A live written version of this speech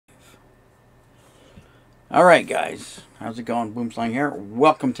Alright guys, how's it going? Boomslang here.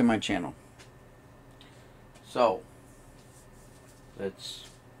 Welcome to my channel. So, let's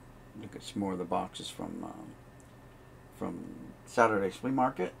look at some more of the boxes from Saturday's Flea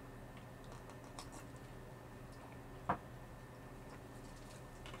Market.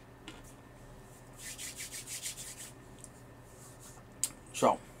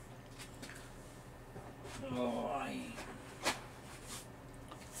 So,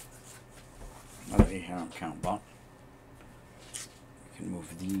 another 800 count box. We can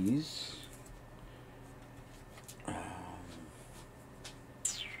move these. Here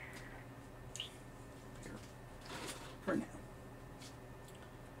for now.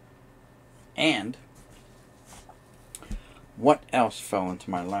 And what else fell into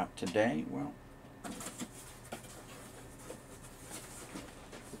my lap today? Well,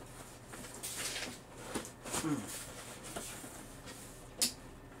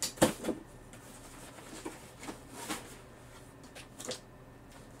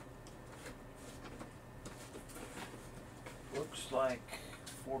 looks like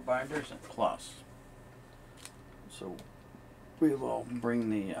 4 binders and plus. So we will bring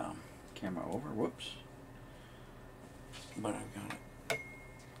the camera over. Whoops. But I've got it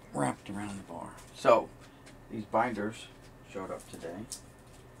wrapped around the bar. So these binders showed up today,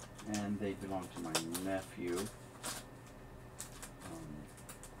 and they belong to my nephew.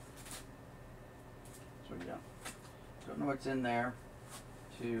 So yeah, don't know what's in there.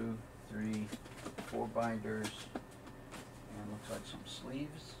 2, 3, 4 binders, and looks like some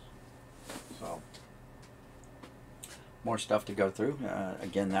sleeves. So more stuff to go through.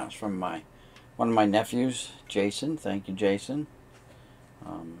 Again, that was from one of my nephews, Jason. Thank you, Jason.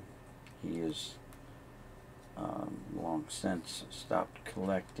 He is long since stopped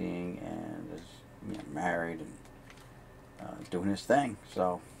collecting and is married and doing his thing.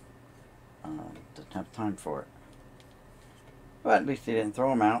 So doesn't have time for it. But at least he didn't throw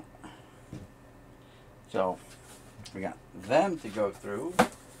them out. So we got them to go through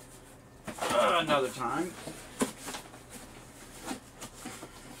another time.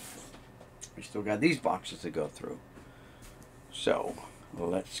 We still got these boxes to go through. So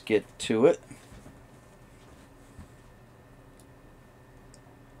let's get to it.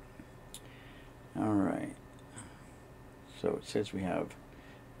 Alright. So it says we have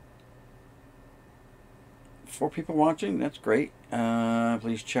 4 people watching. That's great.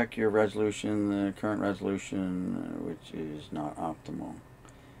 Please check your resolution. The current resolution, which is not optimal.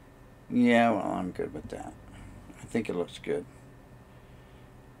 Yeah, well, I'm good with that. I think it looks good.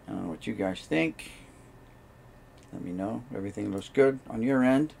 I don't know what you guys think. Let me know. Everything looks good on your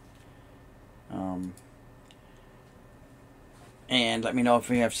end. And let me know if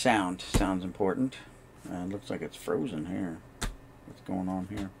we have sound. Sound's important. It looks like it's frozen here. What's going on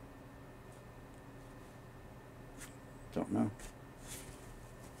here? Don't know.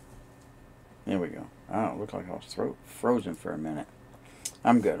 There we go. Oh, it looked like I was frozen for a minute.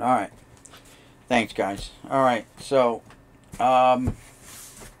 I'm good. All right. Thanks, guys. All right. So,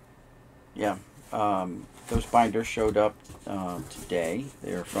 yeah. Those binders showed up today.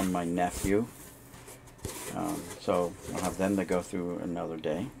 They're from my nephew. So I'll have them to go through another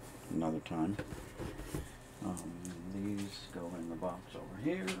day, another time. These go in the box over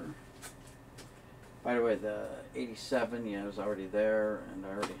here. By the way, the 87, yeah, is already there, and I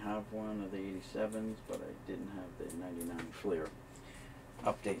already have one of the 87s, but I didn't have the 99 Fleer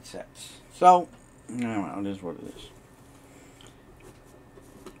update sets. So, well, it is what it is.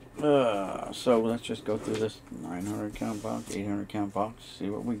 So let's just go through this 900 count box, 800 count box, see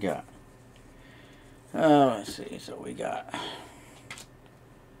what we got. Let's see, so we got,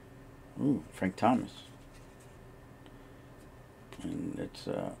 ooh, Frank Thomas. And it's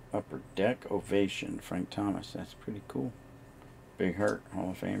Upper Deck Ovation, Frank Thomas. That's pretty cool. Big Hurt, Hall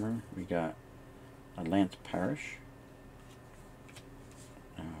of Famer. We got Lance Parrish,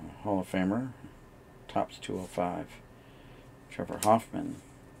 Hall of Famer, Tops 205. Trevor Hoffman,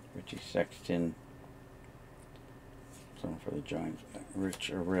 Richie Sexton, something for the Giants.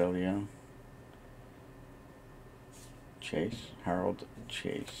 Rich Aurelio, Chase, Harold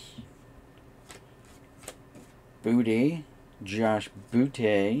Chase, Booty, Josh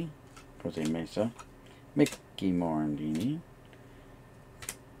Butte, Jose Mesa, Mickey Morandini,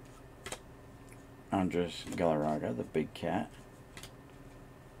 Andres Galarraga, the Big Cat,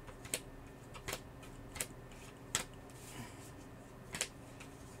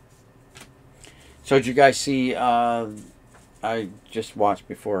 so did you guys see, I just watched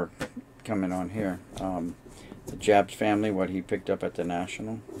before coming on here, the Jabs family, what he picked up at the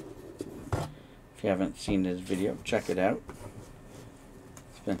National. If you haven't seen this video, check it out.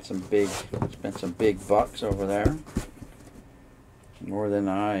 Spent some big bucks over there. More than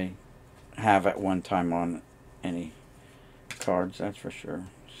I have at one time on any cards, that's for sure.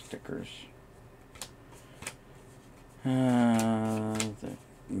 Stickers. The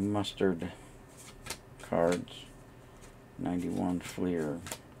mustard cards. 91 Fleer.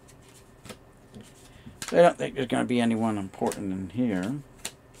 I don't think there's going to be anyone important in here.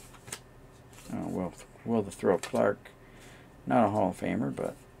 Oh, well, Will the Thrill Clark. Not a Hall of Famer,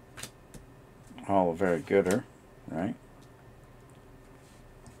 but Hall of Very Gooder, right?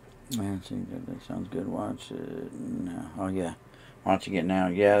 Man, see, that sounds good. Watch it now. Oh, yeah. Watching it now.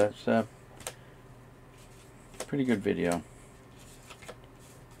 Yeah, that's a pretty good video.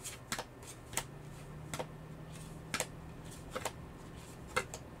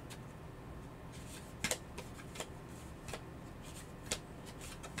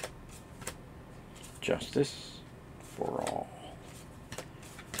 Justice for all.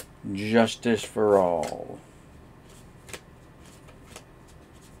 Justice for all.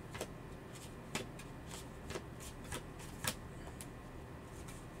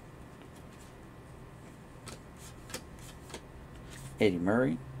 Eddie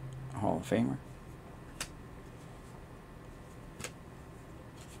Murray, Hall of Famer.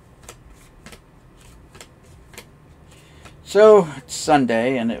 So, it's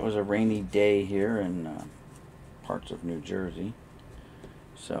Sunday, and it was a rainy day here in parts of New Jersey.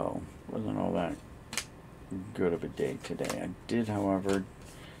 So, wasn't all that good of a day today. I did, however,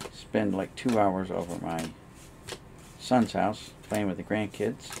 spend like 2 hours over my son's house playing with the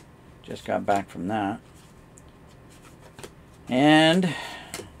grandkids. Just got back from that. And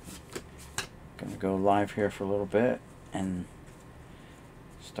gonna go live here for a little bit and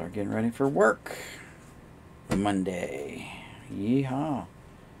start getting ready for work. Monday. Yeehaw.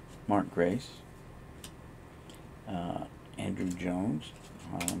 Mark Grace. Andrew Jones.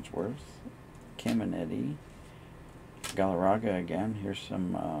 Hollingsworth. Kim and Eddie. Galarraga again. Here's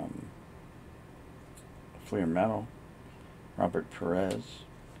some Fleer Metal. Robert Perez.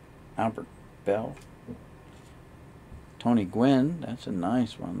 Albert Bell. Tony Gwynn. That's a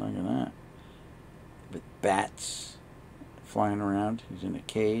nice one. Look at that. With bats flying around. He's in a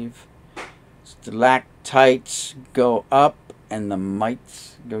cave. Stalactites go up and the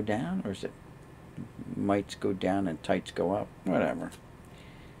mites go down, or is it mites go down and tights go up? Whatever.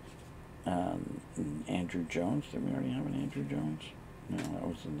 Andrew Jones. Did we already have an Andrew Jones? No, that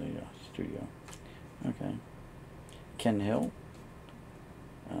was in the studio. Okay. Ken Hill.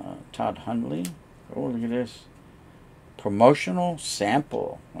 Todd Hundley. Oh, look at this. Promotional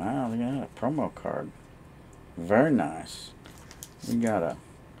sample. Wow, look at that. A promo card. Very nice. We gotta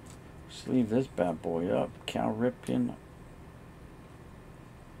sleeve this bad boy up. Cal Ripken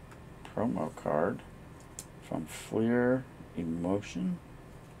promo card from Fleer Emotion.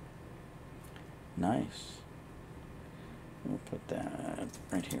 Nice. We'll put that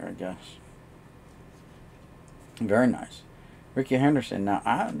right here, I guess. Very nice. Ricky Henderson. Now,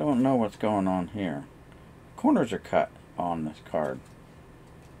 I don't know what's going on here. Corners are cut on this card.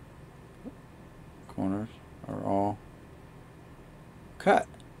 Corners are all cut.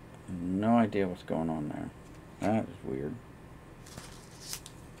 No idea what's going on there. That is weird.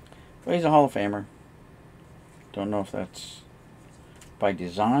 But he's a Hall of Famer. Don't know if that's by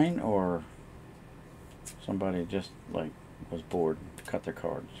design or somebody just like was bored, cut their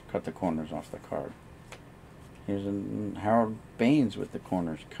cards, cut the corners off the card. Here's a Harold Baines with the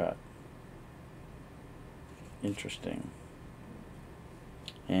corners cut. Interesting.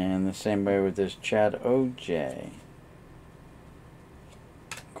 And the same way with this Chad O.J.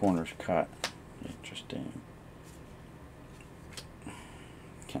 Corners cut. Interesting.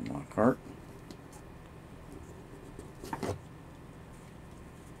 Ken Lockhart.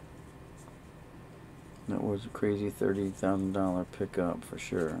 That was a crazy $30,000 pickup for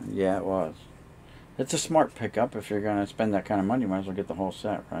sure. Yeah, it was. It's a smart pickup. If you're going to spend that kind of money, you might as well get the whole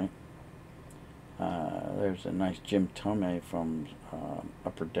set, right? There's a nice Jim Tomei from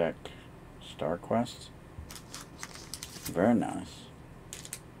Upper Deck Star Quest. Very nice.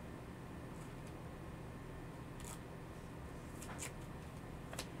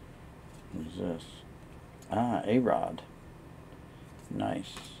 Who's this? Ah, A-Rod.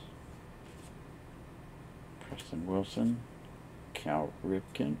 Nice. Preston Wilson. Cal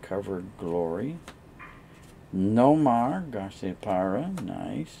Ripken. Covered Glory. Nomar Garciaparra.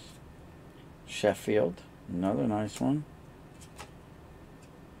 Nice. Sheffield. Another nice one.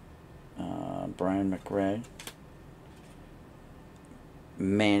 Brian McRae.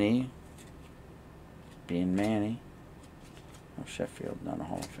 Manny. Being Manny. Oh, Sheffield, not a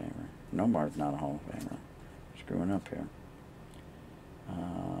Hall of Famer. Nomar's not a Hall of Famer. Screwing up here.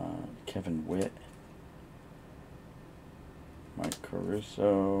 Kevin Witt, Mike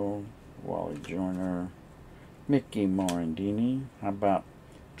Caruso, Wally Joyner, Mickey Morandini. How about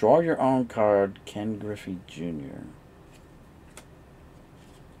draw your own card, Ken Griffey Jr.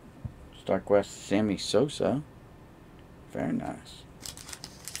 Starquest, Sammy Sosa. Very nice.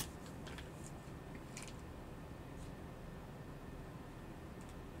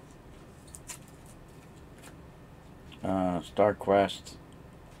 Starquest,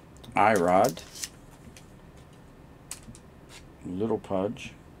 Irod, Little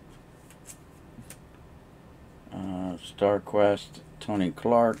Pudge. Starquest, Tony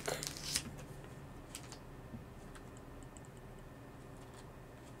Clark.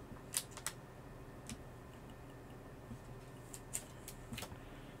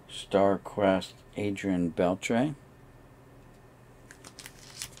 Starquest, Adrian Beltre.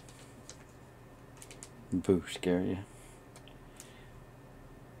 Boo, scare you.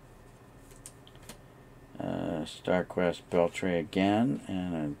 Starquest, Beltre again,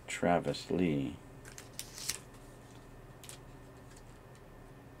 and a Travis Lee.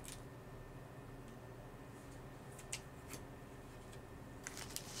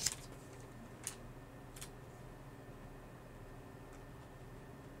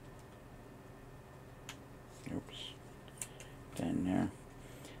 Oops. Down there.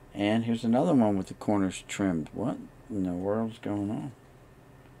 And here's another one with the corners trimmed. What in the world's going on?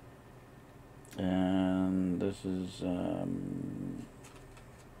 And this is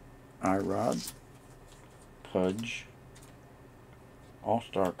Irod, Pudge,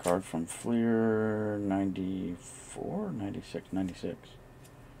 All-Star card from Fleer 94, 96, 96.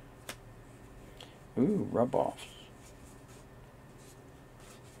 Ooh, rub-offs.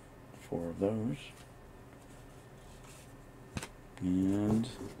 4 of those. And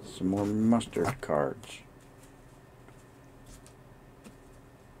some more mustard cards.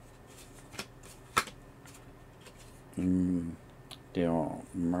 Dale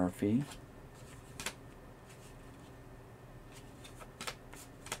Murphy.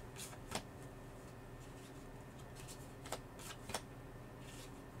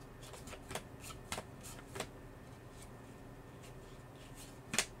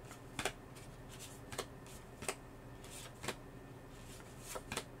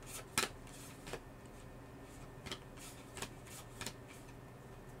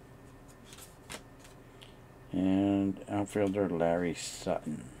 And outfielder Larry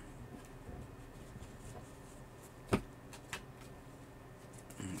Sutton.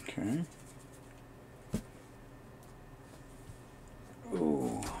 Okay.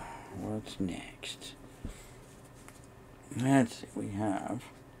 Ooh, what's next? Let's see, we have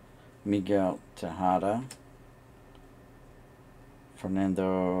Miguel Tejada,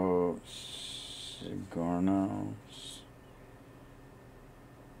 Fernando Segurno,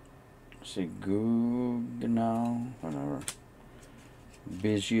 whatever.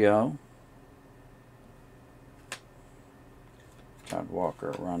 Biggio, Todd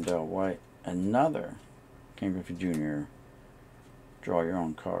Walker, Rondell White, another Ken Griffey Jr. Draw your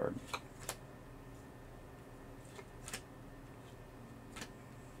own card.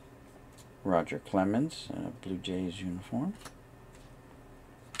 Roger Clemens, Blue Jays uniform.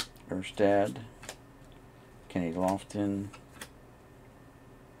 Erstad, Kenny Lofton,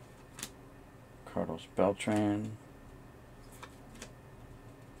 Carlos Beltran,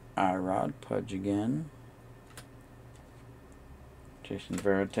 Irod, Pudge again, Jason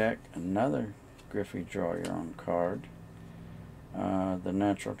Varitek, another Griffey draw your own card, the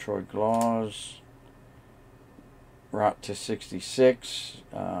natural Troy Glaus, Rot to 66,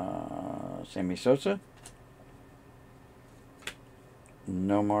 Sammy Sosa,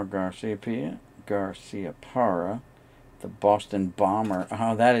 Nomar Garcia Parra, the Boston Bomber.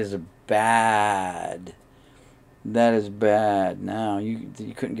 Oh, that is bad. That is bad. Now, you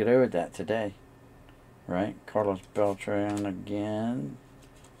couldn't get over that today. Right? Carlos Beltran again.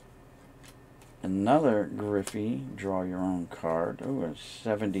 Another Griffey, draw your own card. Oh, a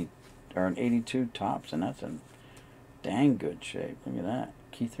 70 or an 82 tops, and that's in dang good shape. Look at that.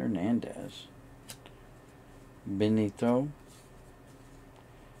 Keith Hernandez. Benito.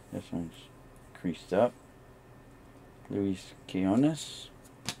 This one's creased up. Luis Quinones.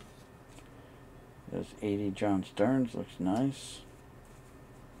 There's 80 John Stearns. Looks nice.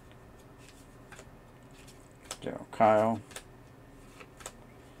 Joe Kyle.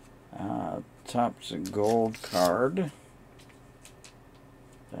 Topps a gold card.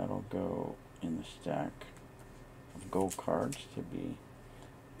 That'll go in the stack of gold cards to be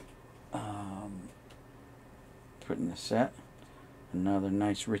put in the set. Another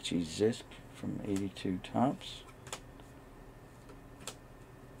nice Richie Zisk from 82 Topps.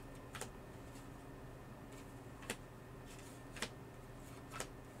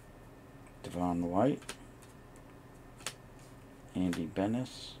 Devon White, Andy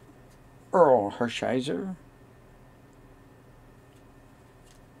Bennis, Earl Hershiser,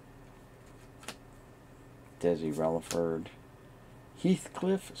 Desi Relaford,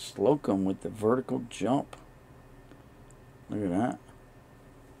 Heathcliff Slocum with the vertical jump. Look at that.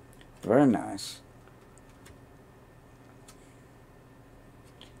 Very nice.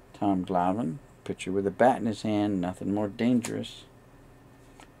 Tom Glavine, pitcher with a bat in his hand, nothing more dangerous.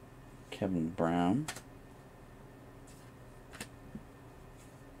 Kevin Brown.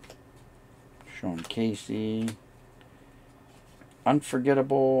 Sean Casey.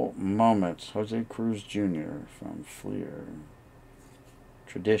 Unforgettable Moments, Jose Cruz Jr. from Fleer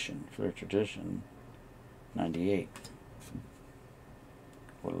Tradition, 98.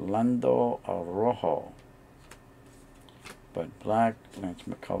 Orlando Arrojo. Bud Black, Lance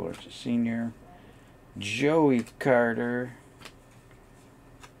McCullers, a senior. Joey Carter.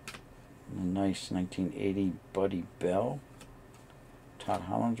 A nice 1980 Buddy Bell. Todd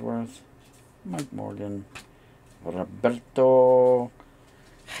Hollingsworth. Mike Morgan. Roberto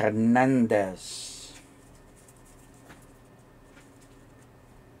Hernandez.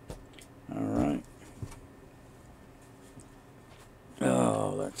 All right.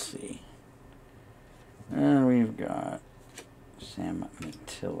 Oh, let's see. And we've got Sam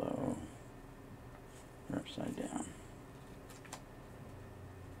Matillo. We're upside down.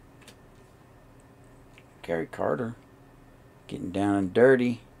 Gary Carter getting down and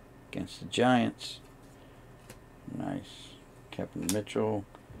dirty against the Giants. Nice. Kevin Mitchell,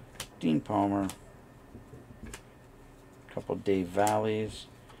 Dean Palmer, a couple Dave Valleys,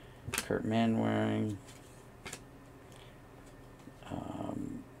 Kurt Manwaring,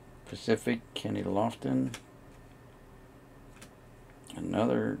 Pacific, Kenny Lofton,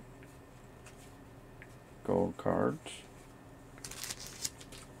 another gold cards,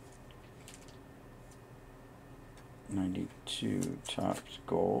 '92 Topps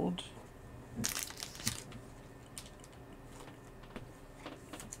Gold.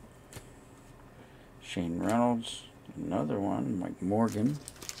 Shane Reynolds, another one, Mike Morgan.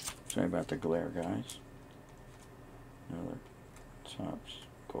 Sorry about the glare, guys. Another Topps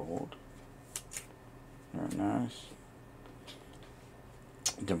Gold. Very nice.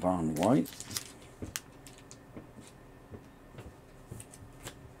 Devon White.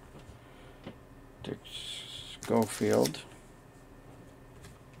 Dick Schofield.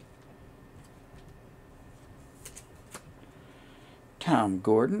 Tom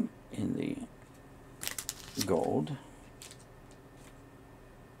Gordon in the gold.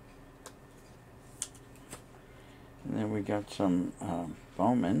 And then we got some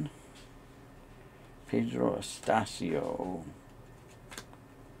Bowman. Pedro Estacio.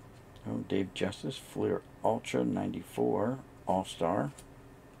 Oh, Dave Justice. Fleer Ultra 94 All-Star.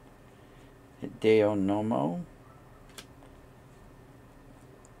 Hideo Nomo.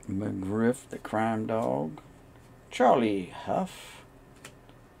 McGriff, the Crime Dog. Charlie Huff.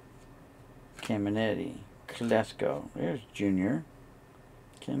 Caminetti, Klesko, there's Junior,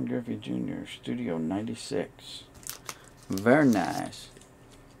 Ken Griffey Jr., Studio 96. Very nice.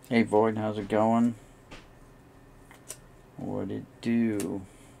 Hey Void, how's it going? What'd it do?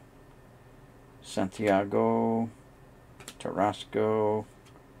 Santiago, Tarasco,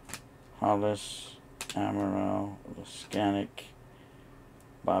 Hollis, Amaral, Lascanic,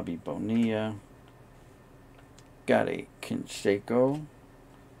 Bobby Bonilla, got a Canseco,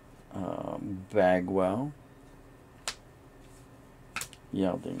 Bagwell,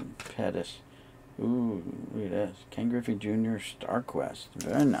 Yeldon, Pettis. Ooh, look at this. Ken Griffey Jr. StarQuest.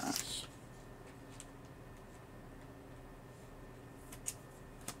 Very nice.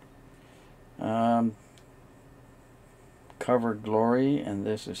 Cover Glory, and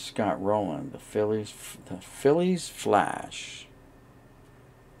this is Scott Rowland, the Phillies Flash.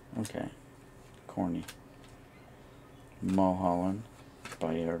 Okay. Corny. Mulholland.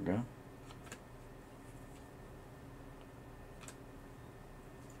 Baerga.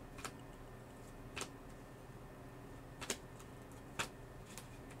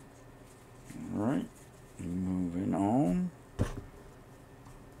 Alright, moving on.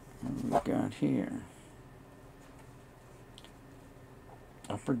 What do we got here?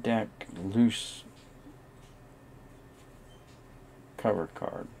 Upper Deck loose cover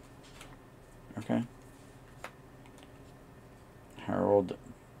card. Okay. Harold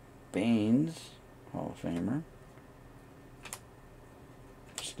Baines, Hall of Famer.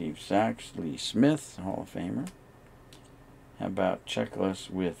 Steve Sachs, Lee Smith, Hall of Famer. How about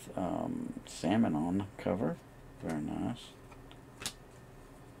checklist with salmon on cover? Very nice.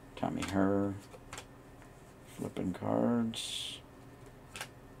 Tommy Herr. Flipping cards.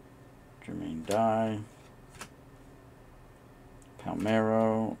 Jermaine Dye,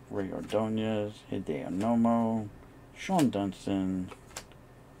 Palmero, Ray Ordonez, Hideo Nomo, Sean Dunston,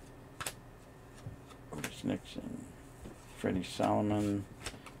 Otis Nixon, Freddie Solomon.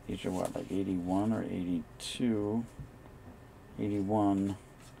 These are what, like 81 or 82? 81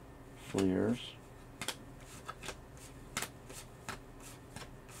 Fleers.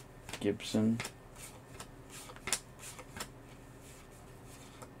 Gibson.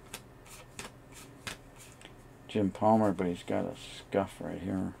 Jim Palmer, but he's got a scuff right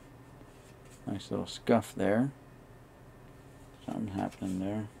here. Nice little scuff there. Something happening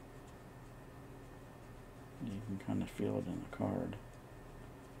there. You can kind of feel it in the card.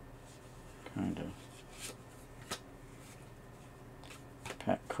 Kind of.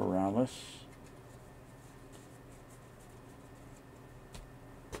 Pat Corrales.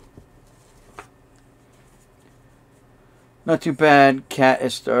 Not too bad. Cat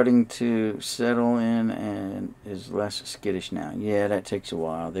is starting to settle in and is less skittish now. Yeah, that takes a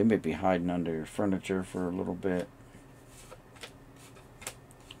while. They may be hiding under your furniture for a little bit.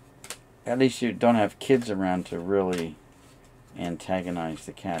 At least you don't have kids around to really antagonize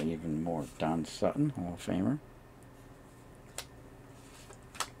the cat even more. Don Sutton, Hall of Famer.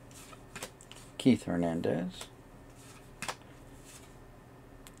 Keith Hernandez.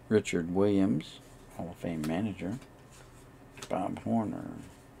 Richard Williams, Hall of Fame manager. Bob Horner.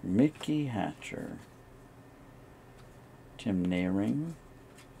 Mickey Hatcher. Tim Nehring.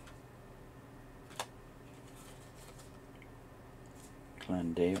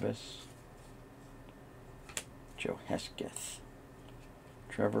 Glenn Davis. Joe Hesketh.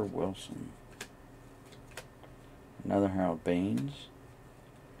 Trevor Wilson. Another Harold Baines.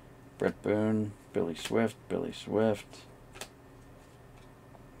 Brett Boone. Billy Swift.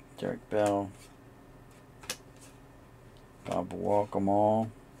 Derek Bell. Bob Walkemall.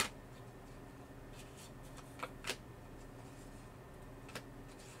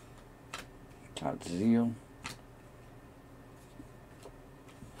 Todd Zeal.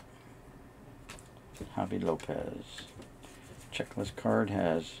 Javi Lopez. Checklist card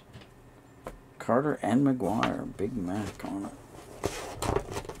has Carter and McGuire. Big Mac on it.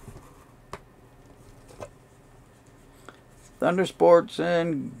 Thunder Sports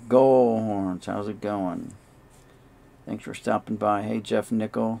and Goalhorns. How's it going? Thanks for stopping by. Hey, Jeff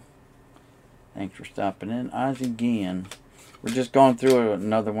Nickel. Thanks for stopping in. Ozzie Guillen. We're just going through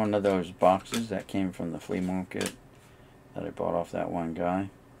another one of those boxes that came from the flea market that I bought off that one guy.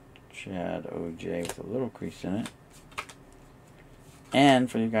 Chad OJ with a little crease in it.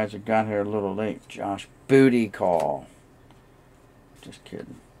 And for you guys who got here a little late, Josh Booty Call. Just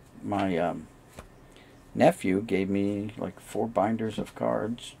kidding. My nephew gave me like 4 binders of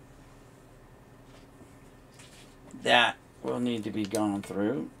cards that will need to be gone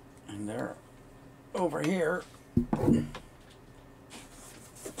through, and they're over here.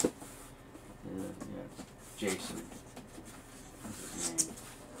 Jason. That's his name.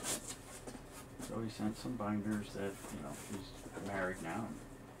 So he sent some binders that, you know, he's married now.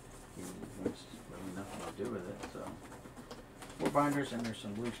 And he wants really nothing to do with it. So 4 binders, and there's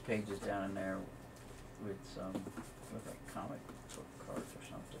some loose pages down in there with some, with like comic book cards or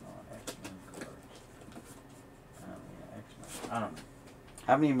something on X-Men cards. Yeah, X-Men. I don't know.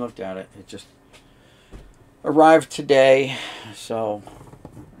 Haven't even looked at it. It just arrived today. So,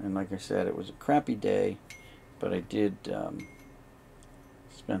 and like I said, it was a crappy day, but I did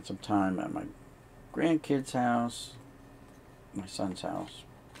spend some time at my grandkids' house, my son's house,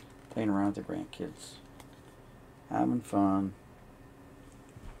 playing around with the grandkids, having fun.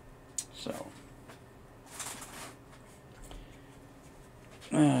 So,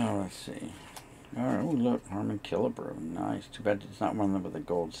 let's see. All right, oh look, Harmon Killebrew, nice. Too bad it's not one of them with the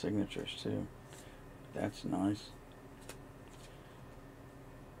gold signatures too. That's nice.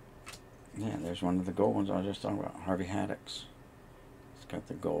 Yeah, there's one of the gold ones I was just talking about. Harvey Haddix. It's got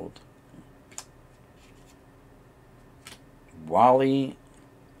the gold. Wally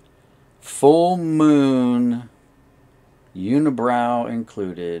Full Moon, unibrow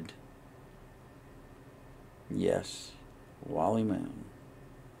included. Yes, Wally Moon.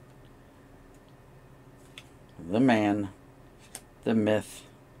 The man, the myth,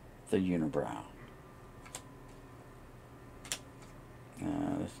 the unibrow.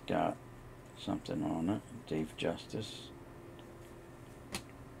 It's got something on it. Dave Justice.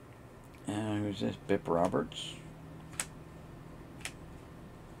 Who's this? Bip Roberts.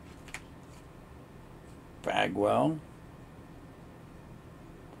 Bagwell.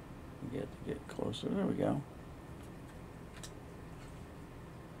 Get closer. There we go.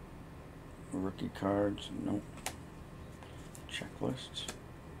 Rookie cards. Nope. Checklists.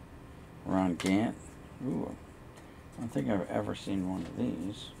 Ron Gant. Ooh, I don't think I've ever seen one of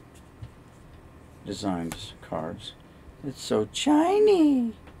these designed cards. It's so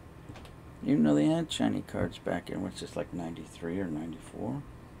shiny. Even though they had shiny cards back in, what's this, like 93 or 94?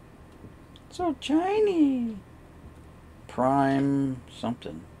 So shiny. Prime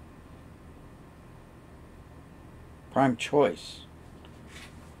something. Prime Choice.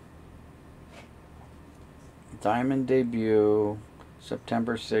 Diamond debut,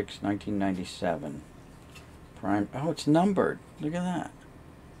 September 6, 1997. Prime. Oh, it's numbered. Look at that.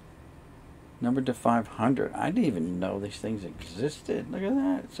 Numbered to 500. I didn't even know these things existed. Look at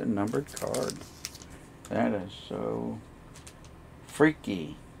that. It's a numbered card. That is so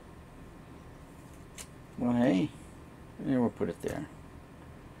freaky. Well, hey. Yeah, we'll put it there.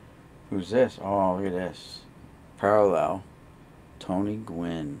 Who's this? Oh, look at this. Parallel. Tony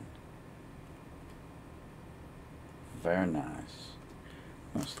Gwynn. Very nice.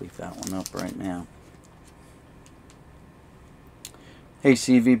 Let's leave that one up right now. Hey,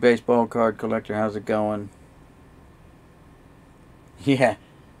 CV baseball card collector, how's it going? Yeah,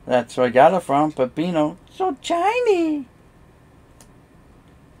 that's where I got it from. Pepino, so shiny.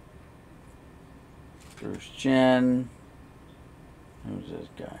 Bruce Jen. Who's this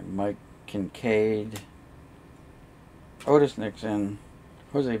guy? Mike Kincaid. Otis Nixon.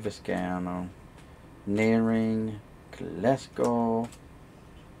 Jose Vizcaino. Naring. Klesko.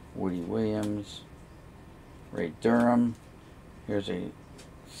 Woody Williams. Ray Durham. Here's a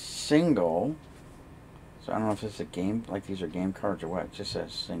single. So I don't know if it's a game, like these are game cards or what. It just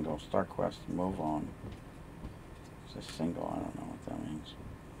says single. StarQuest, move on. It's a single. I don't know what that means.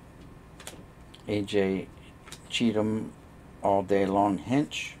 AJ Cheatham, all day long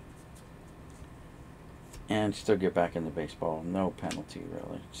Hinch. And still get back into baseball. No penalty,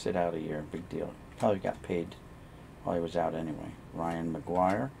 really. Sit out a year. Big deal. Probably got paid while he was out anyway. Ryan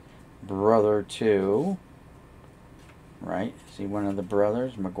McGuire. Brother to... Right? See one of the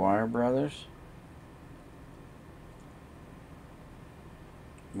brothers? McGuire brothers?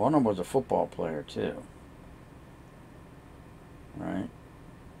 One of them was a football player, too. Right?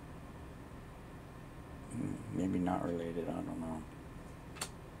 Maybe not related. I don't know.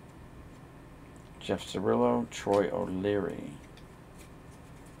 Jeff Cirillo. Troy O'Leary.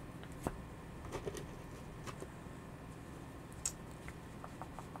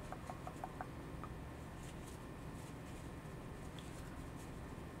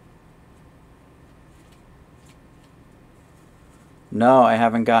 No, I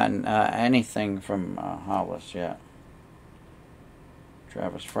haven't gotten anything from Hollis yet.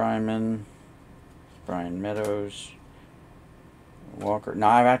 Travis Fryman, Brian Meadows, Walker. No,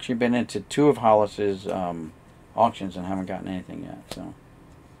 I've actually been into 2 of Hollis's auctions and haven't gotten anything yet. So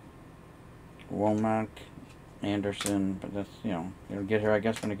Womack, Anderson, but that's, it'll get here, I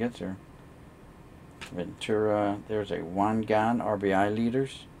guess, when it gets here. Ventura. There's a Wangan RBI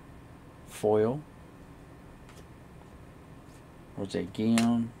leaders foil. Jose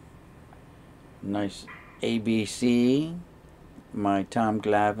Guillon. Nice ABC. My Tom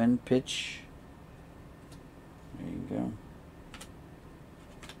Glavine pitch. There you go.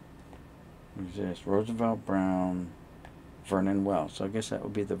 Who's this? Roosevelt Brown. Vernon Wells. So I guess that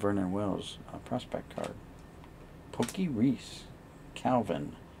would be the Vernon Wells prospect card. Pokey Reese.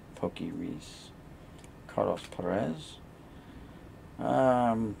 Calvin Pokey Reese. Carlos Perez.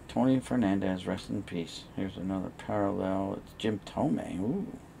 Tony Fernandez, rest in peace. Here's another parallel. It's Jim Tomei. Ooh.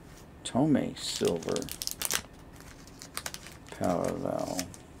 Tomei silver. Parallel.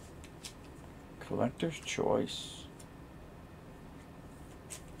 Collector's choice.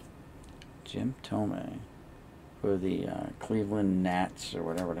 Jim Tomei. For the Cleveland Nats, or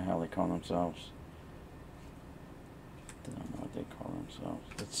whatever the hell they call themselves. I don't know what they call themselves.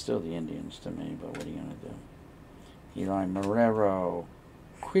 It's still the Indians to me, but what are you going to do? Eli Marrero,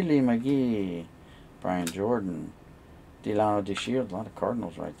 Quilly McGee, Brian Jordan, Delano DeShields, a lot of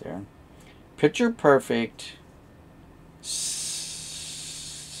Cardinals right there. Pitcher perfect, Sammy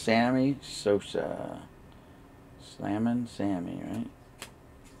Sosa. Slammin' Sammy, right?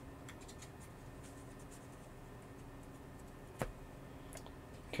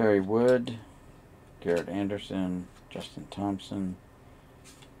 Kerry Wood, Garrett Anderson, Justin Thompson.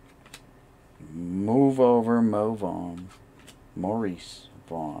 Move over, move on. Maurice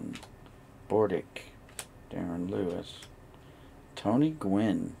Vaughn. Bordick. Darren Lewis. Tony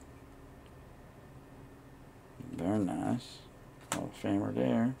Gwynn. Very nice. Hall of Famer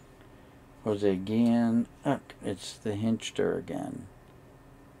there. Jose Guillen. It's the Hinchster again.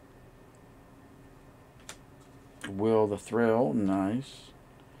 Will the Thrill. Nice.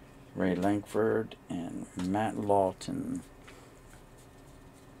 Ray Lankford and Matt Lawton.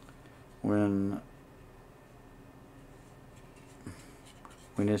 When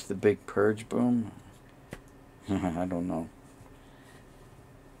is the big purge boom? I don't know.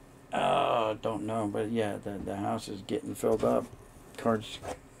 Don't know, but yeah, the house is getting filled up. Cards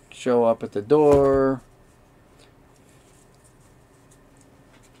show up at the door.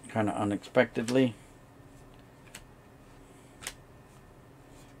 Kind of unexpectedly.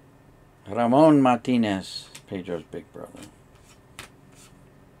 Ramon Martinez, Pedro's big brother.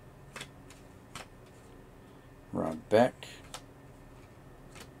 Rod Beck.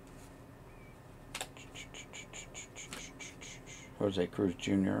 Jose Cruz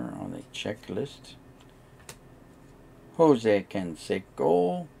Jr. on the checklist. Jose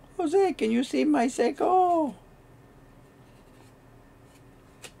Canseco. Jose, can you see my Seco?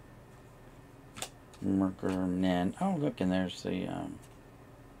 Merker Nan. Oh, look, and there's the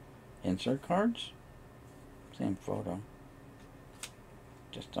insert cards. Same photo.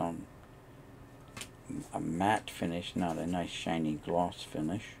 Just on a matte finish, not a nice shiny gloss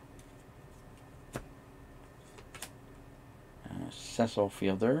finish. Cecil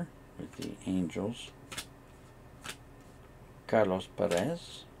Fielder with the Angels. Carlos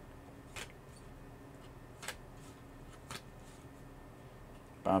Perez.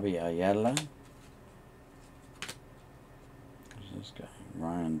 Bobby Ayala. Who's this guy?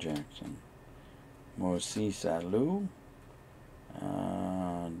 Ryan Jackson. Mosi Salou.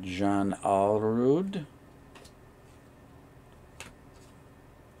 John Alrud.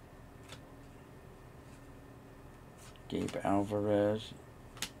 Gabe Alvarez,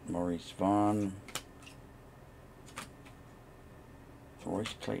 Maurice Vaughn,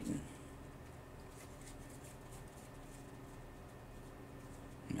 Royce Clayton.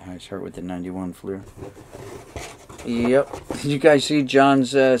 Nice hurt with the 91 Fleer. Yep. Did you guys see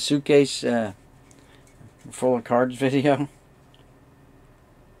John's suitcase full of cards video?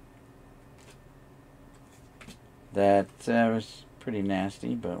 That was pretty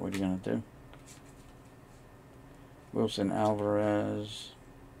nasty, but what are you going to do? Wilson Alvarez,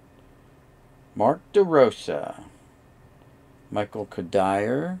 Mark DeRosa, Michael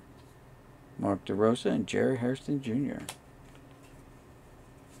Kadire, Mark DeRosa, and Jerry Hairston Jr.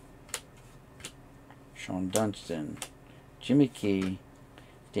 Sean Dunston, Jimmy Key,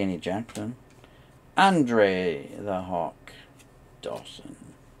 Danny Jackson, Andre the Hawk Dawson,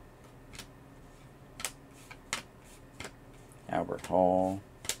 Albert Hall,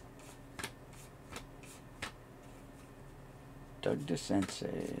 Doug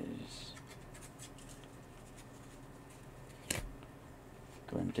DeSenses,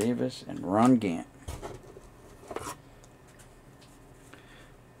 Glenn Davis, and Ron Gant.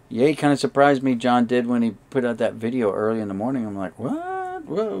 Yay, kind of surprised me, John did, when he put out that video early in the morning. I'm like, what?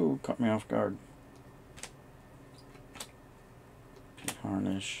 Whoa, caught me off guard. Pete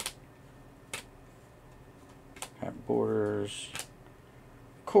Harnish, Pat Borders,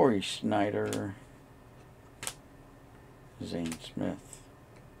 Corey Snyder, Zane Smith,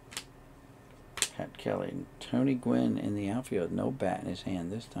 Pat Kelly, and Tony Gwynn in the outfield. No bat in his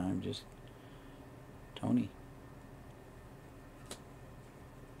hand this time, just Tony.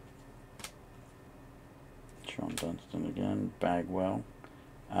 Sean Dunston again, Bagwell.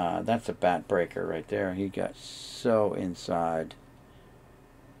 That's a bat breaker right there. He got so inside.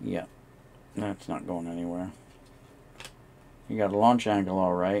 Yeah, that's not going anywhere. He got a launch angle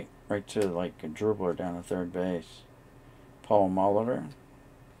all right to like a dribbler down to third base. Paul Molitor.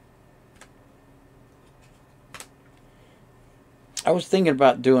 I was thinking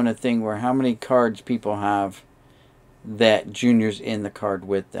about doing a thing where how many cards people have that juniors in the card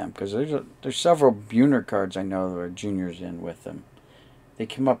with them, because there's several Buhner cards I know that are juniors in with them. They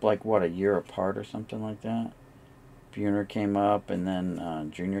came up like what, a year apart or something like that. Buhner came up and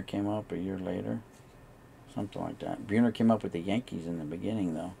then Junior came up a year later, something like that. Buhner came up with the Yankees in the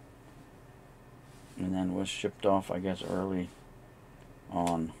beginning though, and then was shipped off I guess early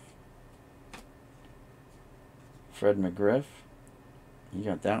on. Fred McGriff, you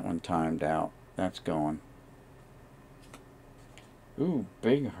got that one timed out. That's going. Ooh,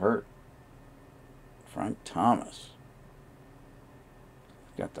 big hurt. Frank Thomas.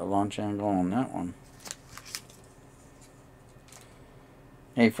 Got the launch angle on that one.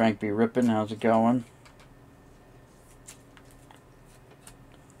 Hey, Frank B. Rippin, how's it going?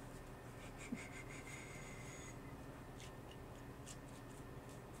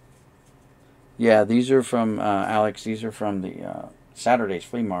 Yeah, these are from, Alex, these are from the Saturday's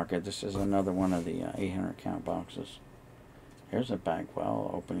Flea Market. This is another one of the 800 count boxes. Here's a Bagwell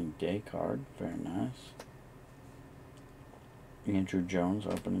opening day card. Very nice. Andrew Jones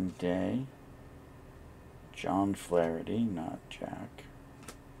opening day. John Flaherty, not Jack.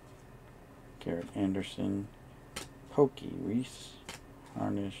 Garrett Anderson, Pokey, Reese,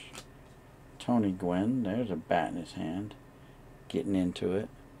 Harnish, Tony Gwynn. There's a bat in his hand. Getting into it.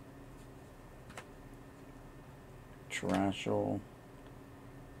 Trashel,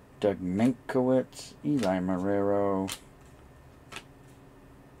 Doug Minkowitz, Eli Marrero,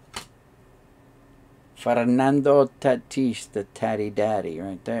 Fernando Tatis, the Tatty Daddy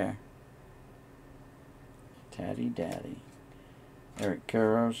right there. Tatty Daddy. Eric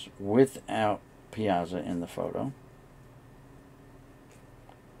Karros without Piazza in the photo.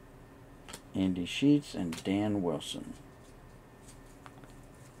 Andy Sheets and Dan Wilson.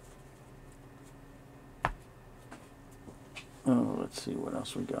 Oh, let's see what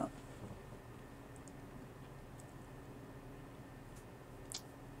else we got.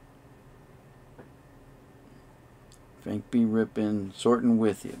 Frank B. Rippin, sorting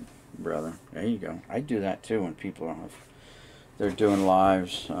with you, brother. There you go. I do that too when people are, they're doing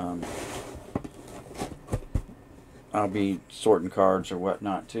lives. I'll be sorting cards or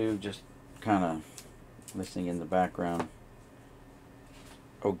whatnot too, just kind of listening in the background.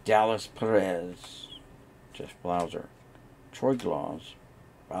 Oh, Dallas Perez, Jeff Blauser, Troy Glaus,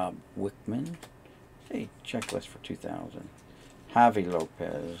 Bob Wickman, hey, checklist for 2000. Javi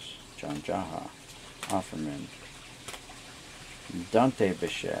Lopez, John Jaha, Offerman, Dante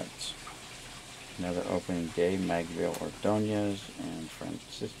Bichette, another opening day, Magville Ordonez, and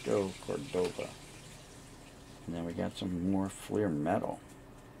Francisco Cordova. And then we got some more Fleer metal.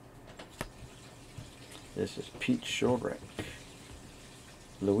 This is Pete Shulrick,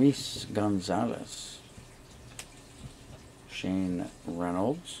 Luis Gonzalez, Shane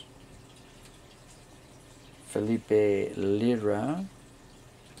Reynolds, Felipe Lira,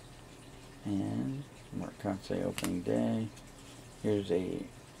 and Marcatse opening day. Here's a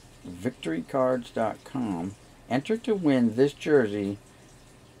victorycards.com. Enter to win this jersey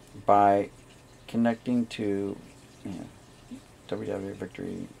by connecting to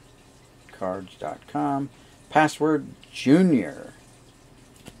www.victorycards.com. Password Junior.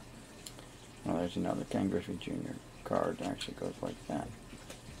 Well, there's another Ken Griffey Jr. card that actually goes like that.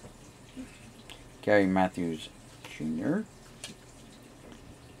 Gary Matthews Jr.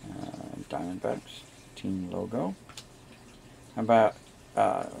 Diamondbacks team logo. How about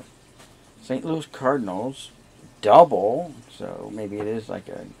St. Louis Cardinals double? So maybe it is like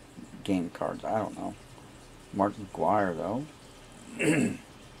a game cards. I don't know. Mark McGuire though.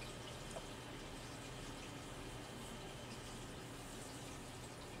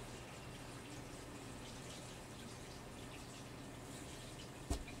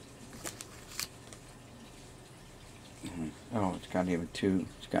 Oh, it's got even two.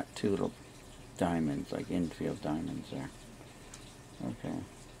 It's got two little diamonds, like infield diamonds there. Okay,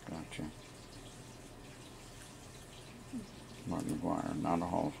 gotcha. Mark McGuire, not a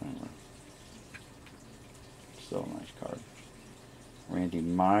Hall of Famer. Still a nice card. Randy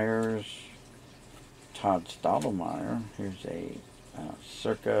Myers, Todd Stottlemyre. Here's a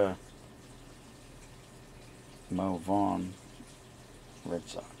circa Mo Vaughn, Red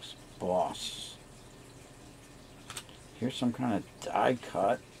Sox boss. Here's some kind of die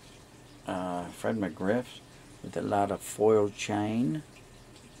cut. Fred McGriff with a lot of foil chain.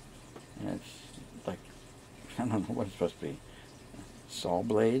 And it's like, I don't know what it's supposed to be. Saw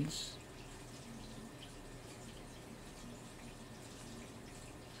blades.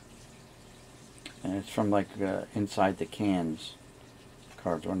 And it's from like inside the cans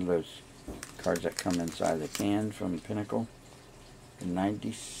cards. One of those cards that come inside the can from Pinnacle. In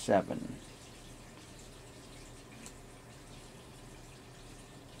 97.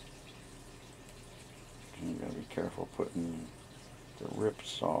 You gotta be careful putting the rip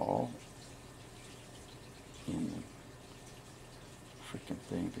saw in the freaking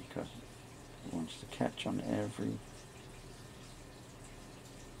thing because it wants to catch on every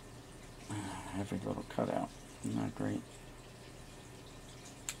little cutout. Not great.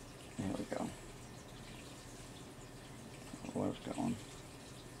 There we go. It was going.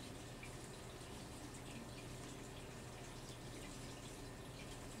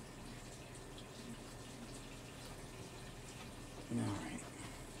 Alright.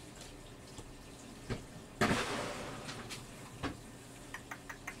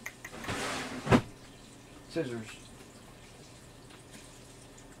 Scissors.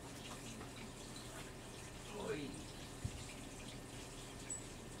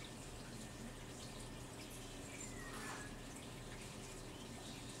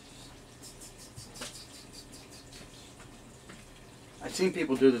 I've seen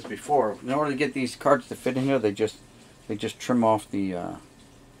people do this before. In order to get these cards to fit in here, they just trim off the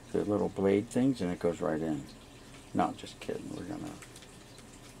little blade things, and it goes right in. No, just kidding. We're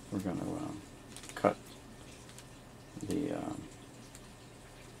gonna the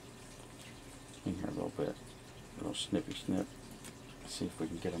in here a little bit, a little snippy snip. Let's see if we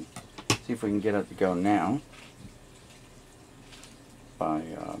can get them. See if we can get it to go now by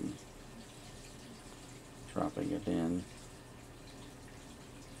dropping it in,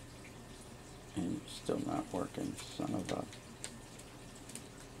 and still not working. Son of a.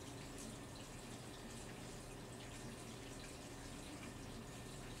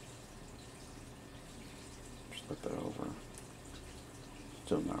 Flip it over.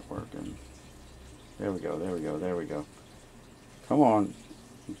 Still not working. There we go, there we go, there we go. Come on.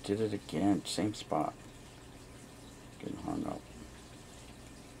 You did it again. Same spot. Getting hung up.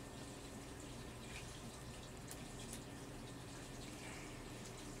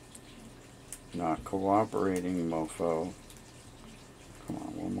 Not cooperating, mofo. Come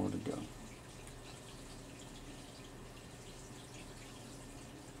on, one more to go.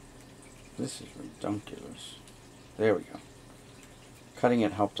 This is ridiculous. There we go. Cutting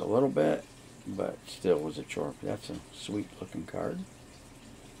it helped a little bit, but still was a chore. That's a sweet looking card.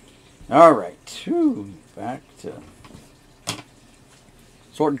 Alright, back to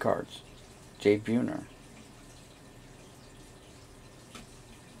sorting cards. Jay Buhner.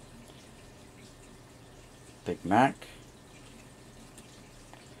 Big Mac.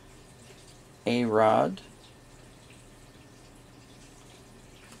 A-Rod.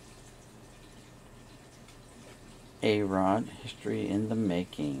 A-Rod, history in the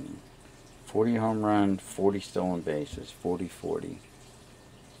making. 40 home run, 40 stolen bases, 40-40.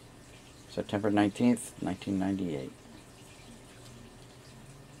 September 19th, 1998.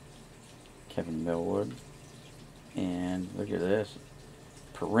 Kevin Millwood. And look at this.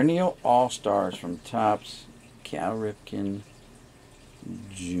 Perennial All-Stars from Topps, Cal Ripken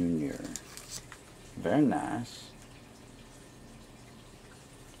Jr. Very nice.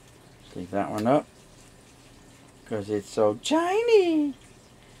 Let's leave that one up because it's so shiny.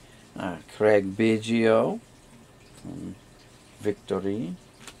 Craig Biggio from Victory.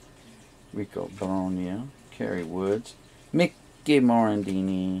 Rico Bologna. Kerry Woods. Mickey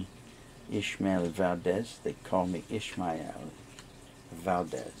Morandini. Ishmael Valdez. They call me Ishmael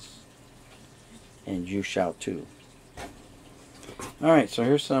Valdez. And you shall too. Alright, so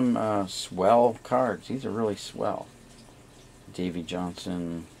here's some swell cards. These are really swell. Davey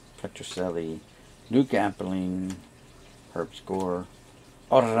Johnson, Petrocelli, Luke Appeling, Herb Score,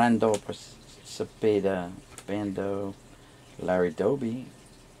 Orlando Cepeda, Bando, Larry Doby,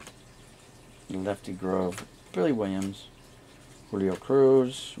 Lefty Grove, Billy Williams, Julio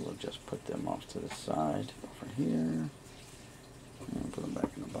Cruz. We'll just put them off to the side over here. And put them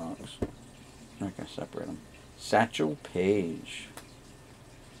back in the box. I'm not going to separate them. Satchel Paige.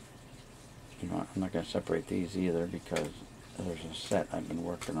 You know what? I'm not going to separate these either because there's a set I've been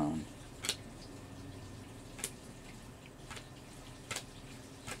working on.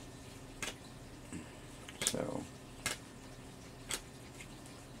 So,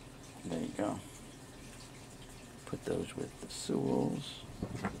 there you go. Put those with the Sewells.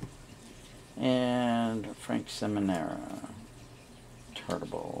 And Frank Seminara.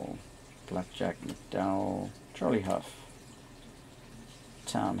 Turtable. Blackjack McDowell. Charlie Huff.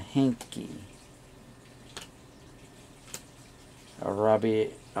 Tom Henke.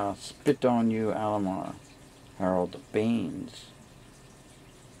 Robbie Spit on You Alomar. Harold Baines.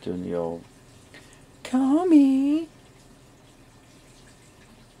 Doing the old call me.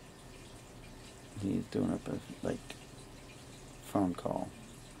 He's doing up a like phone call.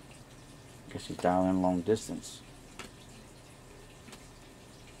 Guess he's dialing long distance.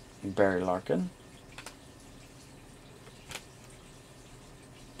 Barry Larkin.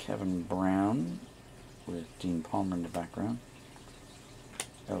 Kevin Brown with Dean Palmer in the background.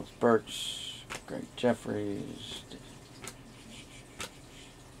 Ellis Burks, Greg Jeffries,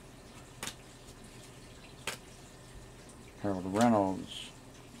 Harold Reynolds,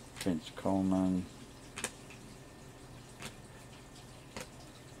 Vince Coleman,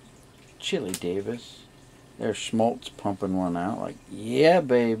 Chili Davis. There's Schmaltz pumping one out like, yeah,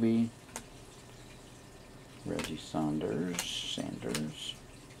 baby. Reggie Sanders.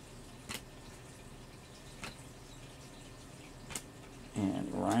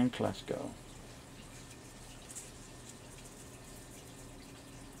 And Ryan Klesko.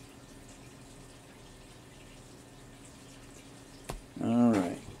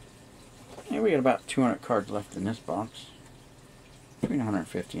 Alright. And we got about 200 cards left in this box. Between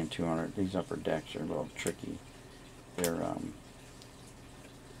 150 and 200. These upper decks are a little tricky. They're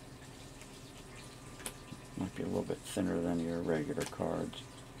might be a little bit thinner than your regular cards.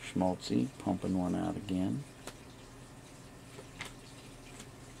 Schmaltzy pumping one out again.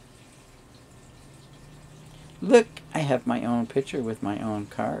 Look have my own picture with my own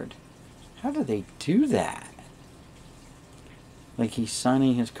card. How do they do that? Like he's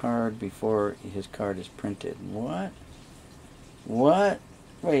signing his card before his card is printed. What? What?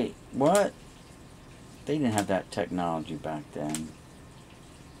 Wait, what? They didn't have that technology back then.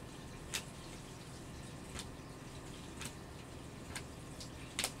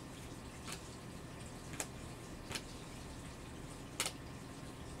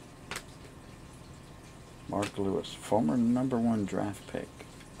 Mark Lewis, former #1 draft pick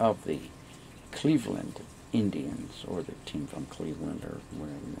of the Cleveland Indians, or the team from Cleveland, or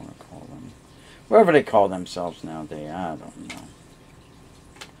whatever you want to call them. Whatever they call themselves nowadays, I don't know.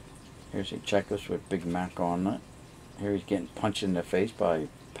 Here's a checklist with Big Mac on it. Here he's getting punched in the face by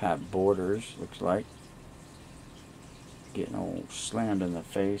Pat Borders, looks like. Getting all slammed in the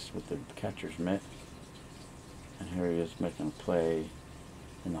face with the catcher's mitt. And here he is making a play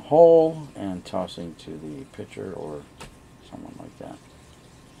in the hole and tossing to the pitcher or someone like that.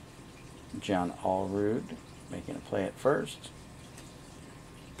 John Allrood making a play at first.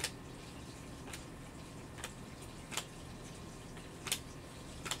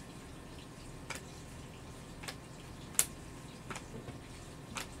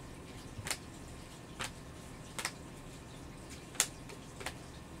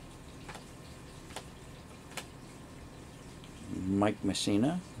 Mike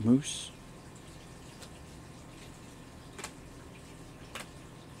Messina, Moose.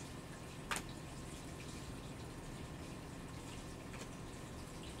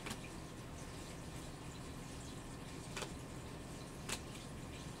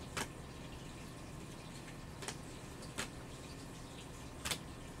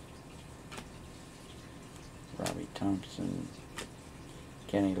 Robbie Thompson,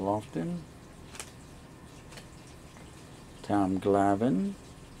 Kenny Lofton, Tom Glavine,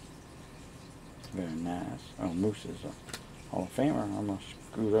 very nice. Oh, Moose is a Hall of Famer. I almost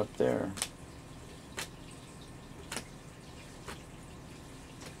screwed up there.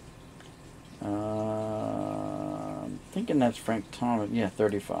 I'm thinking that's Frank Thomas. Yeah,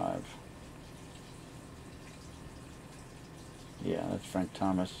 35. Yeah, that's Frank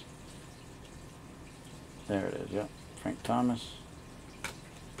Thomas. There it is, yep. Frank Thomas.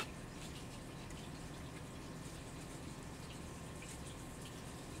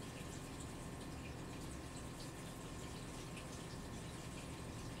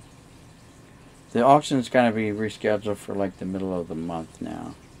 The auction's got to be rescheduled for like the middle of the month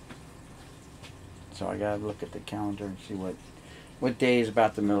now. So I got to look at the calendar and see what day is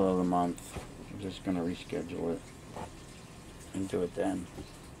about the middle of the month. I'm just going to reschedule it and do it then.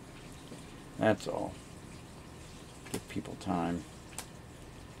 That's all. Give people time.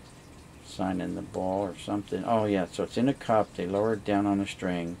 Sign in the ball or something. Oh yeah, so it's in a cup. They lower it down on a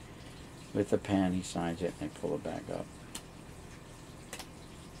string with a pen. He signs it and they pull it back up.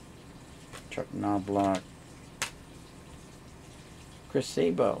 Chuck Knobloch. Chris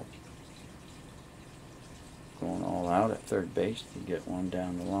Sabo. Going all out at third base to get one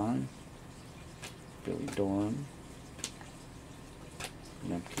down the line. Billy Doran.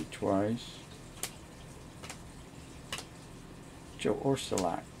 Lemke twice. Joe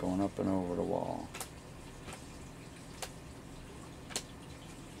Orsulak going up and over the wall.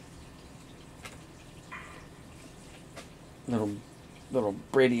 Little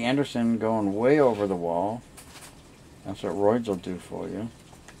Brady Anderson going way over the wall. That's what roids will do for you.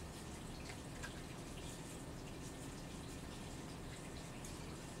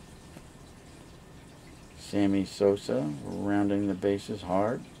 Sammy Sosa rounding the bases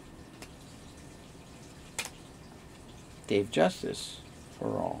hard. Dave Justice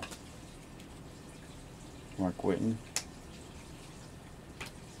for all. Mark Whitten.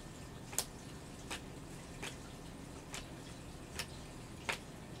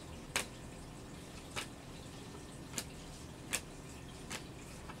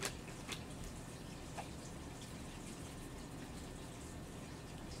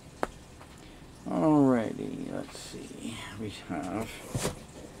 Alrighty, let's see. We have,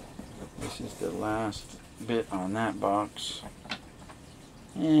 this is the last bit on that box,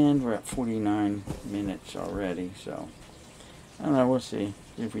 and we're at 49 minutes already, so I don't know, we'll see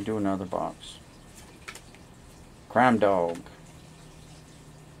if we do another box. Crime Dog,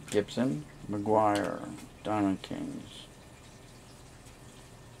 Gibson, McGuire, Diamond Kings.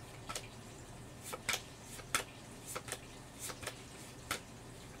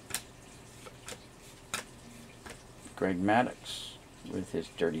 Greg Maddux with his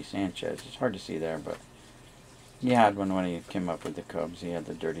Dirty Sanchez. It's hard to see there, but he had one when he came up with the Cubs. He had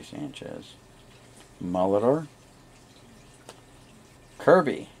the Dirty Sanchez. Molitor.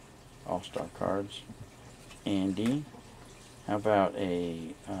 Kirby. All-Star cards. Andy. How about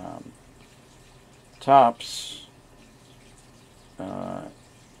a Topps, I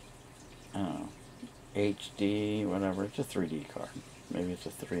don't know, HD, whatever. It's a 3D card. Maybe it's a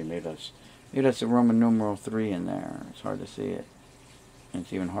 3. Maybe that's a Roman numeral 3 in there. It's hard to see it. And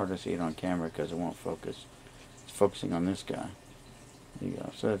it's even harder to see it on camera because it won't focus. It's focusing on this guy. There you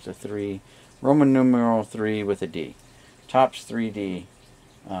go. So it's a 3, Roman numeral 3 with a D. Topps 3D,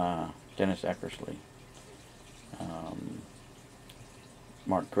 Dennis Eckersley.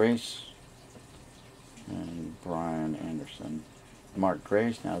 Mark Grace and Brian Anderson. Mark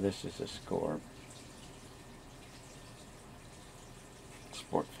Grace, now this is a score.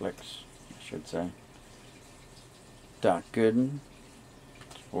 Sport Flicks, I should say. Doc Gooden,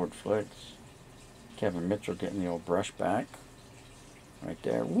 Sport Flicks. Kevin Mitchell getting the old brush back. Right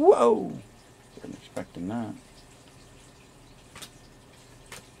there. Whoa! Wasn't expecting that.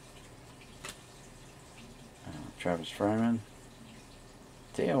 Travis Fryman.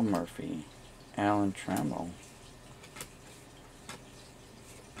 Dale Murphy. Alan Trammell.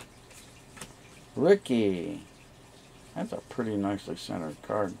 Ricky. That's a pretty nicely centered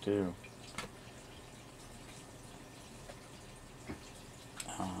card, too.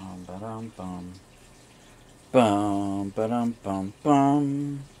 Ba-dum-bum. Bum, ba-dum, bum,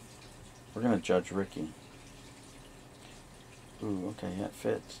 bum. We're going to judge Ricky. Ooh, okay, that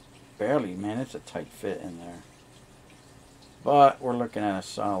fits. Barely, man. It's a tight fit in there. But we're looking at a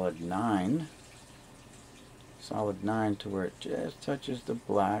solid 9. Solid 9 to where it just touches the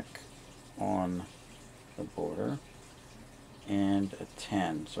black on the border. And a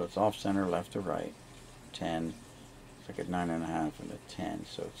 10. So it's off center left to right. 10. It's like a 9.5 and a 10.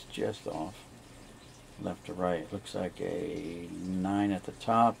 So it's just off left to right. Looks like a 9 at the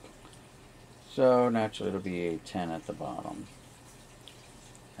top. So naturally it'll be a 10 at the bottom.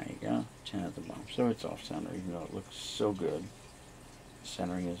 There you go. 10 at the bottom. So it's off center even though it looks so good.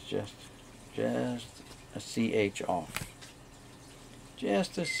 Centering is just a CH off.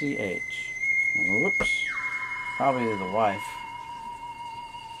 Just a CH. Whoops. Probably the wife.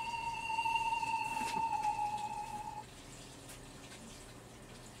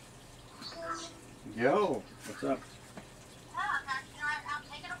 Yo, what's up? I'm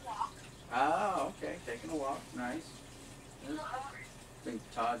taking a walk. Oh, okay. Taking a walk. Nice. I think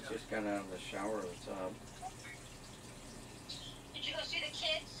Todd just got out of the shower of the tub. Did you go see the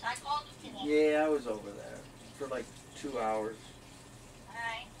kids? I called them today. Yeah, I was over there for like 2 hours.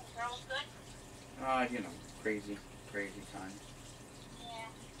 Alright. The girls good? You know, crazy time.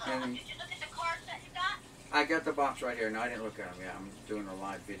 Yeah. And Did you look at the cards that you got? I got the box right here. No, I didn't look at them yet. I'm doing a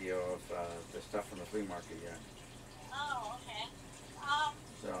live video of the stuff from the flea market yet. Oh, okay.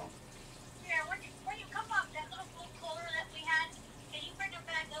 So. Here, when you come up, that little blue cooler that we had, can you bring it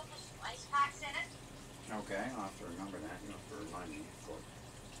back up with some ice packs in it? Okay, I'll have to remember that. You have to remind me, of course.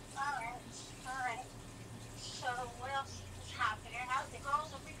 Alright. So, what else is happening? How the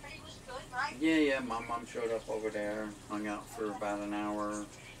girls, everybody was good, right? Yeah. My mom showed up over there, hung out for about an hour.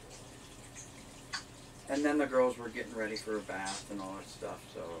 And then the girls were getting ready for a bath and all that stuff.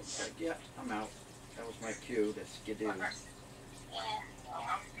 So I was like, yeah, I'm out. That was my cue to skidoo. Yeah.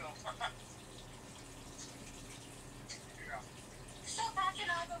 So Patrick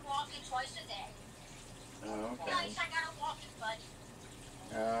and I have been walking twice a day. Oh, okay. Nice, I got a walking buddy.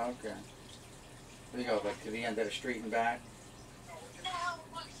 Oh, okay. We go like to the end of the street and back. No,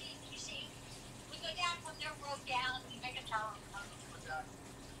 look, you see, we go down from their road down and we make a turn.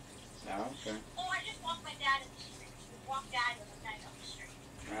 Oh, okay. Oh, I just walked my dad in the street. We walked dad the other night up the street.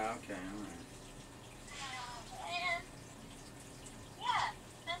 Oh, okay, all right. And, yeah,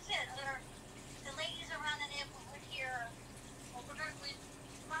 that's it. The ladies around the neighborhood here, well,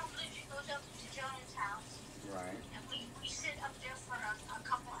 Mom usually goes up to John's house. Right. And we sit up there for a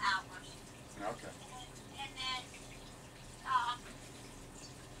couple hours. Okay. And then,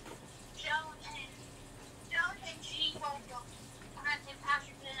 Joan and Jean won't go. And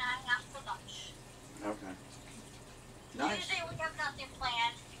Patrick and I out for lunch. Okay. Nice. Tuesday we have nothing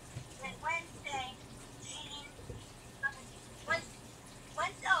planned. Then Wednesday, Jean,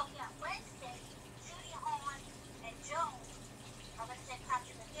 Wednesday, Judy Hahn and Joan are going to take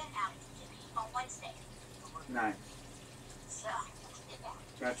Patrick again out to eat on Wednesday. Nice. So,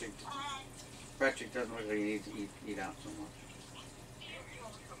 yeah. Patrick doesn't look like he needs to eat out so much.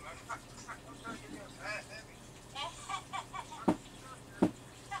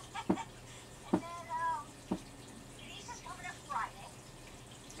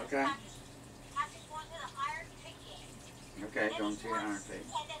 Okay. Patrick's going to the Iron Pig game. Okay, going to the Iron Pig.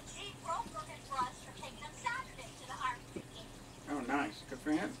 And then Jean broke looking for us for taking him Saturday to the Iron Pig game. Oh, nice. Good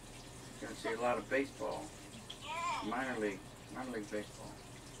for him. Going to see a lot of baseball. Yeah. Minor league. Minor league baseball.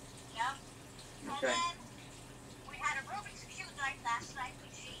 Yep. Okay. And then we had a Rubik's Cube night last night. We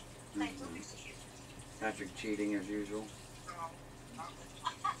played Rubik's Cube. Patrick cheating as usual.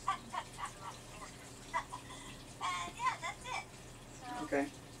 And yeah, that's it. So, Okay.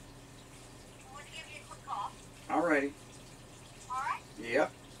 I wanted to give you a quick call. Alrighty. Alright?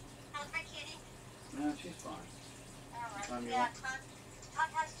 Yep. How's my kitty? No, she's fine. Alright. Time you Yeah, want? Todd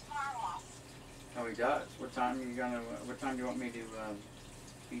has tomorrow off. Oh, he does. What time are you gonna? What time do you want me to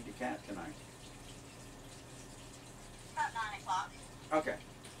feed the cat tonight? About 9 o'clock. Okay.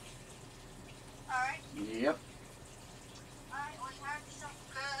 Alright? Yep. Alright, well, you have yourself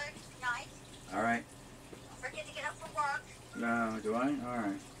a good night. All right. Don't forget to get up for work. No, do I? All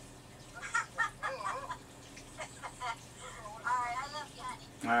right. Alright, I love you, honey.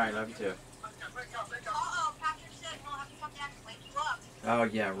 All right. Love you too. Uh-oh, Patrick said we'll have to come down and wake you up. Oh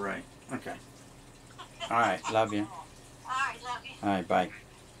yeah, right. Okay. All right. Love you. Alright, love you. All right. Bye.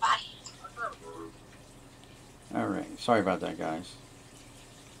 Bye. All right. Sorry about that, guys.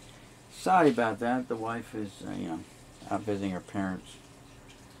 Sorry about that. The wife is, out visiting her parents.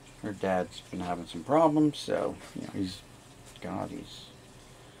 Her dad's been having some problems, so he's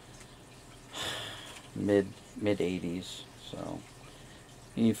mid 80s, so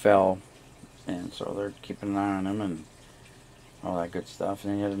he fell, and so they're keeping an eye on him and all that good stuff.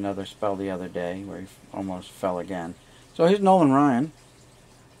 And he had another spell the other day where he almost fell again. So here's Nolan Ryan,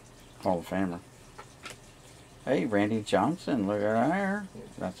 Hall of Famer. Hey, Randy Johnson, look at there.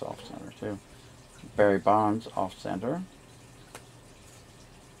 That's off center too. Barry Bonds off center.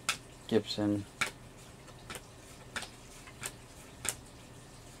 Gibson.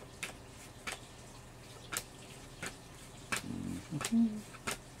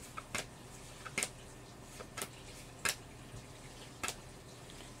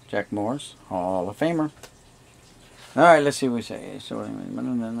 Jack Morris, Hall of Famer. All right, let's see what we say. So,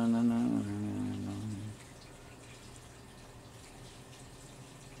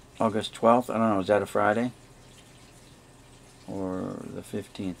 August 12th. I don't know. Is that a Friday? Or the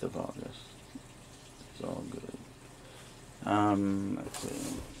 15th of August? It's all good. Let's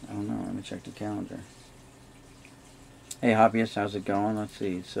see. I don't know. Let me check the calendar. Hey, hobbyists, how's it going? Let's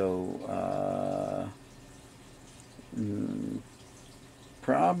see. So,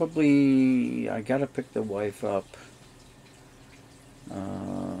 probably I gotta pick the wife up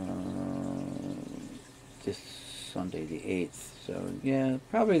this Sunday, the 8th. So, yeah,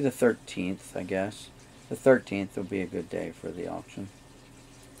 probably the 13th, I guess. The 13th will be a good day for the auction.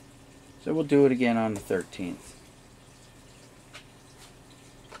 So we'll do it again on the 13th.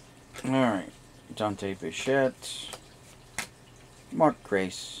 Alright. Dante Bichette. Mark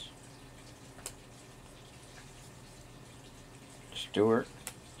Grace. Stewart.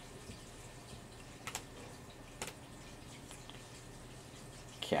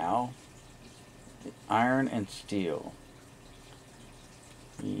 Cal. Iron and Steel.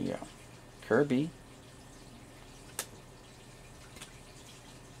 Yeah. Kirby.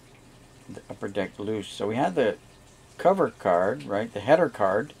 The Upper Deck Loose. So we had the cover card, right? The header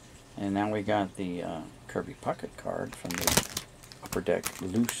card. And now we got the Kirby Puckett card from the Upper Deck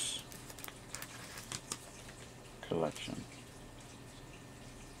Loose collection.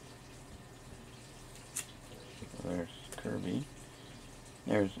 So there's Kirby.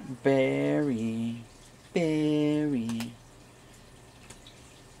 There's Barry.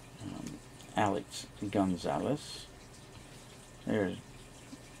 Alex Gonzalez. There's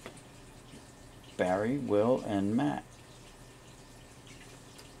Barry, Will, and Matt.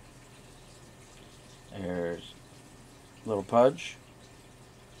 There's Little Pudge.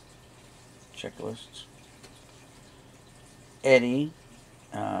 Checklists. Eddie,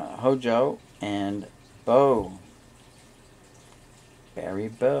 Hojo, and Bo. Barry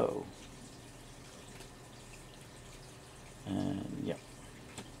Bo. And yep.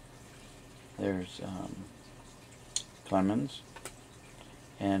 There's Clemens.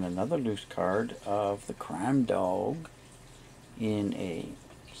 And another loose card of the Crime Dog in a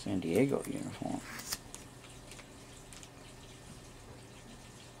San Diego uniform.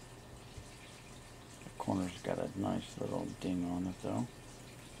 The corner's got a nice little ding on it though.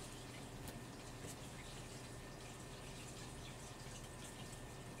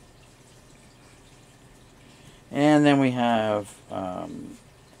 And then we have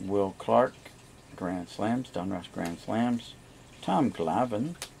Will Clark, Grand Slams, Donruss Grand Slams. Tom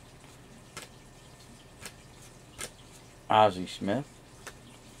Glavine. Ozzie Smith.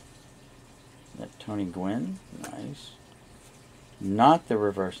 That Tony Gwynn, nice. Not the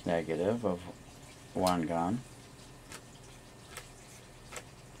reverse negative of Wangan.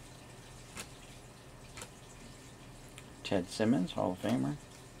 Ted Simmons, Hall of Famer.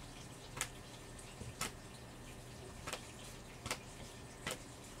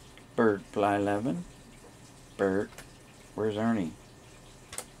 Bert Blyleven. Bert. Where's Ernie?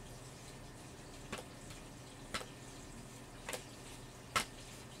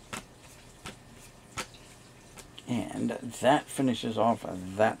 And that finishes off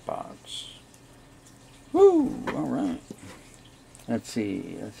that box. Woo! Alright. Let's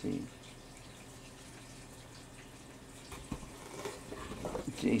see.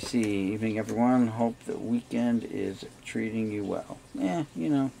 JC, evening everyone. Hope the weekend is treating you well. Yeah, you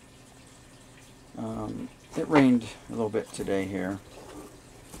know. It rained a little bit today here.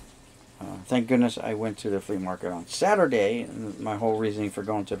 Thank goodness I went to the flea market on Saturday. And my whole reasoning for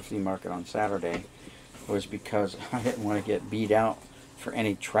going to the flea market on Saturday was because I didn't want to get beat out for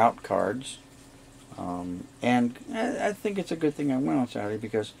any trout cards. And I think it's a good thing I went on Saturday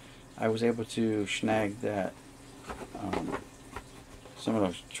because I was able to snag that some of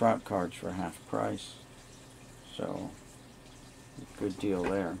those trout cards for half price. So, good deal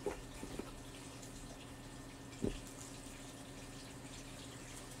there.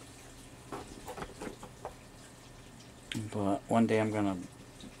 But one day I'm going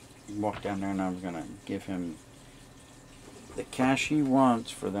to walk down there and I'm going to give him the cash he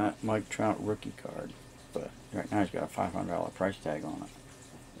wants for that Mike Trout rookie card. But right now he's got a $500 price tag on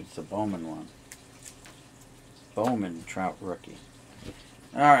it. It's the Bowman one. Bowman Trout rookie.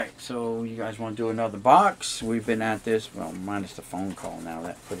 Alright, so you guys want to do another box? We've been at this, well, minus the phone call now.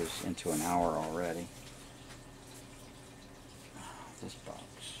 That put us into an hour already. This box.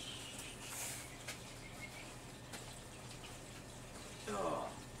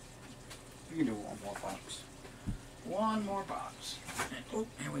 We can do one more box. One more box. Oh,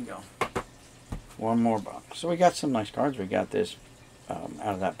 here we go. One more box. So we got some nice cards. We got this, out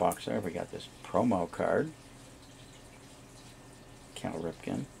of that box there, we got this promo card. Cal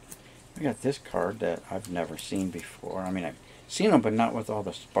Ripken. We got this card that I've never seen before. I mean, I've seen them, but not with all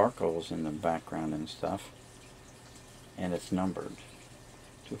the sparkles in the background and stuff. And it's numbered.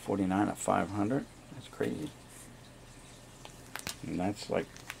 249 of 500. That's crazy. And that's like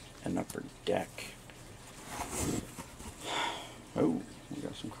an upper deck. Oh, we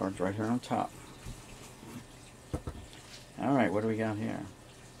got some cards right here on top. Alright, what do we got here?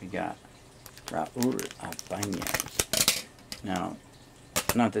 We got Raul Albanez. Now,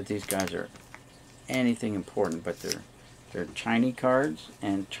 not that these guys are anything important, but they're shiny cards,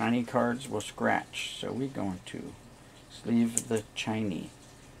 and shiny cards will scratch. So we're going to sleeve the shiny.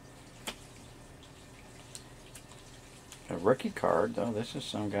 A rookie card, though. This is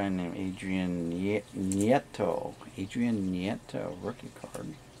some guy named Adrian Nieto. Adrian Nieto, rookie card.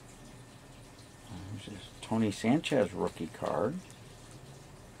 This is Tony Sanchez, rookie card.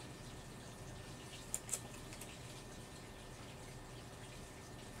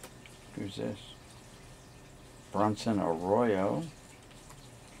 Who's this? Bronson Arroyo.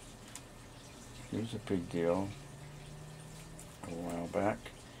 He was a big deal a while back.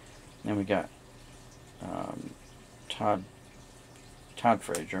 Then we got Todd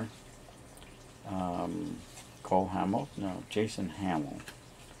Frazier, Cole Hamill, no, Jason Hamill.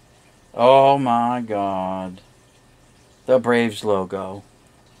 Oh my God, the Braves logo.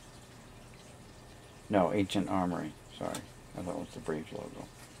 No, Ancient Armory. Sorry, I thought it was the Braves logo.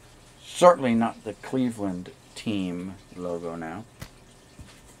 Certainly not the Cleveland team logo now.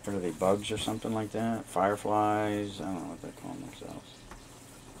 What are they, bugs or something like that? Fireflies? I don't know what they call themselves.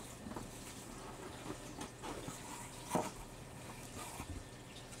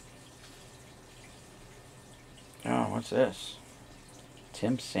 Oh, what's this?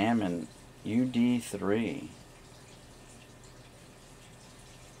 Tim Salmon, UD3.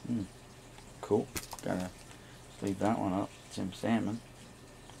 Cool. Gotta leave that one up. Tim Salmon.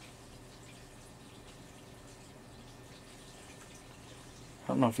 I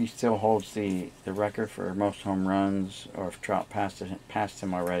don't know if he still holds the record for most home runs, or if Trout passed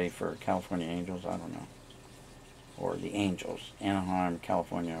him already for California Angels. I don't know. Or the Angels. Anaheim,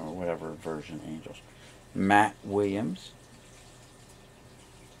 California, or whatever version Angels. Matt Williams.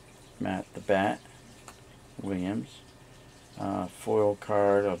 Matt the Bat Williams. Foil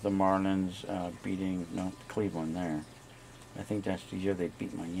card of the Marlins beating Cleveland there. I think that's the year they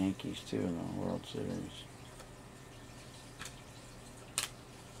beat my Yankees too in the World Series.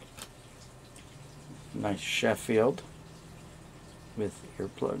 Nice Sheffield with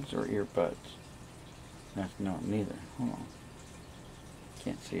earplugs or earbuds. That's no, neither. Hold on.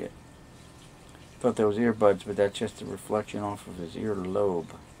 Can't see it. Thought that was earbuds, but that's just a reflection off of his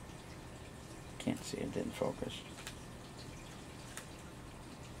earlobe. Can't see it, didn't focus.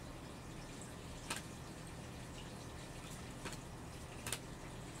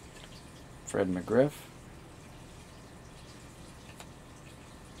 Fred McGriff.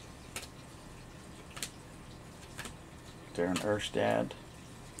 Darren Erstad.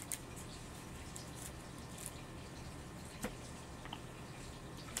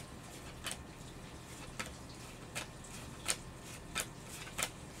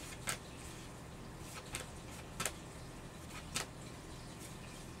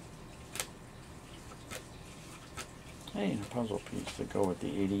 Hey, and a puzzle piece to go with the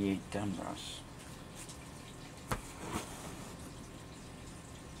 88 Demros.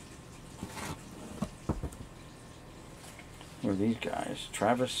 Who are these guys?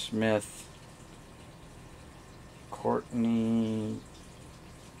 Travis Smith, Courtney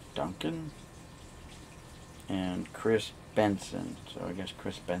Duncan, and Chris Benson. So I guess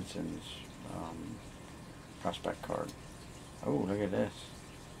Chris Benson's prospect card. Oh, look at this.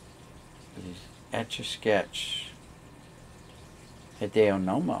 These Etch-a-Sketch. Hideo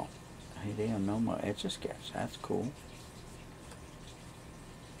Nomo. Etch-a-Sketch. That's cool.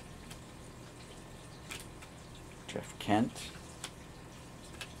 Jeff Kent.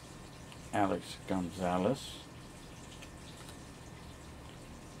 Alex Gonzalez.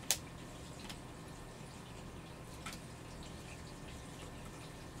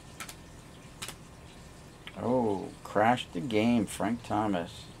 Oh, Crash the Game, Frank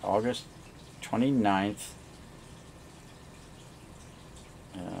Thomas, August 29th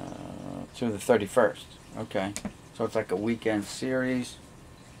to the 31st. Okay, so it's like a weekend series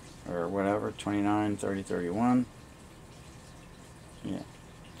or whatever, 29, 30, 31. Yeah,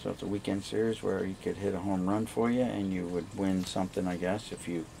 so it's a weekend series where you could hit a home run for you and you would win something, I guess, if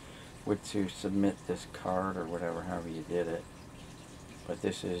you were to submit this card or whatever, however you did it. But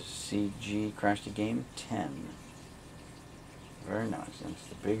this is CG Crash the Game 10. Very nice. And it's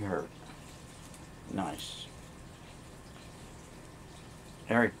the Big Hurt. Nice.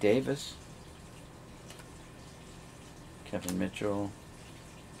 Eric Davis. Kevin Mitchell.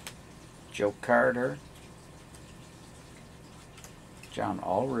 Joe Carter. John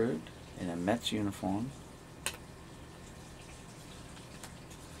Allrood in a Mets uniform.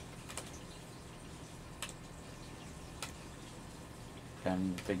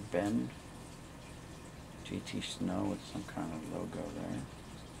 Big Ben. GT Snow with some kind of logo there.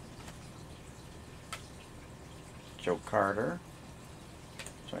 Joe Carter.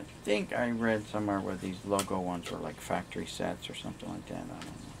 So I think I read somewhere where these logo ones were like factory sets or something like that. I don't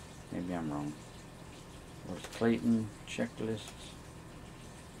know. Maybe I'm wrong. There's Clayton, checklists.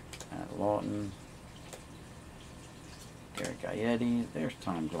 Lawton. Gary Gaetti. There's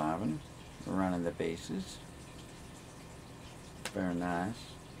Tom Glavine running the bases. Very nice.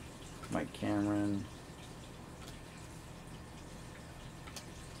 Mike Cameron.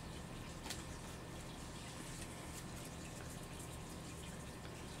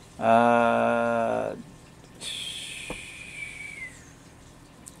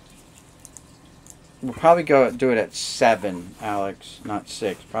 We'll probably do it at 7, Alex, not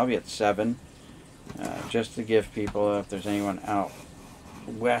 6. Probably at 7, just to give people, if there's anyone out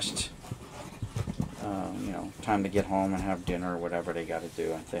west, you know, time to get home and have dinner or whatever they got to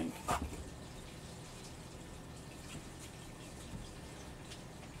do, I think.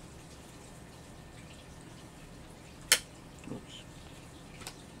 Oops.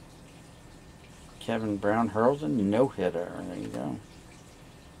 Kevin Brown hurls a no-hitter. There you go.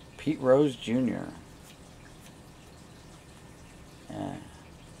 Pete Rose Jr.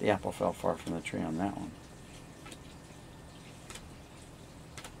 The apple fell far from the tree on that one.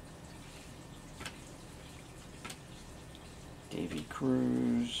 Davey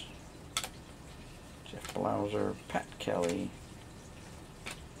Cruz, Jeff Blauser, Pat Kelly,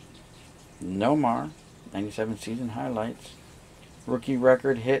 Nomar, 97 season highlights, rookie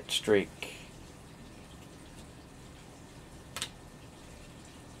record hit streak.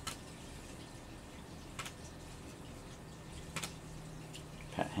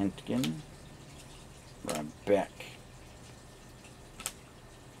 Pat Hentgen, Rob Beck,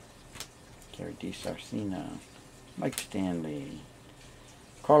 Gary DiSarcina, Mike Stanley,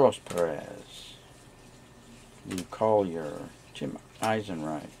 Carlos Perez, Lou Collier, Jim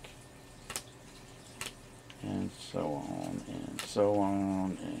Eisenreich, and so on, and so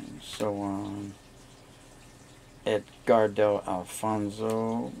on, and so on. Edgardo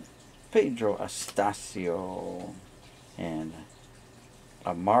Alfonso, Pedro Astacio, and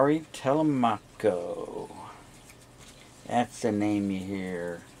Amari Telemaco. That's the name you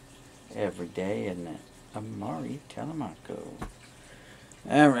hear every day, isn't it? Amari Telemaco.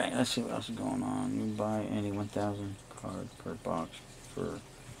 Alright, let's see what else is going on. You buy any 1,000 card per box for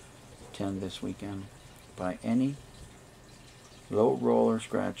 10 this weekend. Buy any Low roller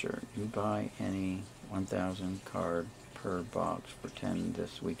scratcher. You buy any 1,000 card per box for 10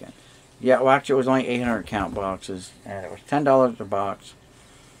 this weekend. Yeah, well, actually, it was only 800 count boxes, and it was $10 a box.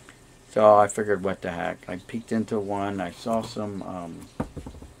 So I figured, what the heck? I peeked into one. I saw some.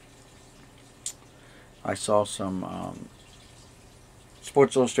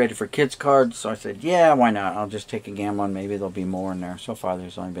 Sports Illustrated for Kids cards. So I said, yeah, why not? I'll just take a gamble on maybe there'll be more in there. So far,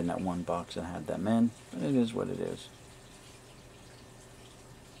 there's only been that one box that had them in, but it is what it is.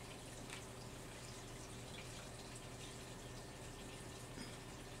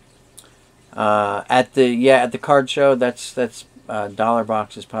 At the card show, that's dollar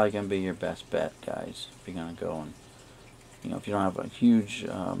box is probably gonna be your best bet, guys. If you're gonna go and if you don't have a huge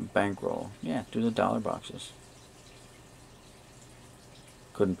bankroll, yeah, do the dollar boxes.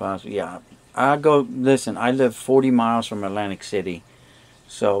 Couldn't possibly, yeah. I go. Listen, I live 40 miles from Atlantic City,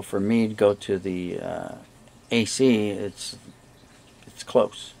 so for me to go to the AC, it's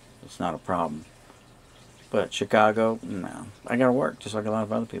close. It's not a problem. But Chicago, no. I gotta work, just like a lot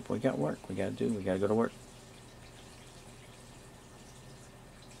of other people. We got work. We gotta do. We gotta go to work.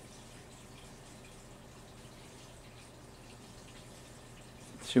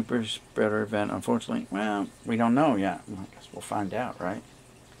 Super spreader event, unfortunately. Well, we don't know yet. I guess we'll find out, right?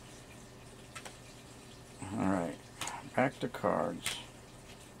 Alright. Back to cards.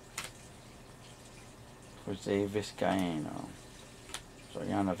 Jose Vizcaino.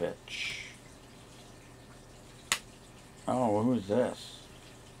 Sojanovic. Oh, who's this?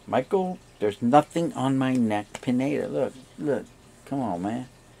 Michael, there's nothing on my neck. Pineda. Look. Come on, man.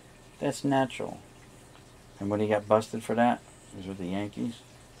 That's natural. And when he got busted for that, it was with the Yankees.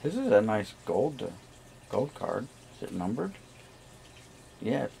 This is a nice gold card. Is it numbered?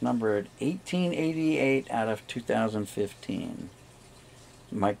 Yeah, it's numbered 1888 out of 2015.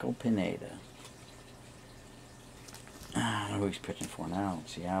 Michael Pineda. I don't know who he's pitching for now.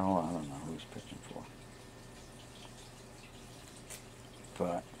 Seattle, I don't know who he's pitching for.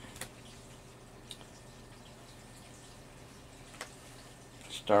 But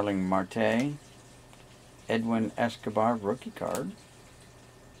Starling Marte, Edwin Escobar, rookie card.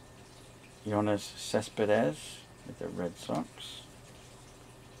 Jonas Cespedes with the Red Sox.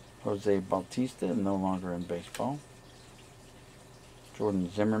 Jose Bautista, no longer in baseball. Jordan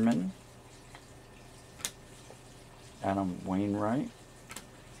Zimmerman. Adam Wainwright.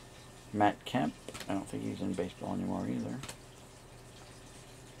 Matt Kemp. I don't think he's in baseball anymore either.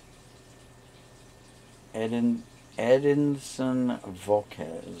 Edinson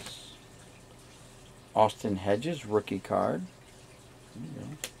Volquez. Austin Hedges, rookie card. There you go.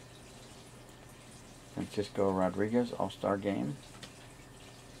 Francisco Rodriguez, All-Star Game.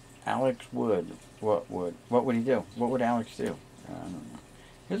 Alex Wood. What would he do? What would Alex do? I don't know.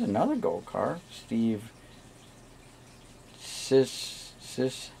 Here's another gold card. Steve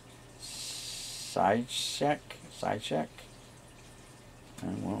Sidechek.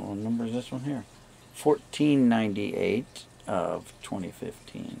 And what number is this one here? 1498 of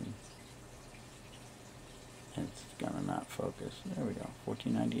 2015. It's gonna not focus. There we go.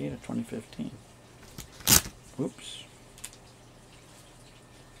 1498 of 2015. Oops.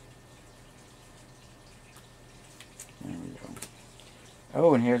 There we go.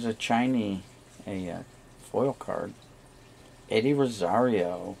 Oh, and here's a Chinese, foil card. Eddie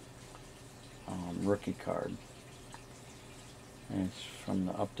Rosario, rookie card. And it's from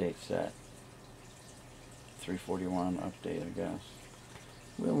the update set. 341 update, I guess.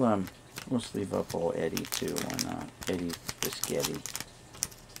 We'll sleeve up old Eddie too. Why not? Eddie Biscotti.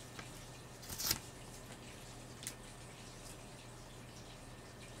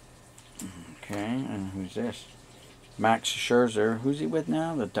 Okay, and who's this? Max Scherzer. Who's he with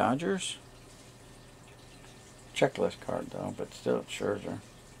now? The Dodgers? Checklist card though, but still it's Scherzer.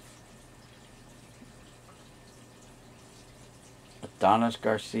 Adonis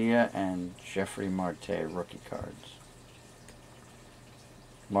Garcia and Jeffrey Marte, rookie cards.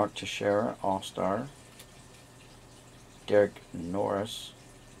 Mark Teixeira, All-Star. Derek Norris.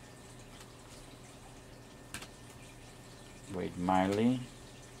 Wade Miley.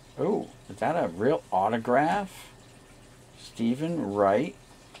 Oh, is that a real autograph? Stephen Wright.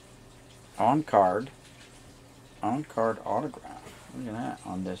 On card. On card autograph. Look at that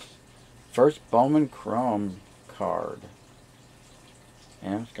on this first Bowman Chrome card.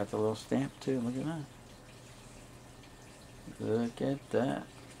 And it's got the little stamp too. Look at that. Look at that.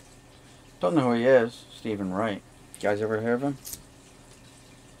 Don't know who he is. Stephen Wright. You guys ever heard of him?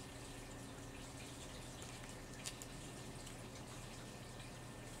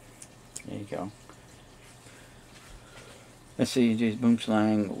 There you go. SCG's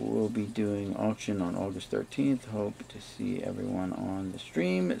Boomslang will be doing auction on August 13th. Hope to see everyone on the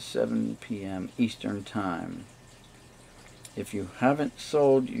stream at 7 p.m. Eastern Time. If you haven't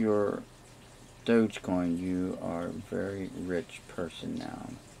sold your Dogecoin, you are a very rich person now.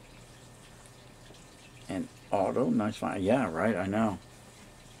 And auto, nice find. Yeah, right, I know.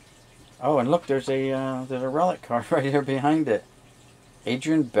 Oh, and look, there's a relic card right here behind it.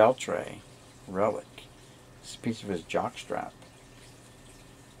 Adrian Beltre, relic. It's a piece of his jockstrap.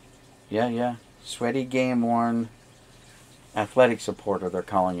 Yeah. Sweaty game worn athletic supporter, they're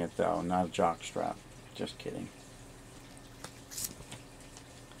calling it though, not a jockstrap. Just kidding.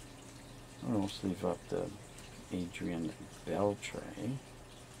 We'll sleeve up the Adrian Beltre.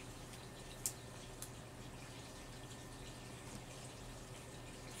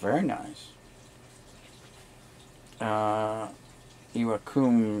 Very nice.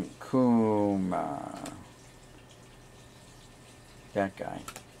 Iwakum that guy.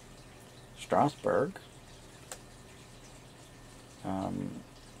 Strasbourg.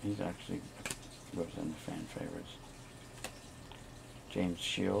 He's actually was in the fan favorites. James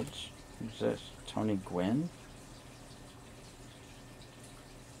Shields. Who's this? Tony Gwynn.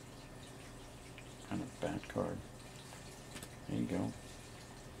 Kind of bad card. There you go.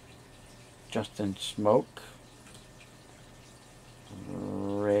 Justin Smoke.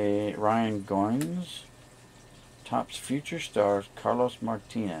 Ryan Goins. Topps Future Stars, Carlos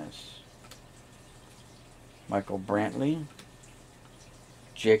Martinez. Michael Brantley.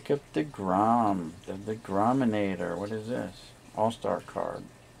 Jacob DeGrom. The DeGrominator. What is this? All-Star card.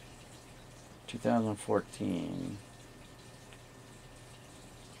 2014.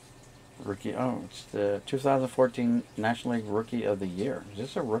 Rookie. Oh, it's the 2014 National League Rookie of the Year. Is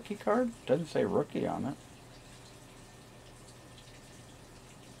this a rookie card? Doesn't say rookie on it.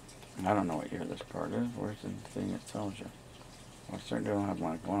 I don't know what year this card is. Where's the thing that tells you? Well, I certainly don't have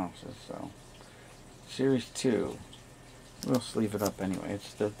my glasses, so. Series 2. We'll sleeve it up anyway.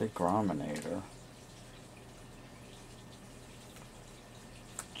 It's the Grominator.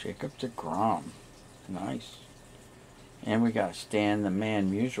 Jacob DeGrom. Nice. And we got Stan the Man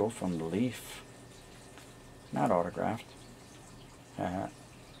Musial from the Leaf. Not autographed.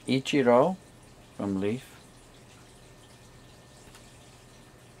 Ichiro from Leaf.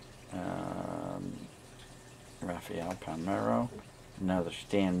 Rafael Palmeiro. Another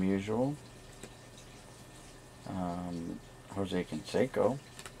Stan Musial. Jose Canseco.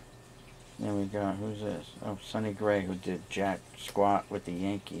 Then we got, who's this? Oh, Sonny Gray, who did Jack Squat with the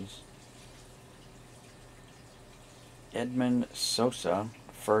Yankees. Edmund Sosa,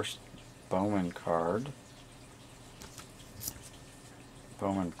 first Bowman card.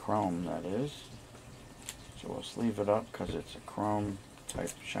 Bowman Chrome, that is. So we'll sleeve it up because it's a chrome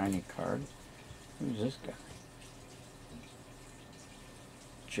type shiny card. Who's this guy?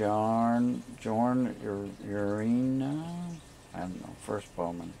 Jorn Urena? I don't know. First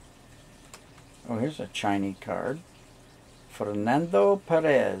Bowman. Oh, here's a shiny card. Fernando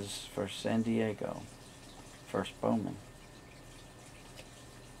Perez for San Diego. First Bowman.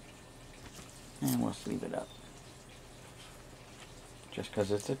 And we'll sleeve it up. Just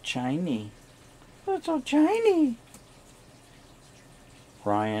because it's a shiny. Oh, it's so shiny.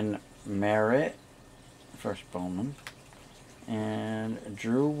 Ryan Merritt. First Bowman. And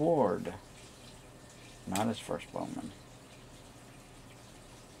Drew Ward. Not his first Bowman.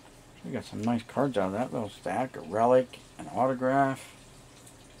 So we got some nice cards out of that little stack. A relic, an autograph.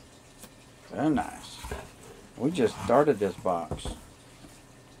 Very nice. We just started this box.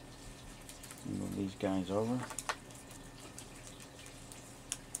 Move these guys over.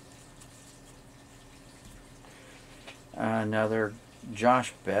 Another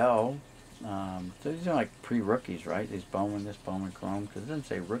Josh Bell. So these are like pre-rookies, right? These Bowman, this Bowman Chrome, because it doesn't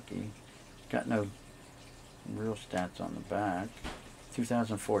say rookie. Got no real stats on the back.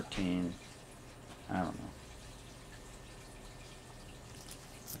 2014. I don't know.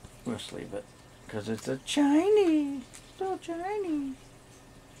 We'll sleeve it because it's a shiny, still shiny.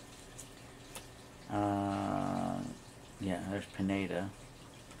 Yeah, there's Pineda.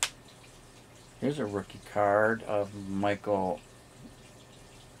 Here's a rookie card of Michael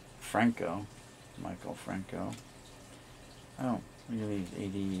Franco. Oh, look at these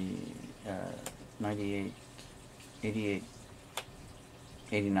 80, 98, 88,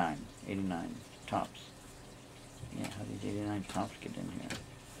 89 tops. Yeah, how these 89 tops get in here?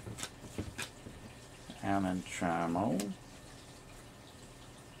 Alan Trammell.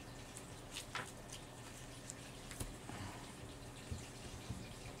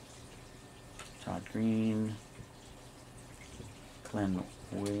 Todd Green. Glenn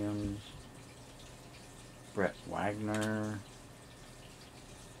Williams. Brett Wagner.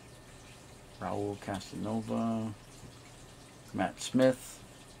 Raul Casanova, Matt Smith,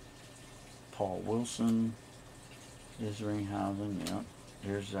 Paul Wilson, Isringhausen, yep.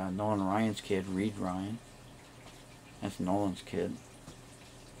 Here's Nolan Ryan's kid, Reed Ryan. That's Nolan's kid,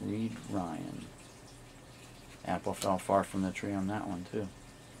 Reed Ryan. Apple fell far from the tree on that one, too.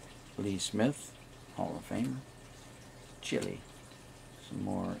 Lee Smith, Hall of Famer. Chile. Some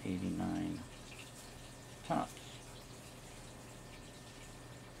more 89 tops.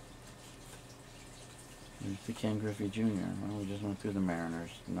 There's the Ken Griffey Jr. Well, we just went through the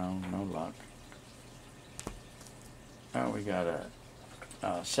Mariners. No luck. Oh, we got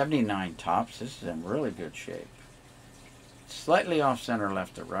a 79 tops. This is in really good shape. Slightly off center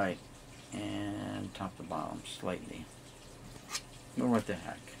left to right. And top to bottom, slightly. But what the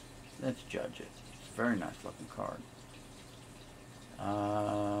heck? Let's judge it. It's a very nice looking card.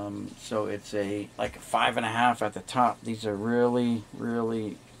 So it's like a 5.5 at the top. These are really,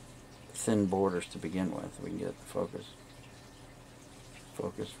 really thin borders to begin with. We can get the focus.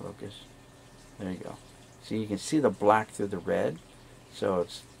 Focus. There you go. So you can see the black through the red. So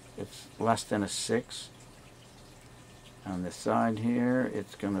it's less than a 6. On this side here,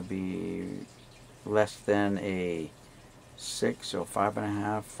 it's going to be less than a 6, so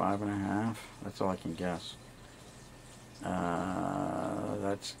 5.5. That's all I can guess.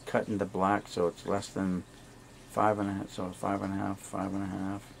 That's cutting the black, so it's less than 5.5, so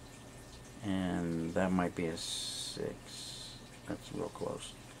 5.5. And that might be a 6. That's real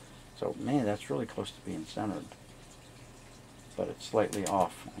close. So, man, that's really close to being centered. But it's slightly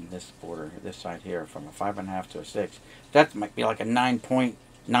off on this border, this side here, from a 5.5 to a 6. That might be like a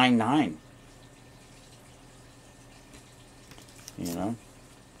 9.99. You know?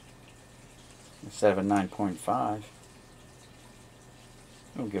 Instead of a 9.5.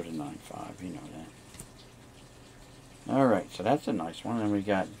 We'll give it a 9.5, you know that. Alright, so that's a nice one. And we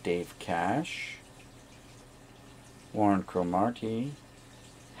got Dave Cash, Warren Cromartie,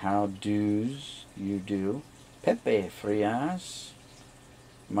 How Do's You Do, Pepe Frias,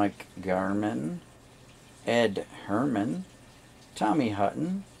 Mike Garman, Ed Herman, Tommy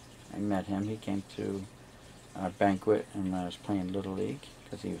Hutton. I met him. He came to our banquet and I was playing Little League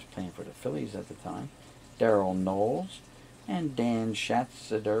because he was playing for the Phillies at the time. Darryl Knowles and Dan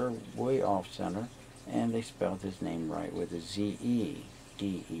Schatzeder, way off center. And they spelled his name right with a Z-E-D-E-R.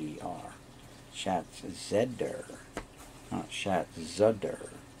 Schatzeder, not Schatzeder.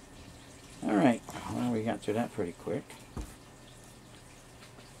 Alright, well, we got through that pretty quick.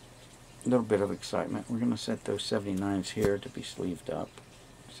 A little bit of excitement. We're going to set those 79s here to be sleeved up.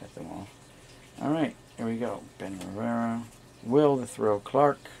 Set them off. Alright, here we go. Ben Rivera, Will the Thrill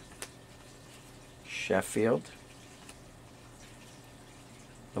Clark, Sheffield,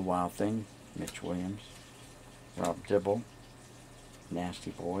 The Wild Thing, Mitch Williams, Rob Dibble,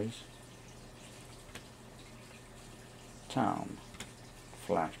 Nasty Boys, Tom,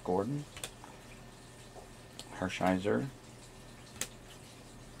 Flash Gordon, Hershiser,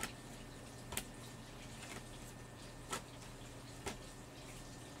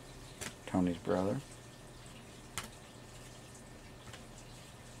 Tony's brother,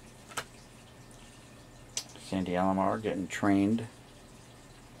 Sandy Alomar getting trained,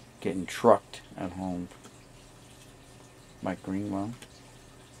 getting trucked at home. Mike Greenwell,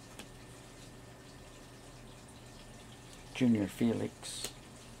 Junior Felix,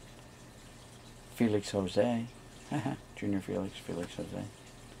 Felix Jose, Junior Felix, Felix Jose,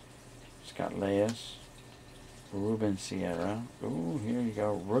 Scott Leas, Ruben Sierra. Ooh, here you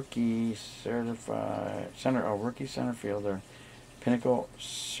go, rookie certified center. Oh, rookie center fielder, Pinnacle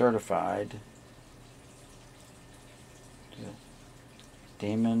certified.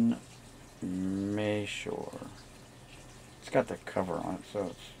 Damon Mayshore. It's got the cover on it,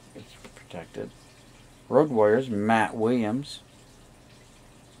 so it's protected. Road Warriors, Matt Williams.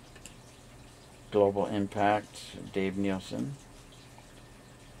 Global Impact, Dave Nielsen.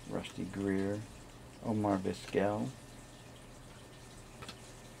 Rusty Greer, Omar Vizquel.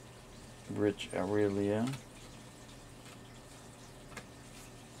 Rich Aurelia.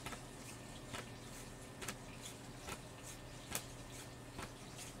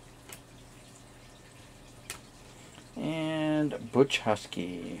 And Butch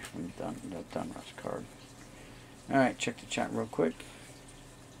Husky from the Dunrush card. Alright, check the chat real quick.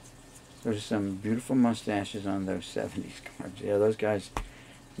 There's some beautiful mustaches on those 70s cards. Yeah, those guys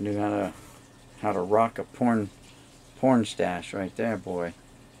knew how to rock a porn stash right there, boy.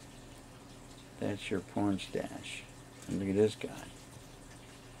 That's your porn stash. And look at this guy.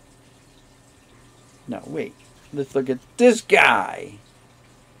 No, wait. Let's look at this guy.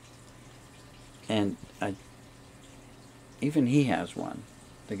 And even he has one.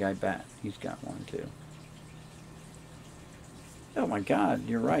 the guy Bat. He's got one too. Oh my God,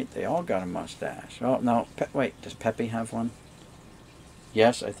 you're right. They all got a mustache. Oh no, wait, does Pepe have one?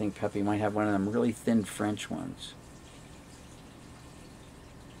 Yes, I think Pepe might have one of them really thin French ones.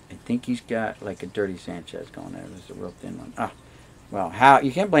 I think he's got like a Dirty Sanchez going there. There's a real thin one. Ah, well, Hal,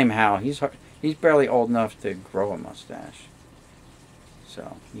 you can't blame Hal. He's barely old enough to grow a mustache.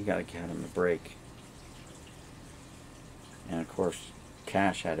 So you got to give him a break. And of course,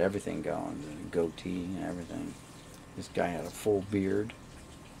 Cash had everything going, the goatee and everything. This guy had a full beard.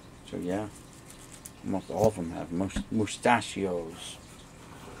 So yeah, almost all of them have mustachios.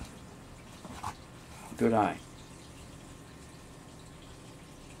 Good eye.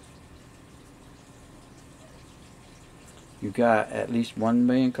 You got at least 1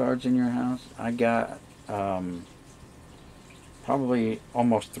 million cards in your house? I got probably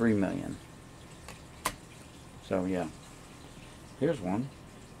almost 3 million. So yeah. Here's one.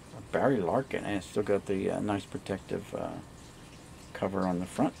 Barry Larkin. And it's still got the nice protective cover on the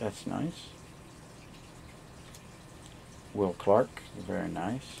front. That's nice. Will Clark. Very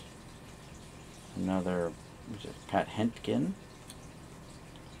nice. Another, was it Pat Hentgen?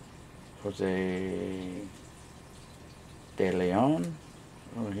 Jose De Leon.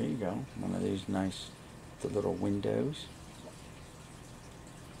 Oh, here you go. One of these nice, the little windows.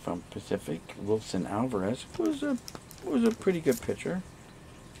 From Pacific. Wilson Alvarez was a pretty good pitcher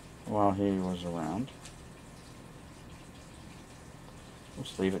while he was around. We'll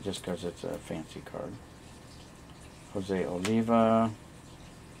just leave it just because it's a fancy card. Jose Oliva.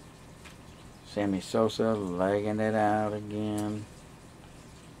 Sammy Sosa legging it out again.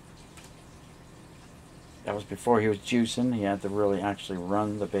 That was before he was juicing. He had to really actually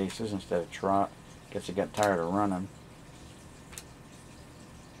run the bases instead of trot. Guess he got tired of running.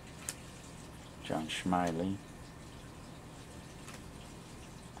 John Schmiley.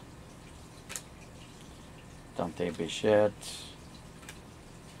 Dante Bichette.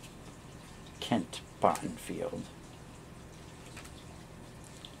 Kent Bottenfield.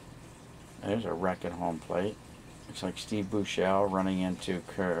 There's a wreck at home plate. Looks like Steve Buechele running into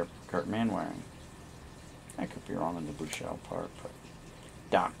Kurt Manwaring. I could be wrong on the Buechele part, but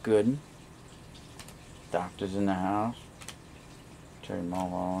Doc Gooden. Doctor's in the house. Terry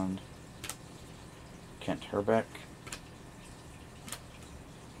Mulholland. Kent Herbeck.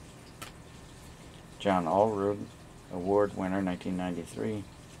 John Allrood, award winner, 1993.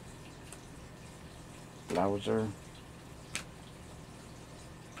 Blauser.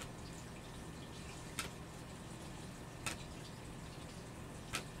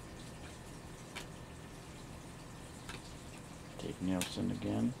 Dave Nielsen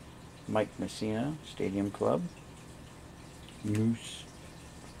again. Mike Messina, Stadium Club. Moose.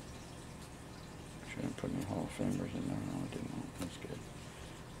 Shouldn't put any Hall of Famers in there. No, I didn't. That's good.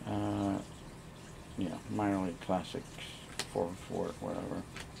 Yeah, minor league classics, 4-4, whatever.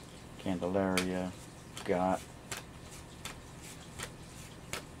 Candelaria, got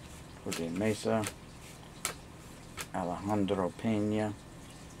Jose Mesa, Alejandro Pena,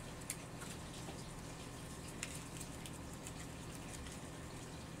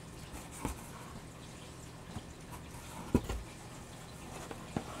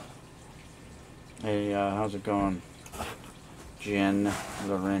 hey, how's it going, Jen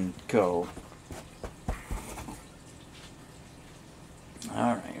Lorenco?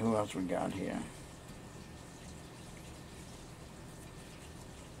 Alright, who else we got here?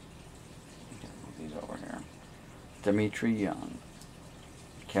 Move these over here. Dimitri Young.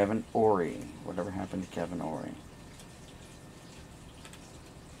 Kevin Ory. Whatever happened to Kevin Ory?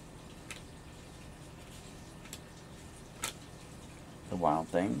 The Wild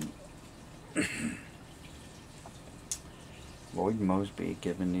Thing. Lloyd Mosby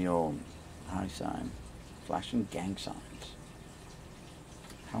giving the old high sign. Flashing gang signs.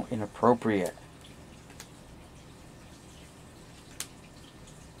 How inappropriate.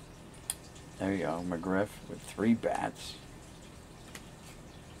 There you go, McGriff with 3 bats.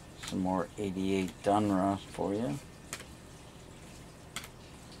 Some more 88 Dunruss for you.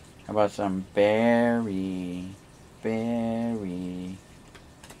 How about some Barry?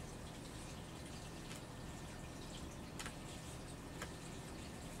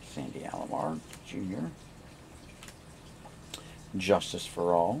 Sandy Alomar Jr. Justice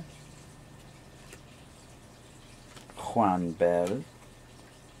for All. Juan Bell.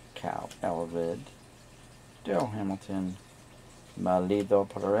 Cal Elvid. Dale Hamilton. Malido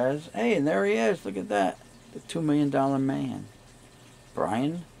Perez. Hey, and there he is. Look at that. The $2 million man.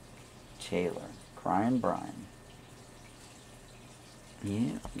 Brian Taylor. Crying Brian.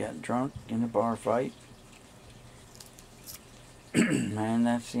 Yeah, got drunk in a bar fight. And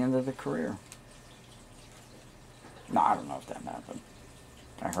that's the end of the career. No, I don't know if that happened.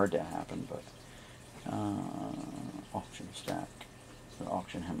 I heard that happened, but auction stack.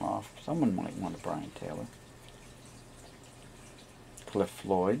 Auction him off. Someone might want a Brian Taylor. Cliff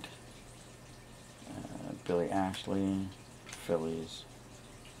Floyd. Billy Ashley. Phillies.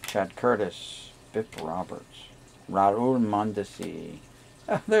 Chad Curtis. Bip Roberts. Raul Mondesi.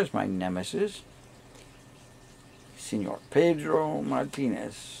 There's my nemesis. Senor Pedro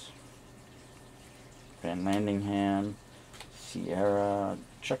Martinez. Van Landingham. Sierra.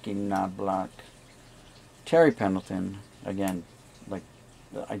 Chucky Knobloch. Terry Pendleton. Again, like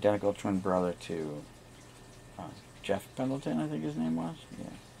the identical twin brother to Jeff Pendleton, I think his name was. Yeah.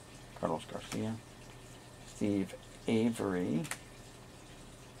 Carlos Garcia. Steve Avery.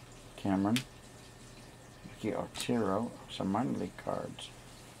 Cameron. Ricky Arturo. Some minor league cards.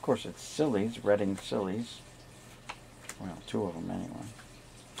 Of course, it's Sillies. Reading Sillies. Well, two of them anyway.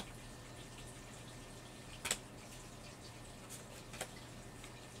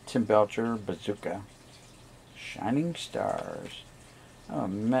 Tim Belcher. Bazooka. Shining Stars. Oh,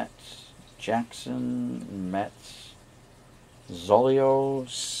 Mets. Jackson. Mets. Zolio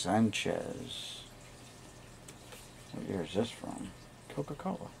Sanchez. What year is this from?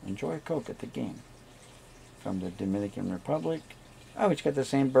 Coca-Cola. Enjoy a Coke at the game. From the Dominican Republic. Oh, he's got the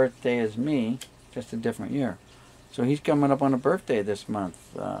same birthday as me, just a different year. So he's coming up on a birthday this month,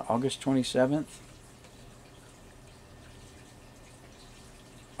 August 27th.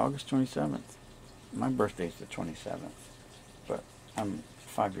 August 27th. My birthday's the 27th, but I'm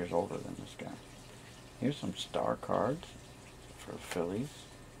 5 years older than this guy. Here's some star cards for the Phillies.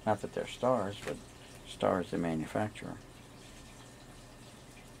 Not that they're stars, but Star is the manufacturer.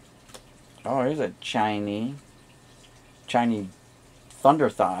 Oh, here's a Chinese Thunder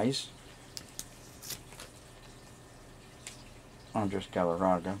Thighs. Andres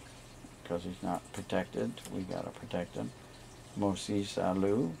Galarraga, because he's not protected. We gotta protect him. Moses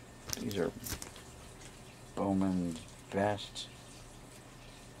Alou. These are Bowman's best.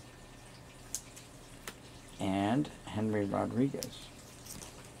 And Henry Rodriguez.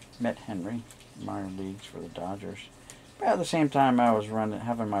 Met Henry, minor leagues for the Dodgers. But at the same time, I was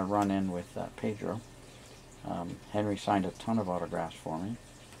having my run-in with Pedro. Henry signed a ton of autographs for me.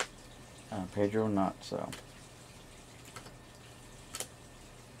 Pedro, not so.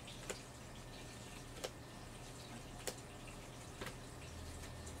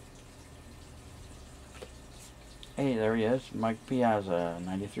 Hey, there he is. Mike Piazza,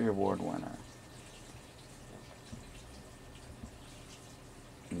 93 award winner.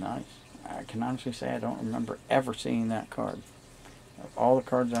 Nice. I can honestly say I don't remember ever seeing that card. Of all the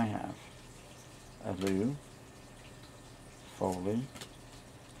cards I have. Alou. Foley.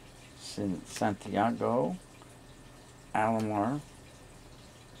 Santiago. Alomar.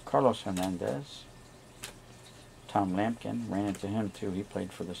 Carlos Hernandez. Tom Lampkin. Ran into him too. He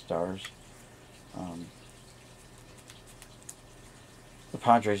played for the Stars. The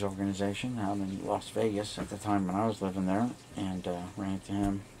Padres organization out in Las Vegas at the time when I was living there, and ran into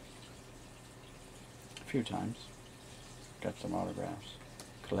him a few times. Got some autographs.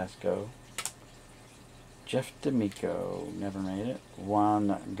 Kolesko. Jeff D'Amico, never made it.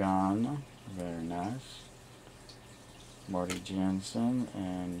 Juan Gan, very nice. Marty Jensen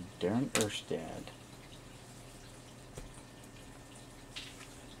and Darren Erstad.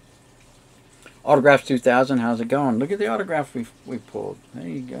 Autographs 2000, how's it going? Look at the autograph we pulled. There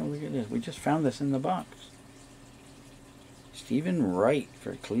you go, look at this. We just found this in the box. Stephen Wright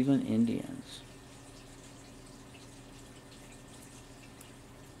for Cleveland Indians.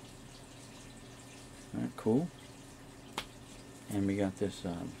 Isn't that cool? And we got this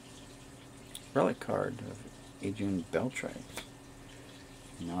relic card of Adrian Beltre.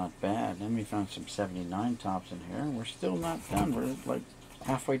 Not bad. Then we found some 79 tops in here. We're still not done. We're like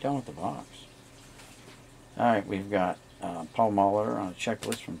halfway done with the box. Alright, we've got Paul Muller on a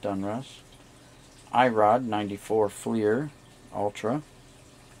checklist from Dunruss. Irod, 94 Fleer, Ultra.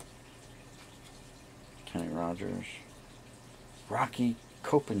 Kenny Rogers. Rocky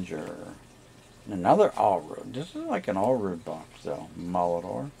Coppinger. Another Allroad. This is like an Allroad box, though.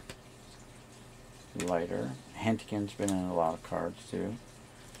 Mullador. Lighter. Hentgen's been in a lot of cards, too.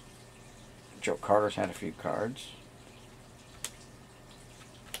 Joe Carter's had a few cards.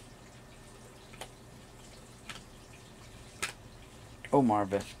 Omar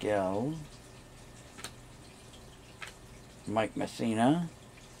Vizquel. Mike Messina.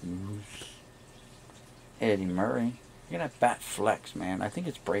 Eddie Murray. Look at that bat flex, man. I think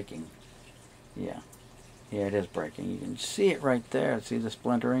it's breaking. Yeah. Yeah, it is breaking. You can see it right there. See the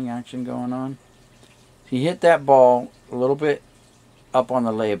splintering action going on? He hit that ball a little bit up on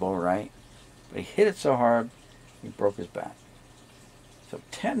the label, right? But he hit it so hard, he broke his bat. So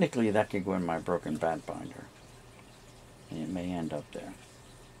technically that could go in my broken bat binder. And it may end up there.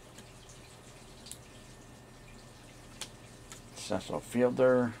 Cecil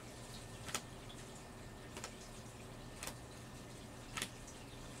Fielder.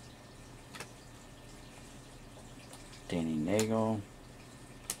 Danny Nagel.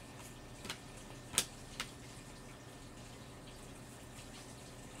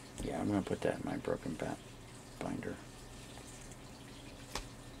 Yeah, I'm going to put that in my broken bat binder.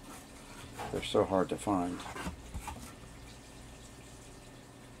 They're so hard to find.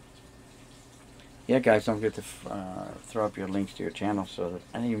 Yeah, guys, don't forget to throw up your links to your channel so that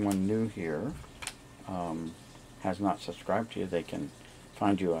anyone new here has not subscribed to you, they can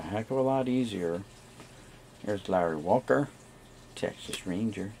find you a heck of a lot easier. Here's Larry Walker, Texas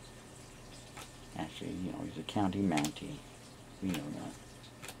Ranger. Actually, you know, he's a county Mountie. We know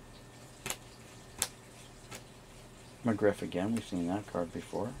that. McGriff again, we've seen that card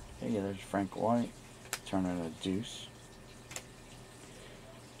before. Hey, there's Frank White, turning a deuce.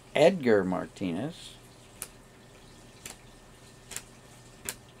 Edgar Martinez.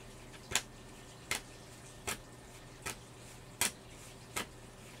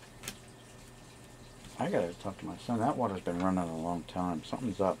 I gotta talk to my son. That water's been running a long time.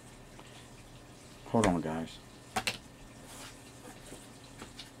 Something's up. Hold on, guys.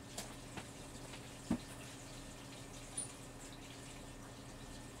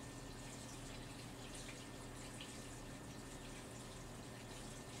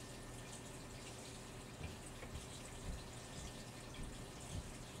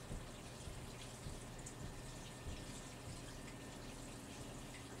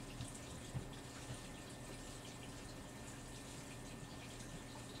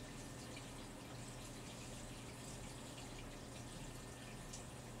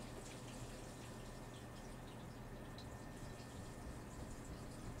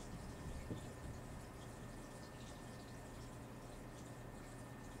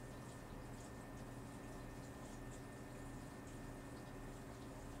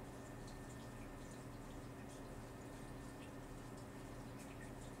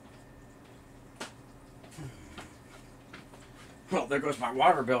 Well, there goes my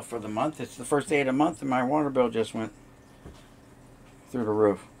water bill for the month. It's the first day of the month and my water bill just went through the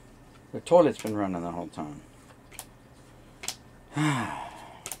roof. The toilet's been running the whole time. Of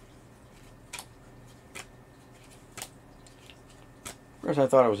course, I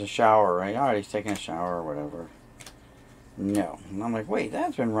thought it was a shower, right? Oh, he's taking a shower or whatever. No. And I'm like, wait,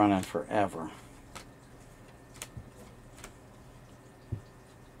 that's been running forever.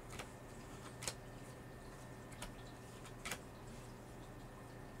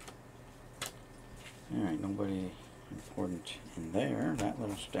 Alright, nobody important in there. That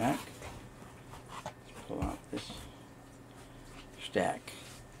little stack. Let's pull out this stack.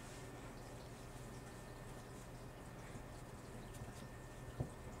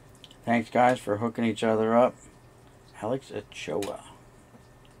 Thanks, guys, for hooking each other up. Alex Ochoa.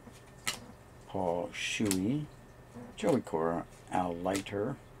 Paul Shuey. Joey Cora. Al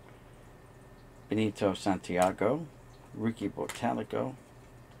Leiter. Benito Santiago. Ricky Botalico.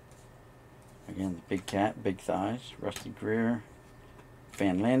 Again, the big cat, big thighs. Rusty Greer.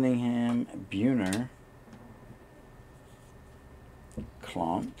 Van Landingham. Buhner.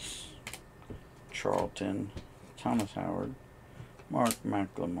 Klontz. Charlton. Thomas Howard. Mark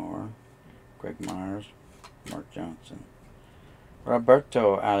McLemore. Greg Myers. Mark Johnson.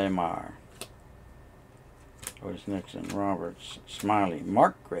 Roberto Alemar. Otis Nixon. Roberts. Smiley.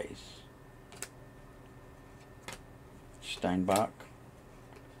 Mark Grace. Steinbach.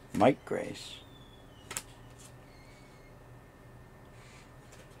 Mike Grace.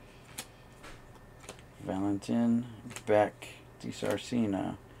 Valentin. Beck.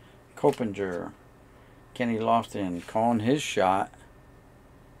 DiSarcina. Copinger. Kenny Lofton calling his shot.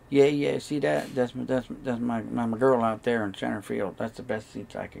 Yeah, see that? That's my girl out there in center field. That's the best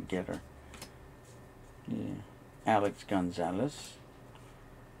seats I could get her. Yeah. Alex Gonzalez.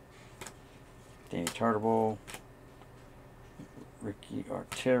 Danny Tartable. Ricky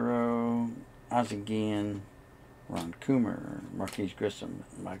Artero. Ozigian. Ron Coomer. Marquise Grissom.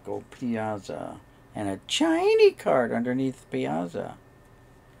 Michael Piazza. And a shiny card underneath Piazza.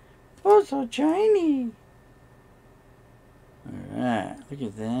 Oh, so shiny. Alright, look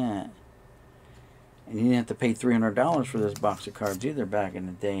at that. And you didn't have to pay $300 for this box of cards either back in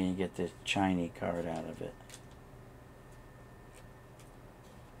the day, and you get this shiny card out of it.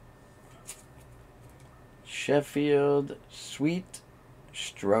 Sheffield Sweet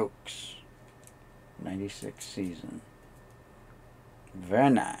Strokes. 96 season. Very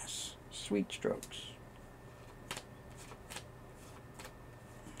nice. Sweet Strokes.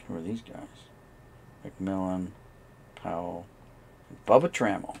 Who are these guys? McMillan, Powell, Bubba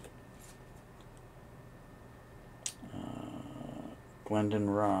Trammell. Glendon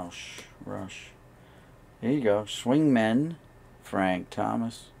Rush. There you go. Swingmen. Frank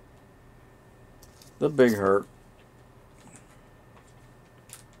Thomas. The Big Hurt.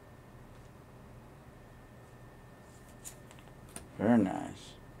 Very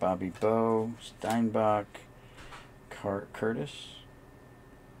nice. Bobby Bowe. Steinbach. Curtis.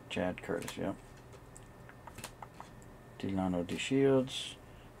 Chad Curtis, yep. Delano DeShields.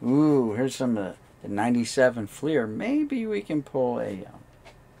 Ooh, here's some of the 97 Fleer. Maybe we can pull a...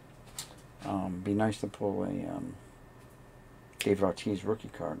 be nice to pull a David Ortiz rookie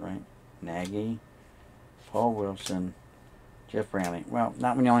card, right? Nagy, Paul Wilson, Jeff Brantley. Well,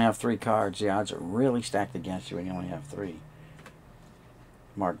 not when you only have 3 cards. The odds are really stacked against you when you only have 3.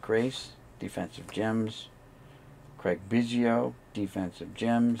 Mark Grace, defensive gems. Craig Biggio, defensive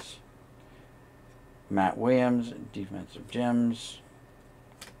gems. Matt Williams, defensive gems.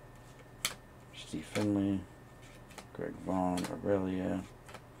 Steve Finley, Greg Vaughn, Aurelia,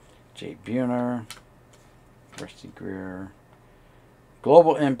 Jay Buhner, Rusty Greer.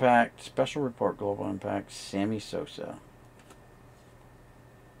 Global Impact, Special Report Global Impact, Sammy Sosa.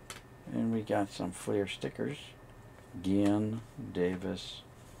 And we got some Fleer stickers. Gian, Davis,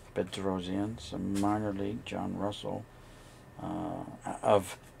 Bedrosian, some minor league, John Russell.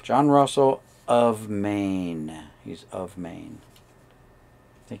 Of Maine. He's of Maine.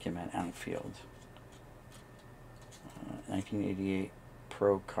 I think he meant outfield. 1988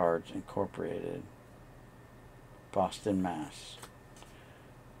 Pro Cards Incorporated. Boston, Mass.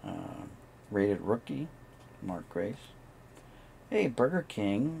 Rated rookie, Mark Grace. Hey, Burger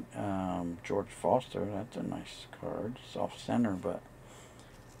King, George Foster. That's a nice card. Soft center, but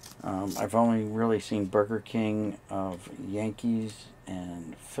I've only really seen Burger King of Yankees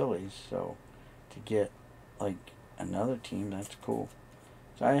and Phillies, so to get like another team, that's cool.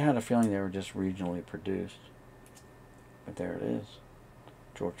 So I had a feeling they were just regionally produced, but there it is.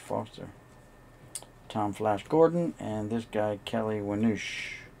 George Foster. Tom Flash Gordon, and this guy, Kelly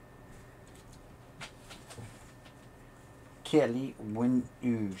Winoosh. Kelly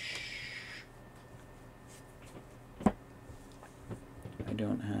Winoosh. I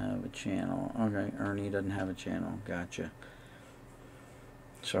don't have a channel. Okay, Ernie doesn't have a channel. Gotcha.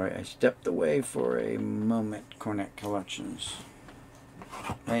 Sorry, I stepped away for a moment. Cornet Collections.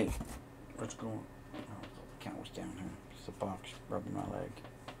 Hey, what's going on? Oh, the count was down here. It's the box rubbing my leg.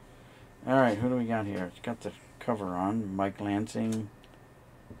 Alright, who do we got here? It's got the cover on. Mike Lansing.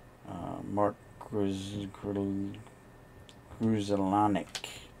 Mark Gruzelanek.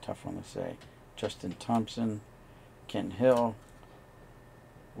 Tough one to say. Justin Thompson. Kent Hill.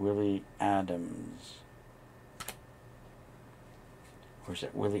 Willie Adams. Or is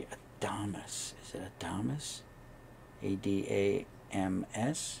it Willie Adamus? Is it Adamus?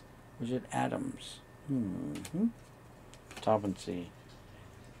 A-D-A-M-S? Or is it Adams? Toppensy.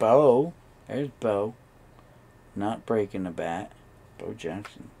 Bo. There's Bo. Not breaking the bat. Bo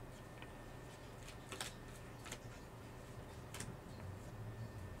Jackson.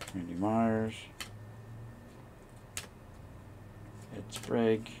 Randy Myers. Ed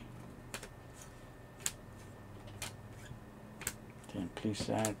Sprague. Dan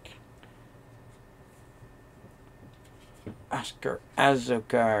Plesac. Oscar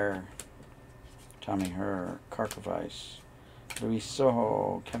Azokar. Tommy Herr. Karkovice. Luis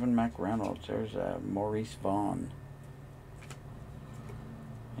Soho. Kevin McReynolds. There's Maurice Vaughn.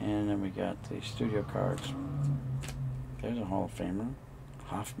 And then we got the studio cards. There's a Hall of Famer.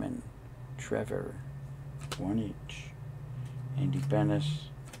 Hoffman. Trevor. One each. Andy Bennis.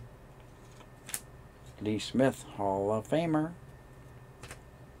 Lee Smith. Hall of Famer.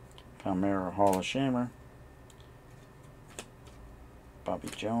 Palmera Hall of Shamer. Bobby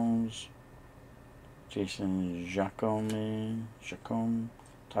Jones. Jason Jacome.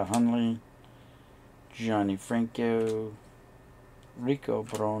 Todd Hundley. Johnny Franco. Rico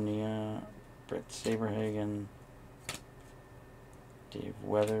Bronia. Brett Saberhagen. Dave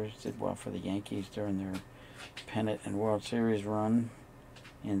Weathers did well for the Yankees during their pennant and World Series run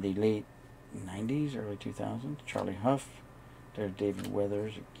in the late 90s, early 2000s. Charlie Huff. There's David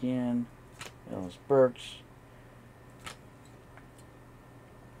Weathers again. Ellis Burks.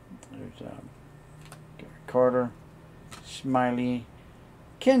 There's Gary Carter. Smiley.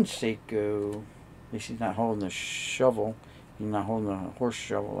 Ken Seiko. At least he's not holding a shovel. He's not holding a horse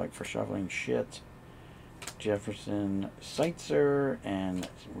shovel like for shoveling shit. Jefferson Seitzer and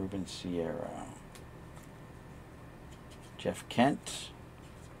Ruben Sierra. Jeff Kent.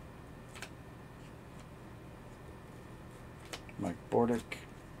 Mike Bordick.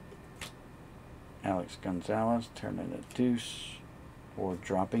 Alex Gonzalez turning a deuce or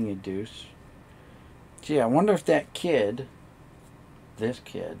dropping a deuce. Gee, I wonder if that kid, this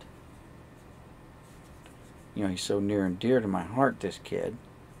kid, you know, he's so near and dear to my heart, this kid,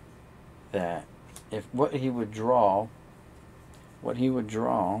 that if what he would draw,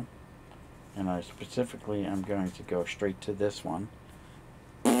 and I specifically am going to go straight to this one,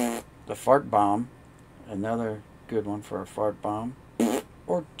 the fart bomb, another good one for a fart bomb,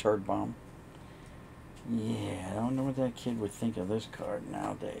 or turd bomb. Yeah, I don't know what that kid would think of this card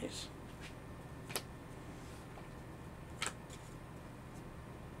nowadays.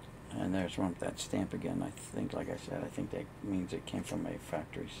 And there's one with that stamp again. I think, like I said, I think that means it came from a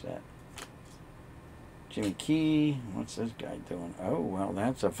factory set. Jimmy Key, what's this guy doing? Oh, well,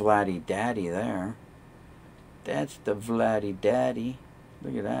 that's a Vladdy Daddy there. That's the Vladdy Daddy.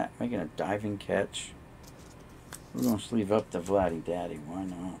 Look at that, making a diving catch. We're going to sleeve up the Vladdy Daddy. Why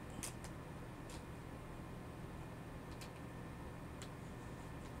not?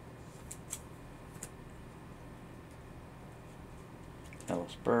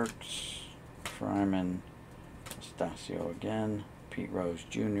 Ellis Burks, Fryman, Estacio again, Pete Rose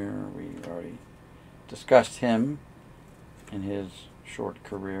Jr. We already discussed him in his short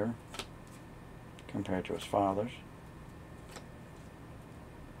career compared to his father's.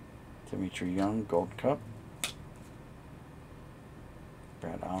 Dimitri Young, Gold Cup.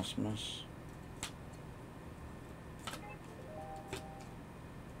 Brad Osmus.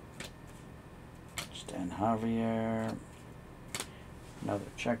 Stan Javier. Another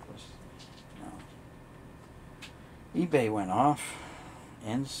checklist. No. eBay went off.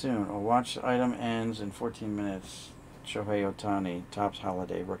 Ends soon. A watch item ends in 14 minutes. Shohei Ohtani, Topps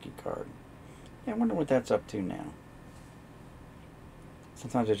Holiday rookie card. Yeah, I wonder what that's up to now.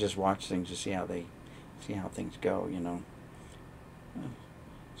 Sometimes I just watch things to see how things go, you know.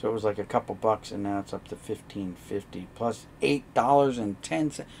 So it was like a couple bucks, and now it's up to $15.50 plus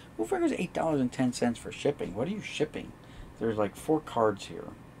 $8.10. Who figures $8.10 for shipping? What are you shipping? There's like 4 cards here.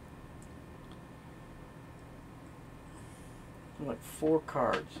 There's like 4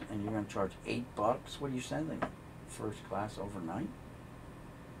 cards, and you're going to charge $8? What are you sending? First class overnight?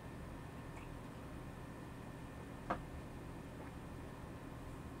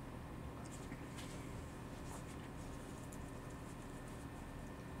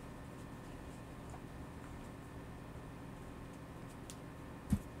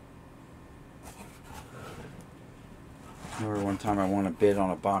 I remember one time I won a bid on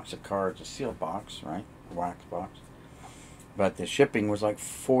a box of cards, a sealed box, right? A wax box. But the shipping was like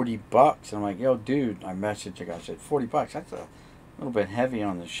 $40. And I'm like, yo, dude, I messaged the guy, I said, $40, that's a little bit heavy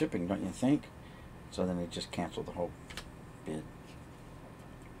on the shipping, don't you think? So then they just canceled the whole bid.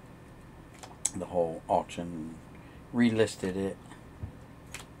 The whole auction, relisted it.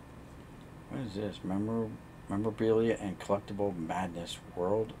 What is this? Memorabilia and Collectible Madness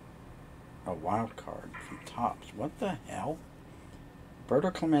World. A wild card from Topps. What the hell?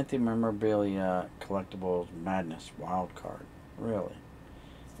 Berto Clemente Memorabilia Collectibles Madness wild card. Really?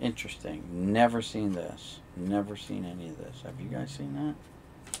 Interesting. Never seen this. Never seen any of this. Have you guys seen that?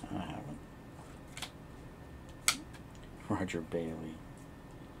 I haven't. Roger Bailey.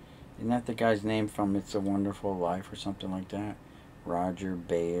 Isn't that the guy's name from It's a Wonderful Life or something like that? Roger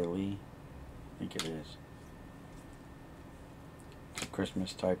Bailey. I think it is. It's a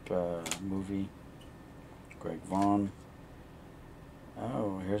Christmas type movie. Greg Vaughn.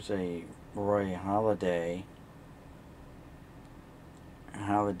 Oh, here's a Roy Halladay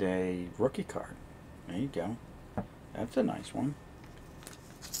rookie card. There you go. That's a nice one.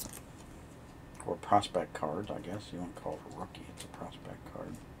 Or prospect card, I guess. You don't call it a rookie, it's a prospect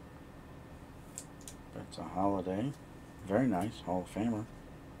card. That's a Halladay. Very nice, Hall of Famer.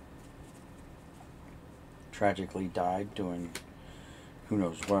 Tragically died doing who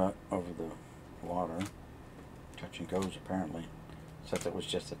knows what over the water. Touch and goes, apparently. Except it was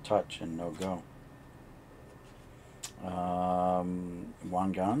just a touch and no go.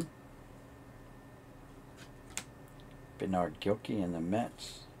 Wangan. Bernard Gilkey in the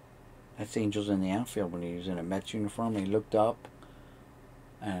Mets. That's Angels in the outfield when he was in a Mets uniform. He looked up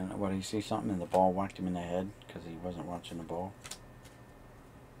and what, did he see something and the ball whacked him in the head because he wasn't watching the ball.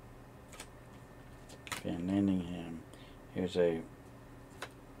 Van Landingham. Here's a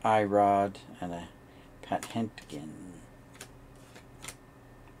I-Rod and a Pat Hentgen.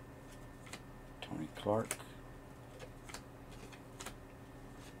 Tony Clark.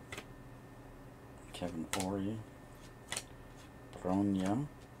 Kevin Ory. Bronya.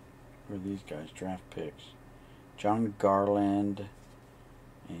 Who are these guys? Draft picks. John Garland,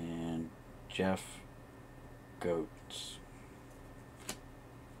 and Jeff Goats.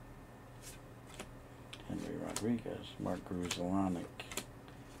 Henry Rodriguez, Mark Gruzelonic,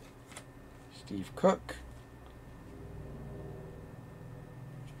 Steve Cook,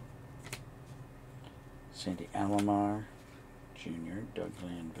 Sandy Alomar Jr., Doug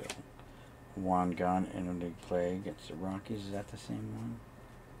Glanville. Juan Gon interleague play against the Rockies. Is that the same one?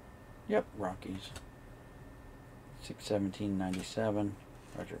 Yep, Rockies. 6/17/97.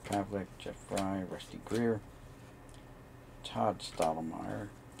 Roger Pavlik, Jeff Fry, Rusty Greer, Todd Stottlemyre,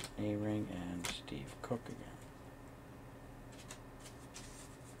 A-Ring, and Steve Cook again.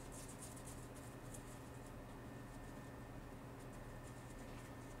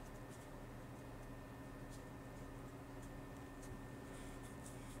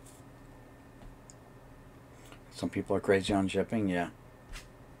 Some people are crazy on shipping, yeah.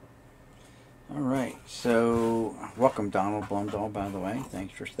 Alright, so welcome Donald Blundall, by the way.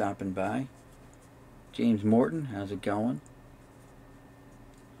 Thanks for stopping by. James Morton, how's it going?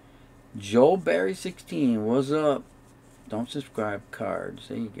 Joel Barry 16, what's up? Don't subscribe cards.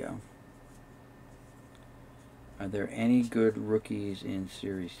 There you go. Are there any good rookies in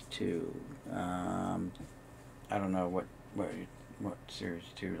Series 2? I don't know what Series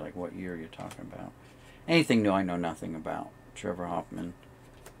 2, like what year you're talking about. Anything new I know nothing about. Trevor Hoffman.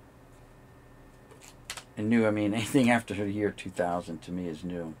 And new, I mean, anything after the year 2000 to me is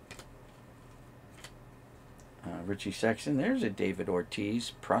new. Richie Sexton, there's a David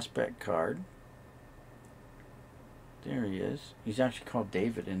Ortiz prospect card. There he is. He's actually called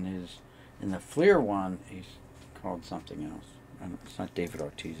David in the Fleer one. He's called something else. It's not David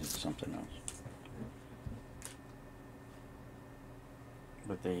Ortiz. It's something else.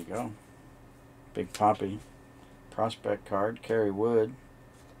 But there you go. Big Poppy prospect card. Kerry Wood,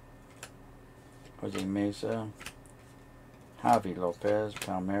 Jose Mesa, Javi Lopez,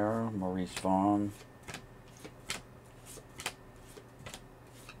 Palmeiro, Maurice Vaughn,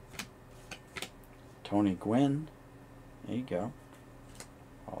 Tony Gwynn. There you go.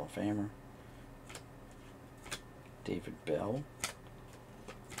 Hall of Famer. David Bell.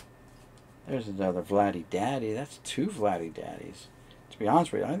 There's another Vladdy Daddy. That's two Vladdy Daddies. To be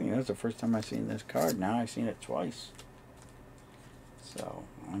honest with you, I think that's the first time I've seen this card. Now I've seen it twice. So,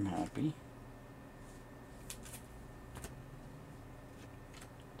 I'm happy.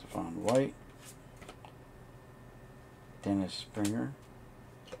 Devon White. Dennis Springer.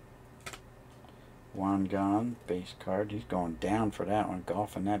 Juan Gon, base card. He's going down for that one.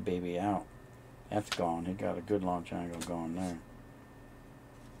 Golfing that baby out. That's gone. He got a good launch angle going there.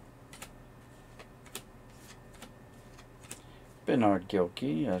 Bernard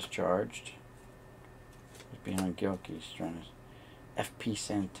Gilkey as charged. He's behind Gilkey. He's trying to... F.P.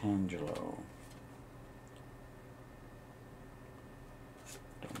 Santangelo.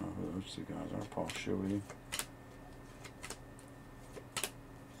 Don't know who those two guys are. Paul Shuey.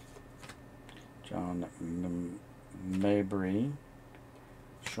 John Mabry.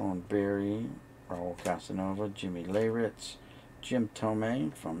 Sean Berry. Raul Casanova. Jimmy Leyritz. Jim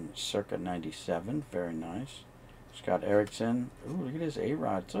Tomei from circa 97. Very nice. Scott Erickson. Ooh, look at his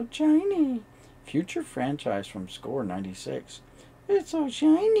A-Rod. So shiny. Future franchise from Score 96. It's so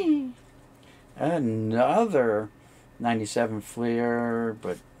shiny. Another 97 Fleer,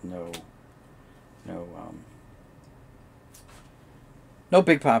 but no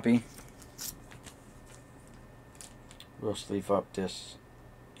Big Poppy. We'll sleeve up this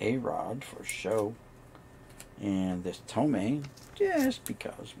A-Rod for show. And this Tomei, just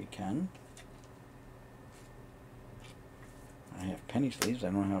because we can. I have penny sleeves. I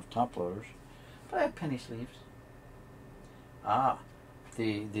don't have top loaders, but I have penny sleeves. Ah,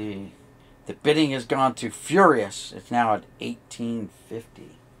 the bidding has gone to furious. It's now at $18.50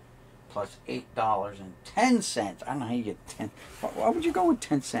 plus $8.10. I don't know how you get 10. Why would you go with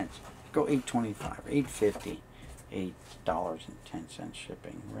 10 cents? Go $8.25, $8.50, $8.10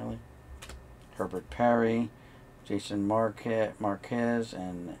 shipping. Really? Herbert Perry, Jason Marquez,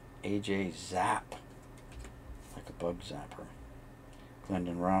 and AJ Zapp, like a bug zapper.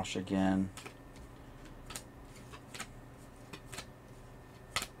 Glendon Roush again.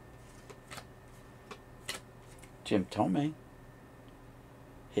 Jim Tomei.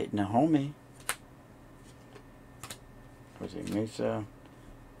 Hitting a homie. Jose Mesa.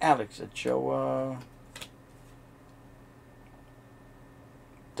 Alex Ochoa.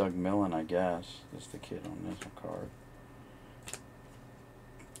 Doug Millen, I guess. That's the kid on this card.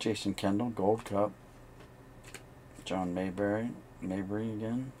 Jason Kendall, Gold Cup. John Mabry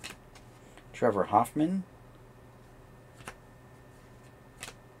again. Trevor Hoffman.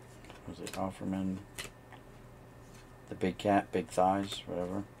 Jose Offerman. The big cat, big thighs,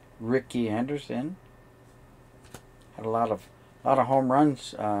 whatever. Ricky Henderson had a lot of home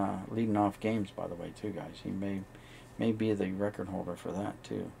runs leading off games, by the way, too, guys. He may be the record holder for that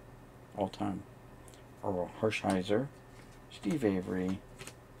too, all time. Earl Hershiser, Steve Avery.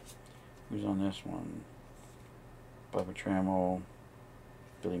 Who's on this one? Bubba Trammell,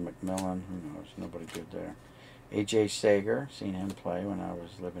 Billy McMillan. Who knows? Nobody good there. A.J. Sager. Seen him play when I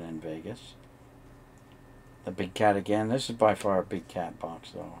was living in Vegas. The big cat again. This is by far a big cat box,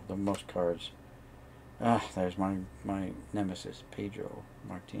 though. The most cards. There's my nemesis, Pedro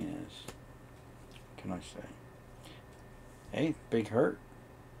Martinez. What can I say? Hey, big hurt.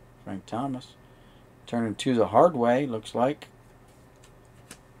 Frank Thomas. Turning to the hard way, looks like.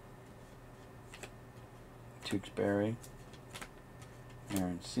 Tewksbury.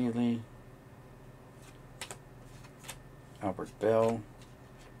 Aaron Seeley. Albert Bell.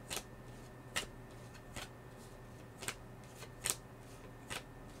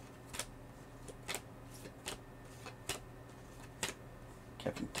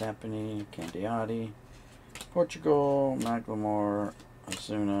 Kevin Tapani, Candiotti, Portugal, Macklemore,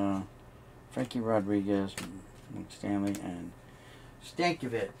 Osuna, Frankie Rodriguez, Mike Stanley, and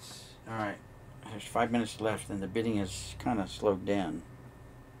Stankiewicz. Alright, there's 5 minutes left, and the bidding has kind of slowed down.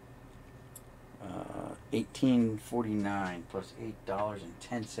 $18.49 plus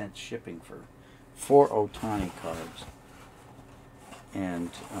 $8.10 shipping for 4 Ohtani cards.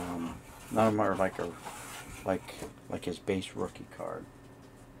 And none of them are like his base rookie card.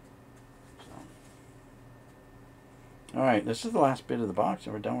 Alright, this is the last bit of the box,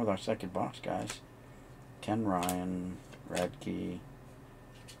 and we're done with our second box, guys. Ken Ryan, Radke,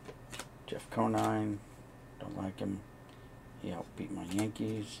 Jeff Conine, don't like him. He helped beat my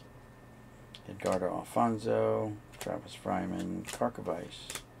Yankees. Edgardo Alfonso, Travis Fryman,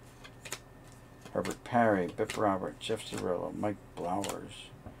 Karkovice, Herbert Parry, Biff Robert, Jeff Cirillo, Mike Blowers,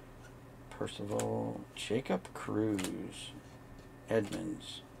 Percival, Jacob Cruz,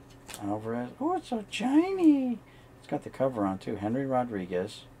 Edmonds, Alvarez. Oh, it's so shiny. It's got the cover on too. Henry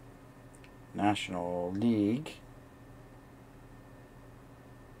Rodriguez, National League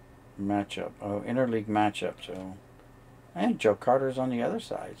matchup. Oh, interleague matchup. So, and Joe Carter's on the other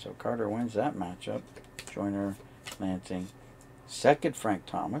side. So Carter wins that matchup. Joyner, Lansing. Second, Frank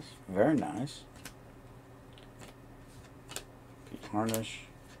Thomas. Very nice. Pete Harnish.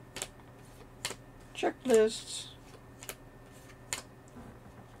 Checklists.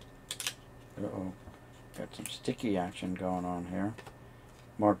 Uh-oh. Got some sticky action going on here.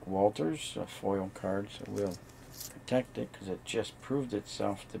 Mark Walters, a foil card, so we'll protect it because it just proved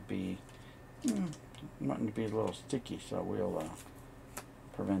itself to be wanting to be a little sticky, so we'll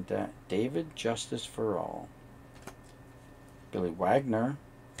prevent that. David Justice for All. Billy Wagner,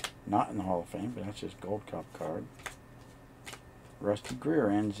 not in the Hall of Fame, but that's his Gold Cup card. Rusty Greer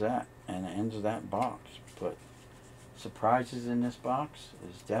ends that box. But surprises in this box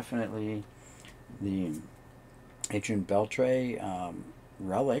is definitely the Adrian Beltre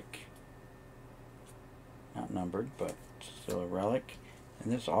relic, not numbered, but still a relic,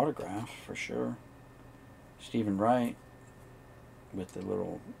 and this autograph for sure. Stephen Wright with the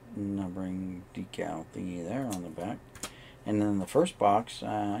little numbering decal thingy there on the back. And then the first box, you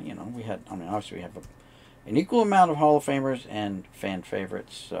know, we had, I mean, obviously we have an equal amount of Hall of Famers and fan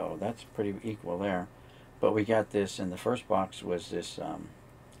favorites, so that's pretty equal there. But we got this, in the first box was this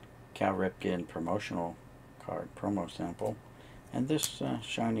Cal Ripken promotional card, promo sample. And this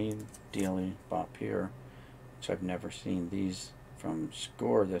shiny dealy Bop here, which I've never seen these from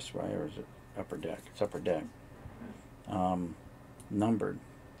Score this way, or is it Upper Deck? It's Upper Deck. Numbered.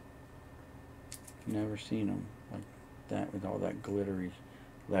 Never seen them like that with all that glittery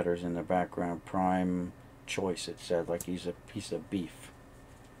letters in the background. Prime Choice, it said, like he's a piece of beef.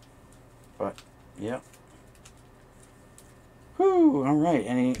 But, yep. Whew, alright.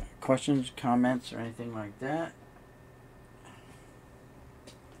 Any questions, comments, or anything like that?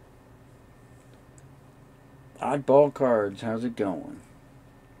 Oddball Cards, how's it going?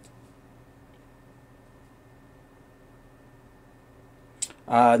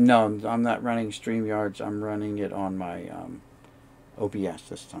 No, I'm not running StreamYards. I'm running it on my OBS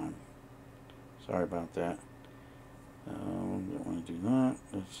this time. Sorry about that. Don't want to do that.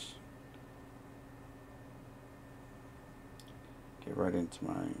 Let's get right into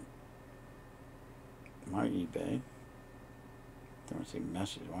my eBay. Don't see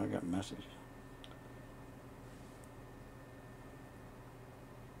message. Well, I got message.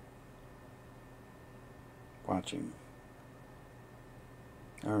 Watching.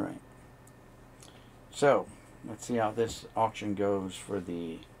 Alright. So, let's see how this auction goes for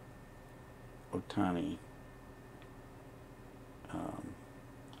the Ohtani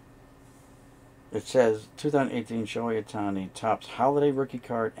It says 2018 Shohei Ohtani Topps Holiday Rookie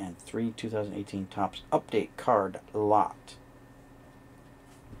Card and 3 2018 Topps Update Card lot.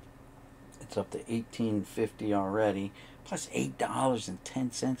 It's up to $18.50 already, plus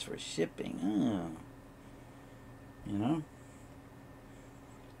 $8.10 for shipping. You know?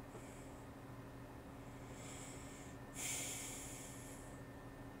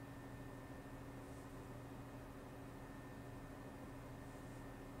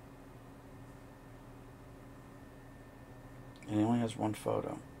 And he only has one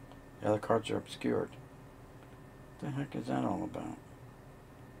photo. The other cards are obscured. What the heck is that all about?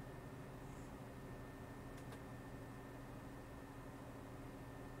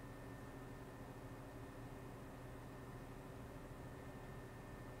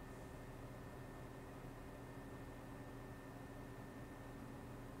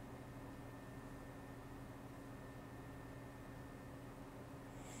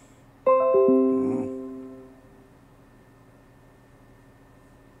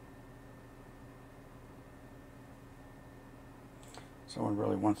 Someone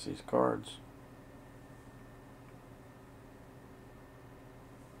really wants these cards.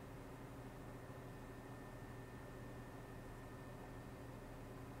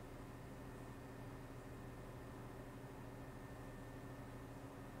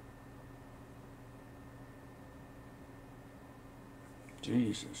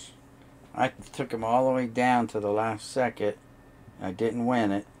 Jesus. I took them all the way down to the last second. I didn't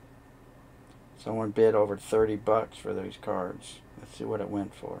win it. Someone bid over $30 for those cards. Let's see what it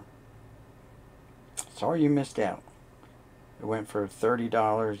went for. Sorry you missed out. It went for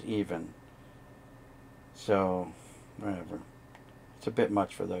 $30 even. So, whatever. It's a bit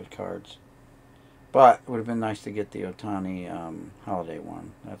much for those cards. But it would have been nice to get the Ohtani holiday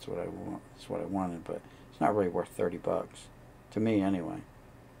one. That's what I want. That's what I wanted, but it's not really worth $30 to me anyway.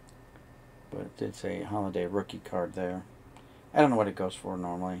 But it did say holiday rookie card there. I don't know what it goes for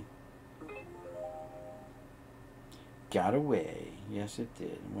normally. Got away. Yes, it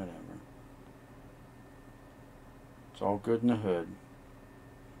did. Whatever. It's all good in the hood.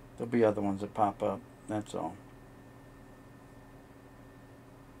 There'll be other ones that pop up. That's all.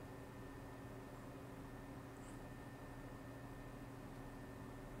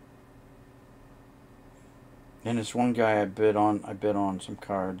 And this one guy I bid on some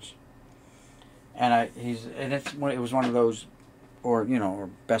cards. And it was one of those, or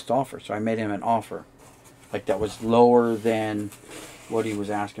best offer. So I made him an offer. Like that was lower than what he was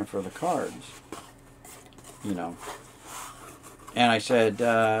asking for the cards. And I said,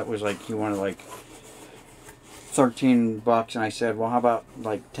 it was like he wanted like $13, and I said, well, how about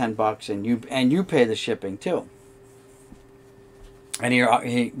like $10, and you pay the shipping too. And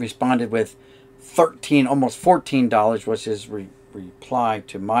he responded with almost $14 was his reply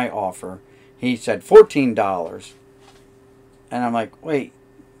to my offer. He said $14, and I'm like, wait.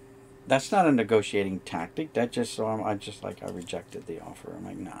 That's not a negotiating tactic. That just I rejected the offer. I'm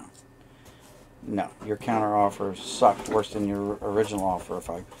like, no, your counter offer sucked worse than your original offer. If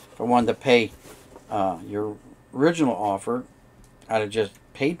I wanted to pay your original offer, I'd have just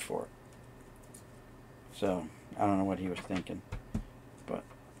paid for it. So I don't know what he was thinking, but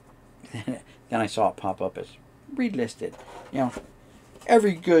then I saw it pop up as relisted.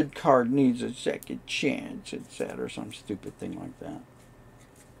 Every good card needs a second chance, etc., or some stupid thing like that.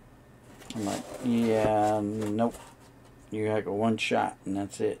 I'm like, yeah, nope. You had one shot, and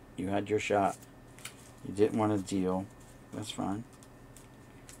that's it. You had your shot. You didn't want a deal. That's fine.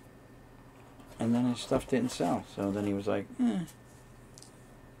 And then his stuff didn't sell. So then he was like,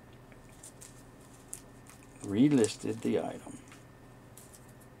 relisted the item.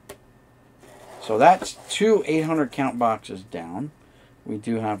 So that's 2 800 count boxes down. We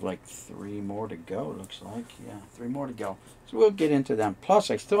do have like 3 more to go, looks like. Yeah, 3 more to go. So we'll get into them. Plus,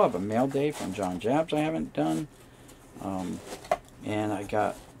 I still have a mail day from John Jabs I haven't done. And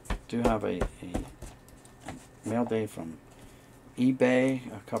I do have a mail day from eBay.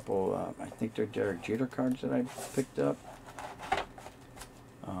 A couple, I think they're Derek Jeter cards that I picked up.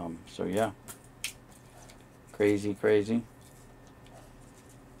 So yeah. Crazy. We'll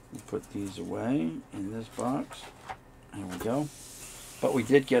put these away in this box. There we go. But we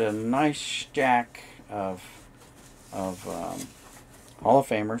did get a nice stack of Hall of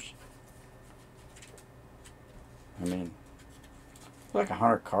Famers. I mean, like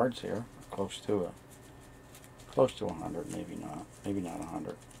 100 cards here, close to 100, maybe not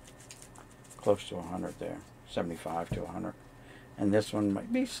 100, close to 100 there, 75 to 100, and this one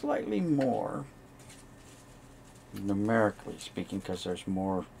might be slightly more, numerically speaking, because there's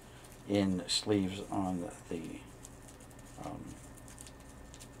more in sleeves on um,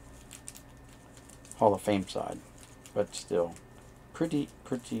 Hall of Fame side, but still pretty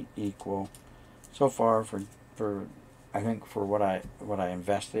equal so far for I think for what I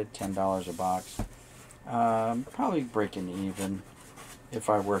invested, $10 a box. Probably breaking even if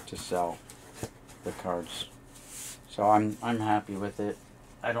I were to sell the cards. So I'm happy with it.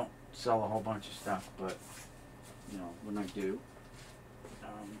 I don't sell a whole bunch of stuff, but you know, when I do,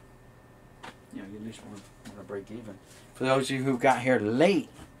 you know, you at least want to break even. For those of you who got here late,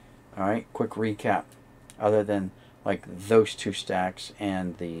 all right, quick recap. Other than like those two stacks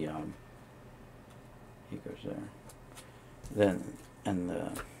and the he goes there. Then and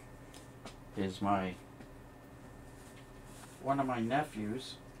the is my one of my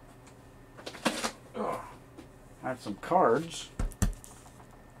nephews. Had some cards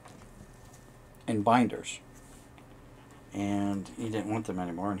and binders, and he didn't want them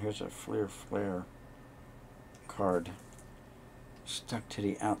anymore. And here's a Flare card stuck to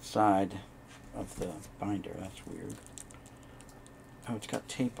the outside of the binder. That's weird. Oh, it's got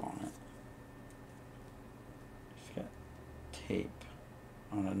tape on it. It's got tape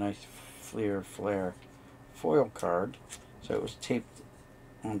on a nice Flare foil card. So it was taped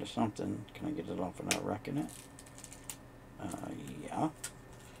onto something. Can I get it off without wrecking it? Yeah.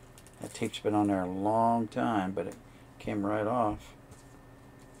 That tape's been on there a long time, but it came right off.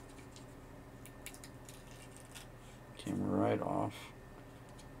 Came right off.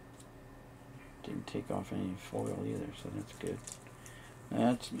 Didn't take off any foil either, so that's good.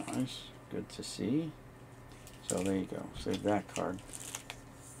 That's nice. Good to see. So there you go. Save that card.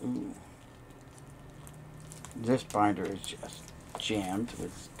 Ooh. This binder is just jammed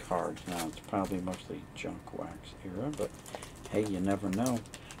with cards. Now it's probably mostly junk wax era, but hey, you never know.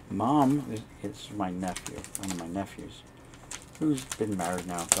 Mom is my nephew, one of my nephews, who's been married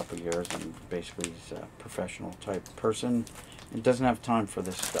now a couple of years and basically is a professional type person and doesn't have time for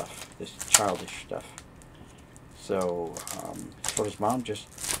this stuff, this childish stuff. So told his mom just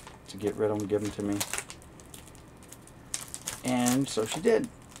to get rid of them, give them to me, and so she did.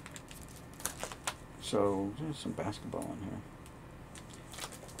 So there's some basketball in here.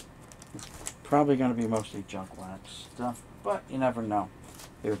 Probably going to be mostly junk wax stuff, but you never know.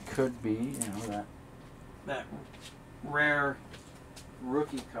 There could be, you know, that rare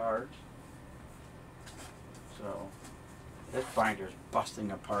rookie card. So this binder's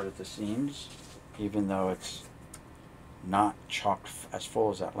busting apart at the seams, even though it's not chock as full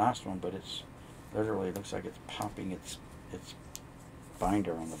as that last one, but it's literally looks like it's popping its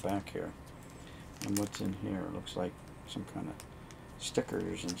binder on the back here. And what's in here? It looks like some kind of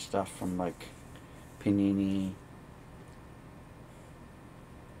stickers and stuff from like Panini.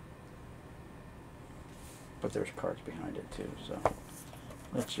 But there's cards behind it too, so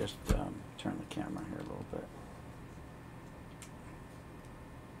let's just turn the camera here a little bit.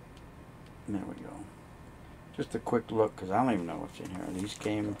 There we go. Just a quick look, because I don't even know what's in here. These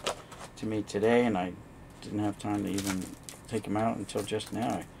came to me today, and I didn't have time to even take them out until just now.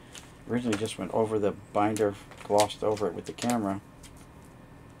 I originally just went over the binder, glossed over it with the camera.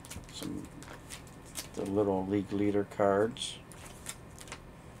 The little league leader cards.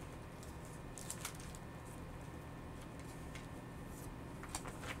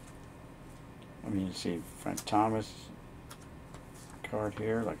 I mean, you see Frank Thomas card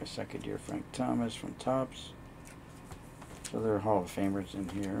here, like a second year Frank Thomas from Topps. So there are Hall of Famers in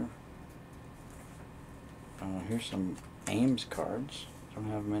here. Here's some Ames cards. Don't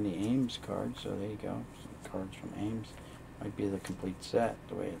have many Ames cards, so there you go. Some cards from Ames. Might be the complete set,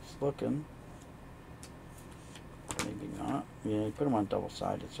 the way it's looking. Maybe not. Yeah, you put them on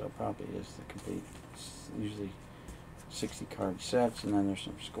double-sided, so it probably is the complete. It's usually 60 card sets, and then there's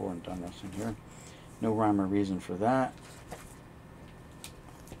some score and donuts in here. No rhyme or reason for that.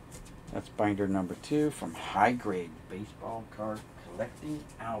 That's binder number 2 from High Grade Baseball Card Collecting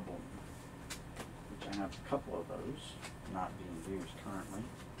Album, which I have a couple of those not being used currently.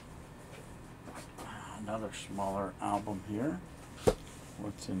 Another smaller album here.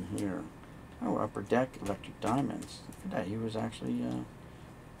 What's in here? Oh, Upper Deck Electric Diamonds. Look at that. He was actually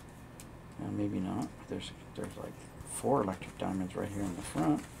maybe not. There's like 4 Electric Diamonds right here in the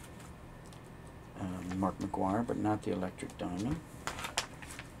front. Mark McGuire, but not the Electric Diamond.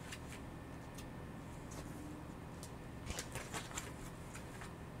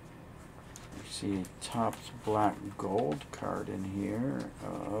 You see a Topps Black Gold card in here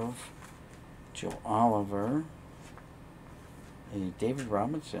of Joe Oliver, a David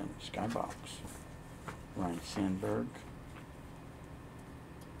Robinson Skybox, Ryan Sandberg,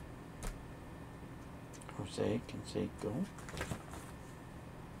 Jose Canseco.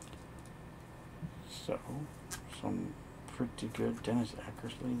 So, some pretty good. Dennis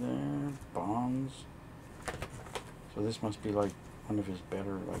Eckersley there. Bonds. So this must be like one of his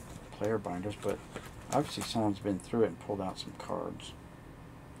better like player binders, but obviously someone's been through it and pulled out some cards.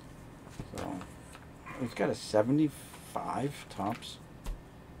 So he's got a 75 tops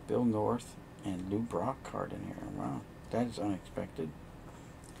Bill North and Lou Brock card in here. Wow, that is unexpected.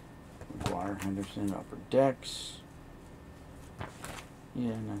 McGuire, Henderson, Upper Decks.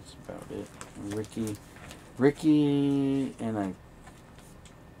 Yeah, and that's about it. Ricky, and a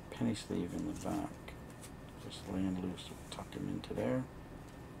penny sleeve in the back. Just laying loose. We'll tuck him into there.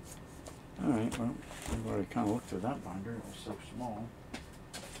 Alright, well, I've already kind of looked through that binder. It was so small.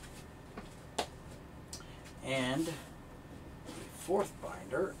 And the fourth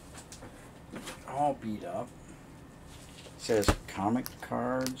binder, all beat up. It says comic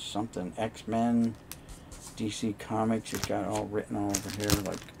cards, something X-Men, DC Comics. It's got all written all over here,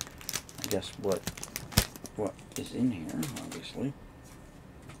 like I guess what is in here, obviously.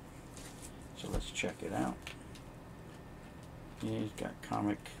 So let's check it out. Yeah, he's got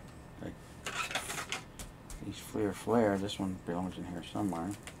comic, like these Flair. This one belongs in here somewhere.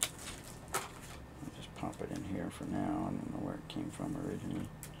 I'll just pop it in here for now. I don't know where it came from originally.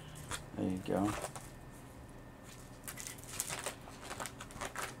 There you go.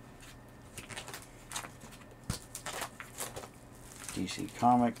 DC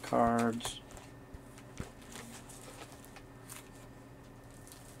comic cards.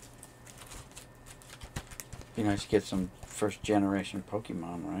 Be nice to get some first generation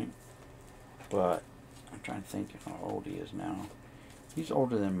Pokemon, right? But I'm trying to think how old he is now. He's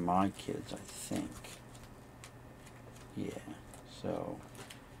older than my kids, I think. Yeah, so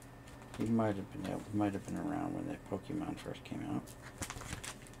he might have been around when that Pokemon first came out.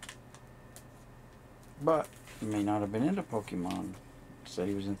 But he may not have been into Pokemon. Said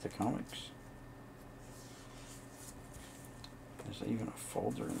he was into comics. There's even a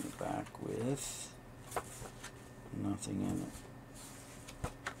folder in the back with nothing in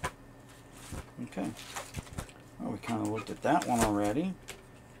it. Okay. Well, we kind of looked at that one already.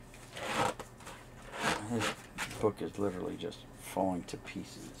 His book is literally just falling to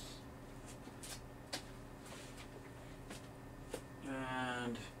pieces.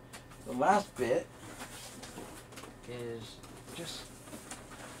 And the last bit is just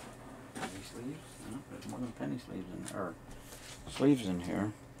penny sleeves. No, there's more than penny sleeves in there, or sleeves in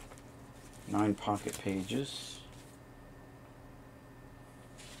here. 9 pocket pages.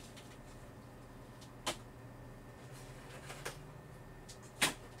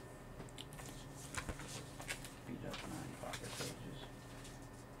 Beat up 9 pocket pages.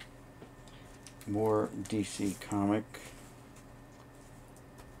 More DC comic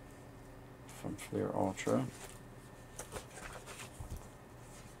from Fleer Ultra.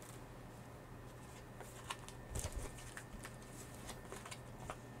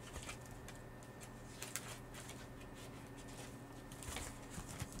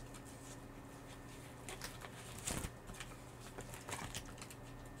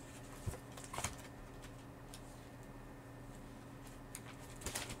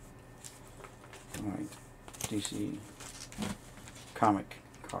 Alright, DC comic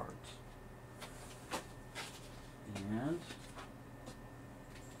cards. And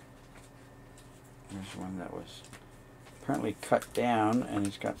there's one that was apparently cut down, and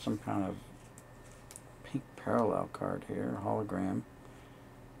it's got some kind of pink parallel card here, hologram,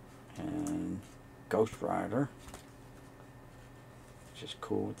 and Ghost Rider, which is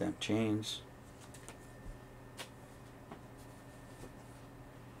cool with them chains.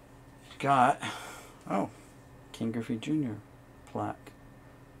 It's got, oh, King Griffey Jr. plaque.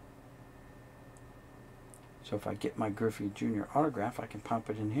 So if I get my Griffey Jr. autograph, I can pop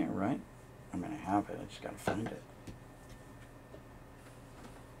it in here, right? I mean, I have it. I just got to find it.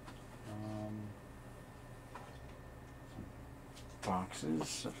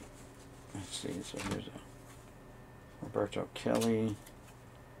 Boxes. Let's see. So here's a Roberto Kelly.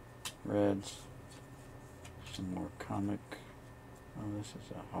 Reds. Some more comic. Oh, this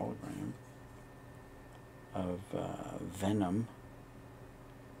is a hologram of Venom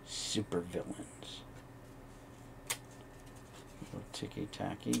supervillains. A little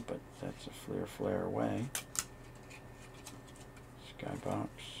ticky-tacky, but that's a Flair away. Skybox.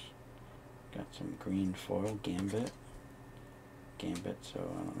 Got some green foil, Gambit, so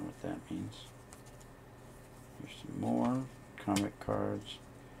I don't know what that means. Here's some more comic cards.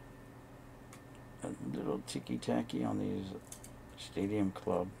 A little ticky-tacky on these Stadium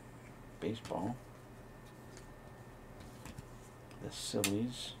Club baseball. The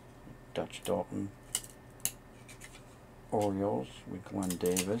Sillies, Dutch Dalton, Orioles with Glenn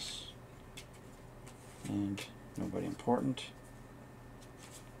Davis, and Nobody important.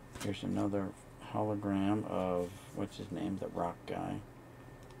 Here's another hologram of, what's his name, the rock guy.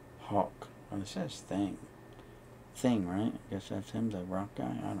 Hawk. Oh, it says Thing. Thing, right? I guess that's him, the rock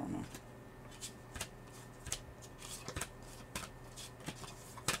guy? I don't know.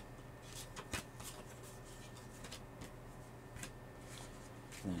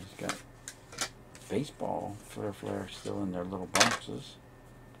 And he's got baseball Flair still in their little boxes.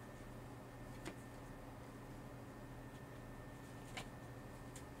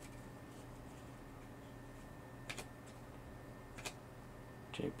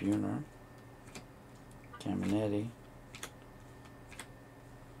 Jay Buhner, Caminetti,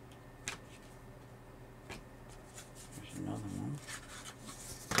 there's another one,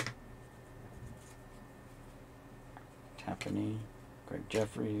 Tapani, Greg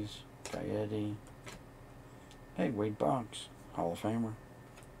Jeffries, Gaetti, hey, Wade Boggs, Hall of Famer,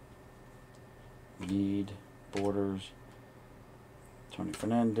 Meade, Borders, Tony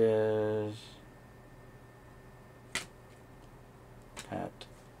Fernandez, Pat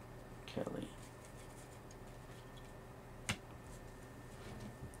Kelly.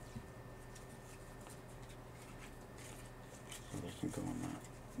 So they can go in that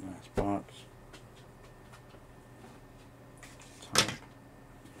last box. Top.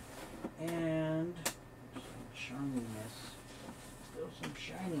 And some shininess. Still some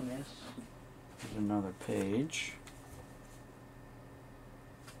shininess. Here's another page.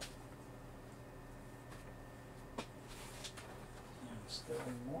 Still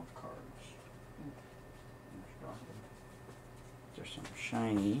more cards. There's some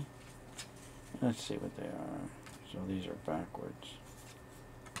shiny. Let's see what they are. So these are backwards.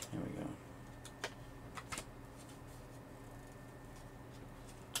 Here we go.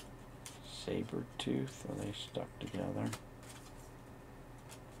 Sabertooth. Are they stuck together?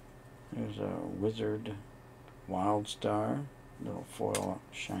 There's a Wizard Wildstar. Little foil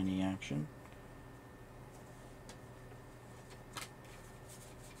shiny action.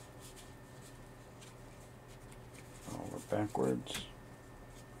 Backwards.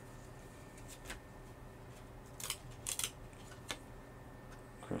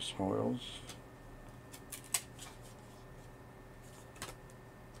 Chris Hoyles.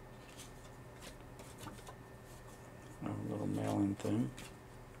 A little mailing thing.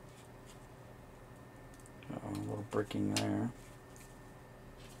 A little bricking there.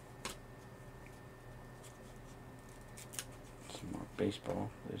 Some more baseball.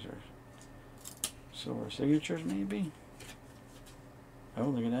 These are silver signatures, maybe. Oh,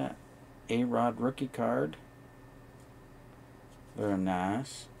 look at that. A-Rod rookie card. Very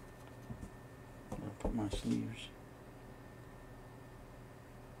nice. I'll put my sleeves.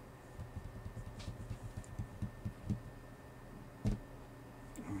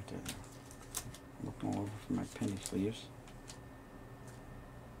 Right there. Looking all over for my penny sleeves.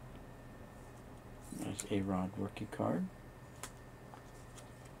 Nice A-Rod rookie card.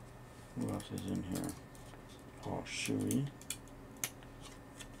 Who else is in here? Paul Shuey.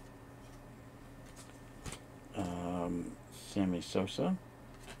 Sammy Sosa,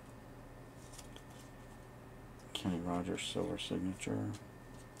 Kenny Rogers silver signature,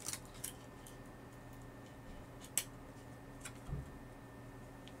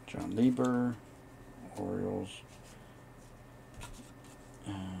 John Lieber, Orioles,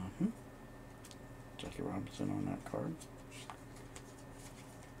 Jackie Robinson on that card,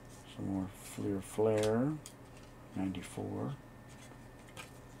 some more Flair, 94.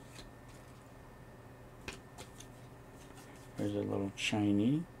 There's a little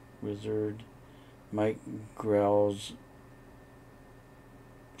shiny Wizard Mike Grell's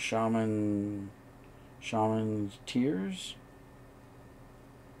Shaman's Tears.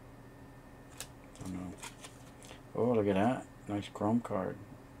 Don't know. Oh, look at that. Nice chrome card.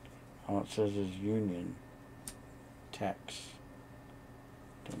 All it says is Union. Tex.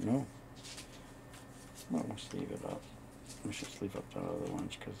 Don't know. Well, we'll sleeve it up. We should sleeve up the other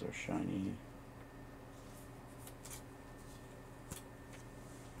ones because they're shiny.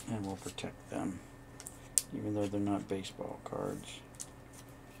 And we'll protect them. Even though they're not baseball cards,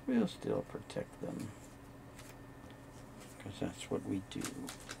 we'll still protect them. Because that's what we do.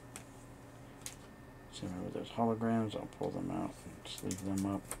 So with those holograms, I'll pull them out and sleeve them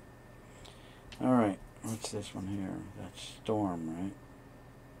up. Alright, what's this one here? That's Storm, right?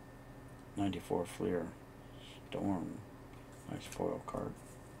 94 Fleer. Storm. Nice foil card.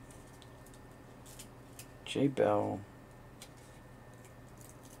 J. Bell.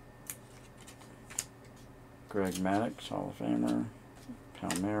 Greg Maddux, Hall of Famer.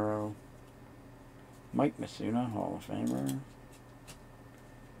 Palmero. Mike Misuna, Hall of Famer.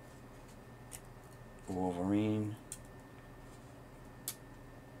 Wolverine.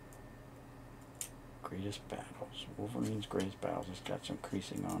 Greatest Battles. Wolverine's Greatest Battles. It's got some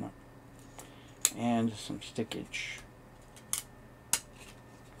creasing on it. And some stickage.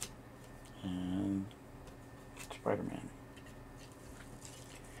 And Spider-Man.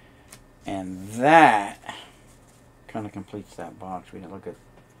 And that kind of completes that box. We didn't look at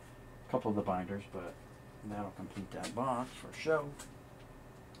a couple of the binders, but that'll complete that box for show.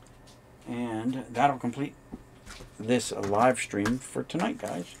 And that'll complete this live stream for tonight,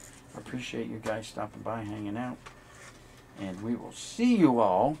 guys. I appreciate you guys stopping by, hanging out. And we will see you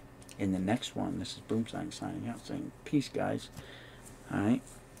all in the next one. This is Boomslang signing out, saying peace, guys. Alright.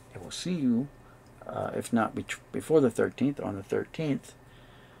 And we'll see you, if not before the 13th, on the 13th,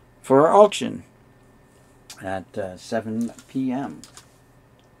 for our auction at 7 p.m.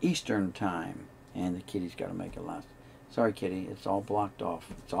 Eastern Time. And the kitty's got to make it last. Sorry, kitty. It's all blocked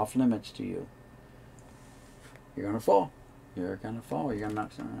off. It's off limits to you. You're going to fall. You're going to fall. You're going to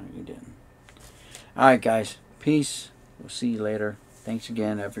knock something out. You didn't. Alright, guys. Peace. We'll see you later. Thanks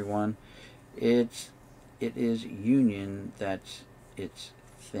again, everyone. It is Union that's its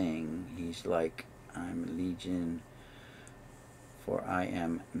thing. He's like, I'm Legion, for I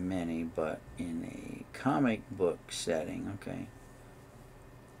am many, but in a comic book setting. Okay.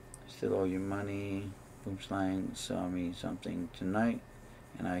 Still owe you money. Boomslang saw me something tonight,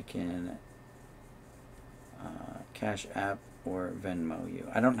 and I can Cash App or Venmo you.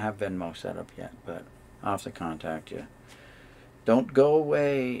 I don't have Venmo set up yet, but I'll have to contact you. Don't go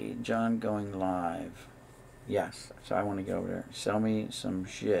away, John going live. Yes, so I want to get over there. Sell me some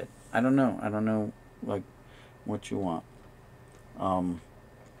shit. I don't know like what you want.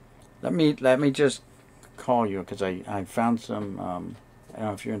 Let me just call you, because I found some I don't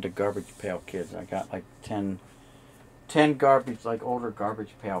know if you're into Garbage Pail Kids. I got like 10 garbage, like older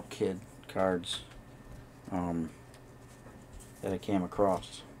Garbage Pail Kid cards that I came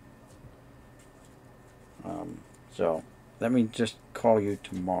across. So let me just call you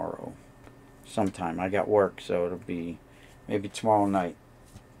tomorrow sometime. I got work, so it'll be maybe tomorrow night.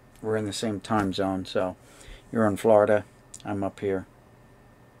 We're in the same time zone, so you're in Florida. I'm up here.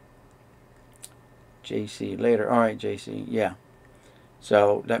 JC later. All right, JC. Yeah.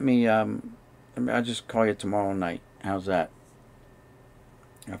 So let me I'll just call you tomorrow night. How's that?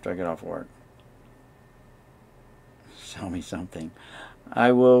 After I get off work. Sell me something.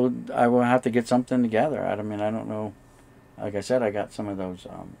 I will have to get something together. I mean, I don't know. Like I said, I got some of those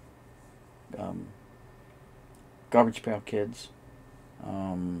Garbage Pail Kids.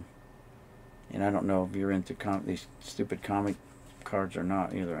 And I don't know if you're into these stupid comic cards or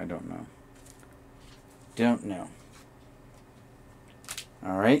not either. I don't know. Don't know.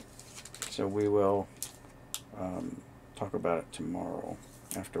 Alright. So we will talk about it tomorrow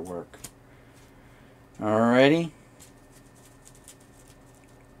after work. Alrighty.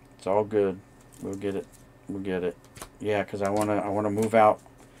 It's all good. We'll get it. We'll get it. Yeah, because I wanna move out.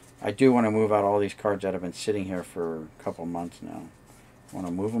 I do want to move out all these cards that have been sitting here for a couple months now. I want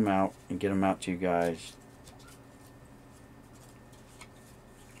to move them out and get them out to you guys.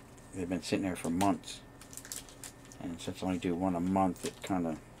 They've been sitting there for months. And since I only do one a month, it kind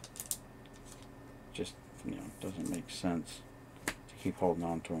of just, doesn't make sense to keep holding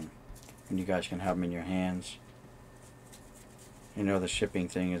on to them. And you guys can have them in your hands. The shipping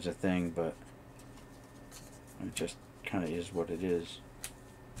thing is a thing, but it just kind of is what it is.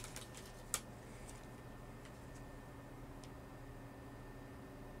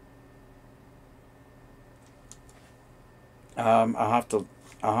 I'll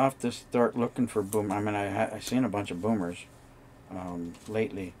have to start looking for boom. I mean, I've seen a bunch of boomers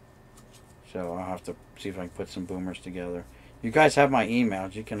lately, so I'll have to see if I can put some boomers together. You guys have my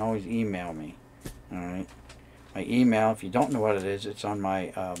emails. You can always email me. All right, my email. If you don't know what it is, it's on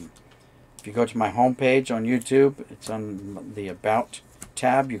my. If you go to my homepage on YouTube, it's on the About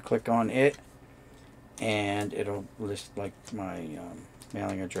tab. You click on it, and it'll list like my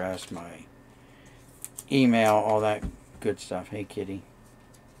mailing address, my email, all that good stuff. Hey, kitty.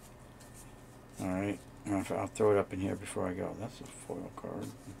 Alright. I'll throw it up in here before I go. That's a foil card.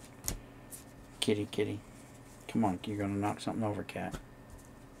 Kitty, kitty. Come on, you're going to knock something over, cat.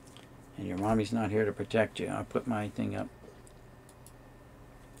 And your mommy's not here to protect you. I'll put my thing up.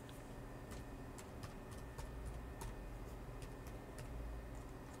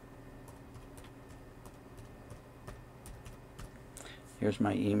 Here's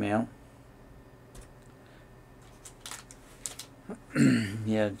my email.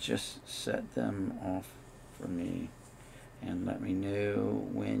 Yeah, just set them off for me and let me know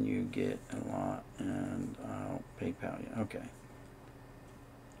when you get a lot and I'll PayPal you. Okay.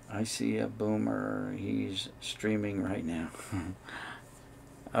 I see a boomer. He's streaming right now.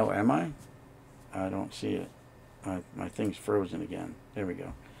 Oh, am I? I don't see it. My thing's frozen again. There we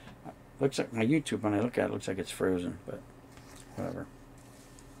go. Looks like my YouTube, when I look at it, looks like it's frozen, but whatever.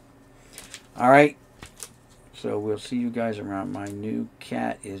 Alright. So we'll see you guys around. My new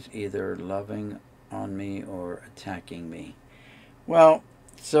cat is either loving on me or attacking me. Well,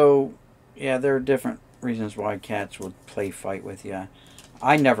 so, yeah, there are different reasons why cats would play fight with you.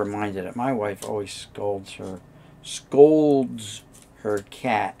 I never minded it. My wife always scolds her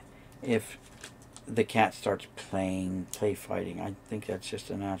cat if the cat starts play fighting. I think that's just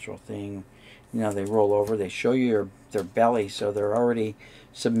a natural thing. You know, they roll over, they show you their belly, so they're already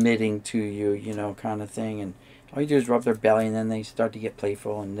submitting to you, you know, kind of thing. And all you do is rub their belly, and then they start to get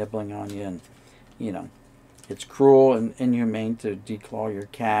playful and nibbling on you. And, you know, it's cruel and inhumane to declaw your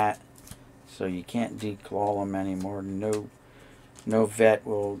cat, so you can't declaw them anymore. No vet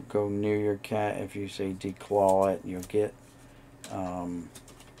will go near your cat if you say declaw it. You'll get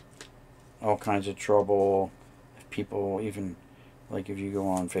all kinds of trouble. People even, like if you go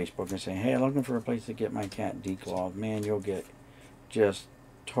on Facebook and say, hey, I'm looking for a place to get my cat declawed, man, you'll get just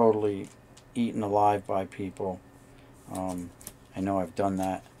totally eaten alive by people. I know I've done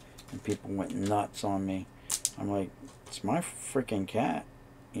that, and people went nuts on me. I'm like, it's my freaking cat.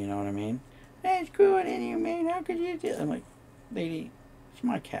 You know what I mean? Hey, screw it in you, man. How could you do it? I'm like, lady, it's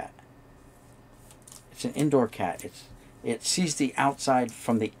my cat. It's an indoor cat. It sees the outside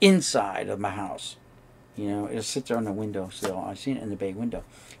from the inside of my house. You know, it'll sit there on the windowsill. I've seen it in the bay window.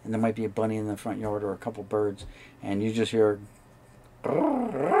 And there might be a bunny in the front yard or a couple birds. And you just hear,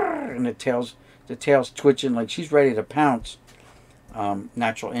 and the tail's twitching like she's ready to pounce.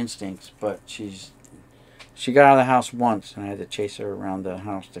 Natural instincts. But she got out of the house once, and I had to chase her around the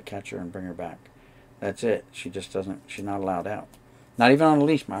house to catch her and bring her back. That's it. She just doesn't, she's not allowed out. Not even on a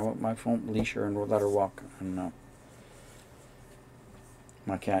leash. My wife won't leash her and let her walk. And no.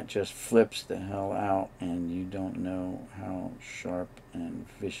 My cat just flips the hell out, and you don't know how sharp and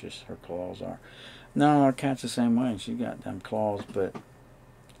vicious her claws are. No, our cat's the same way. She got them claws, but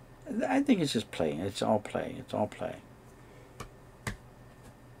I think it's just play. It's all play. It's all play.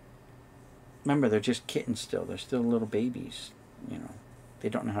 Remember, they're just kittens still. They're still little babies. You know, they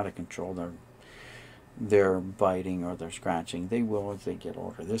don't know how to control their biting or their scratching. They will as they get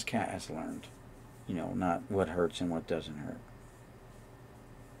older. This cat has learned, you know, not what hurts and what doesn't hurt.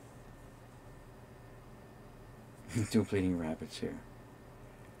 2 bleeding rabbits here.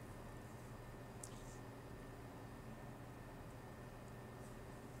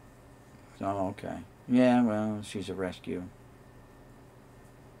 Oh, okay. Yeah, well, she's a rescue.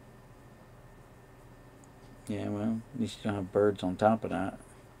 Yeah, well, at least you don't have birds on top of that.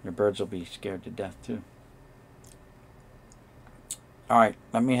 Your birds will be scared to death, too. Alright,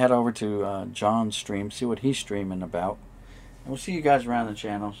 let me head over to John's stream, see what he's streaming about. And we'll see you guys around the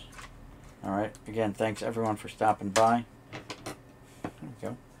channels. Alright, again, thanks everyone for stopping by. There we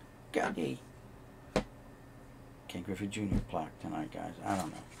go. Goody. Ken Griffey Jr. plaque tonight, guys. I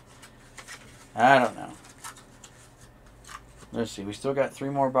don't know. Let's see, we still got 3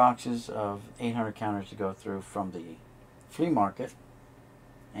 more boxes of 800 counters to go through from the flea market.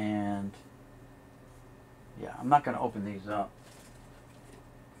 And, yeah, I'm not going to open these up.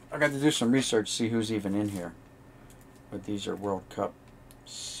 I got to do some research, see who's even in here. But these are World Cup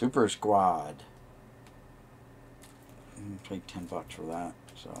Super Squad. Paid $10 for that,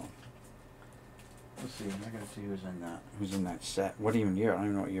 so let's see. I gotta see who's in that set. What even year? I don't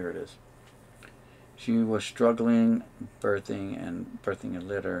even know what year it is. She was struggling birthing a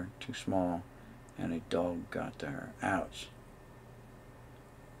litter too small, and a dog got to her. Ouch.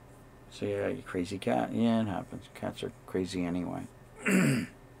 So yeah, you crazy cat. Yeah, it happens. Cats are crazy anyway.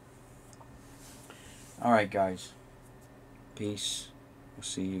 All right, guys. Peace. We'll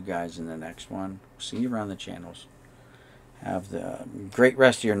see you guys in the next one. See you around the channels. Have the great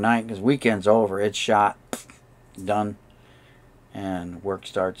rest of your night, because weekend's over. It's shot. Done. And work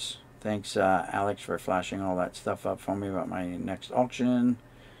starts. Thanks, Alex, for flashing all that stuff up for me about my next auction.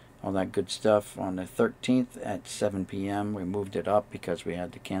 All that good stuff on the 13th at 7 p.m. We moved it up because we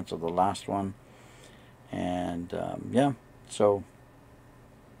had to cancel the last one. And, yeah. So,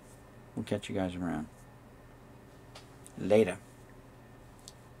 we'll catch you guys around. Later.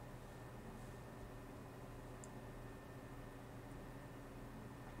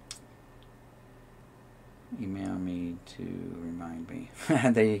 Email me to remind me.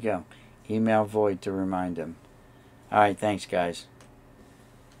 There you go. Email Void to remind him. Alright, thanks guys.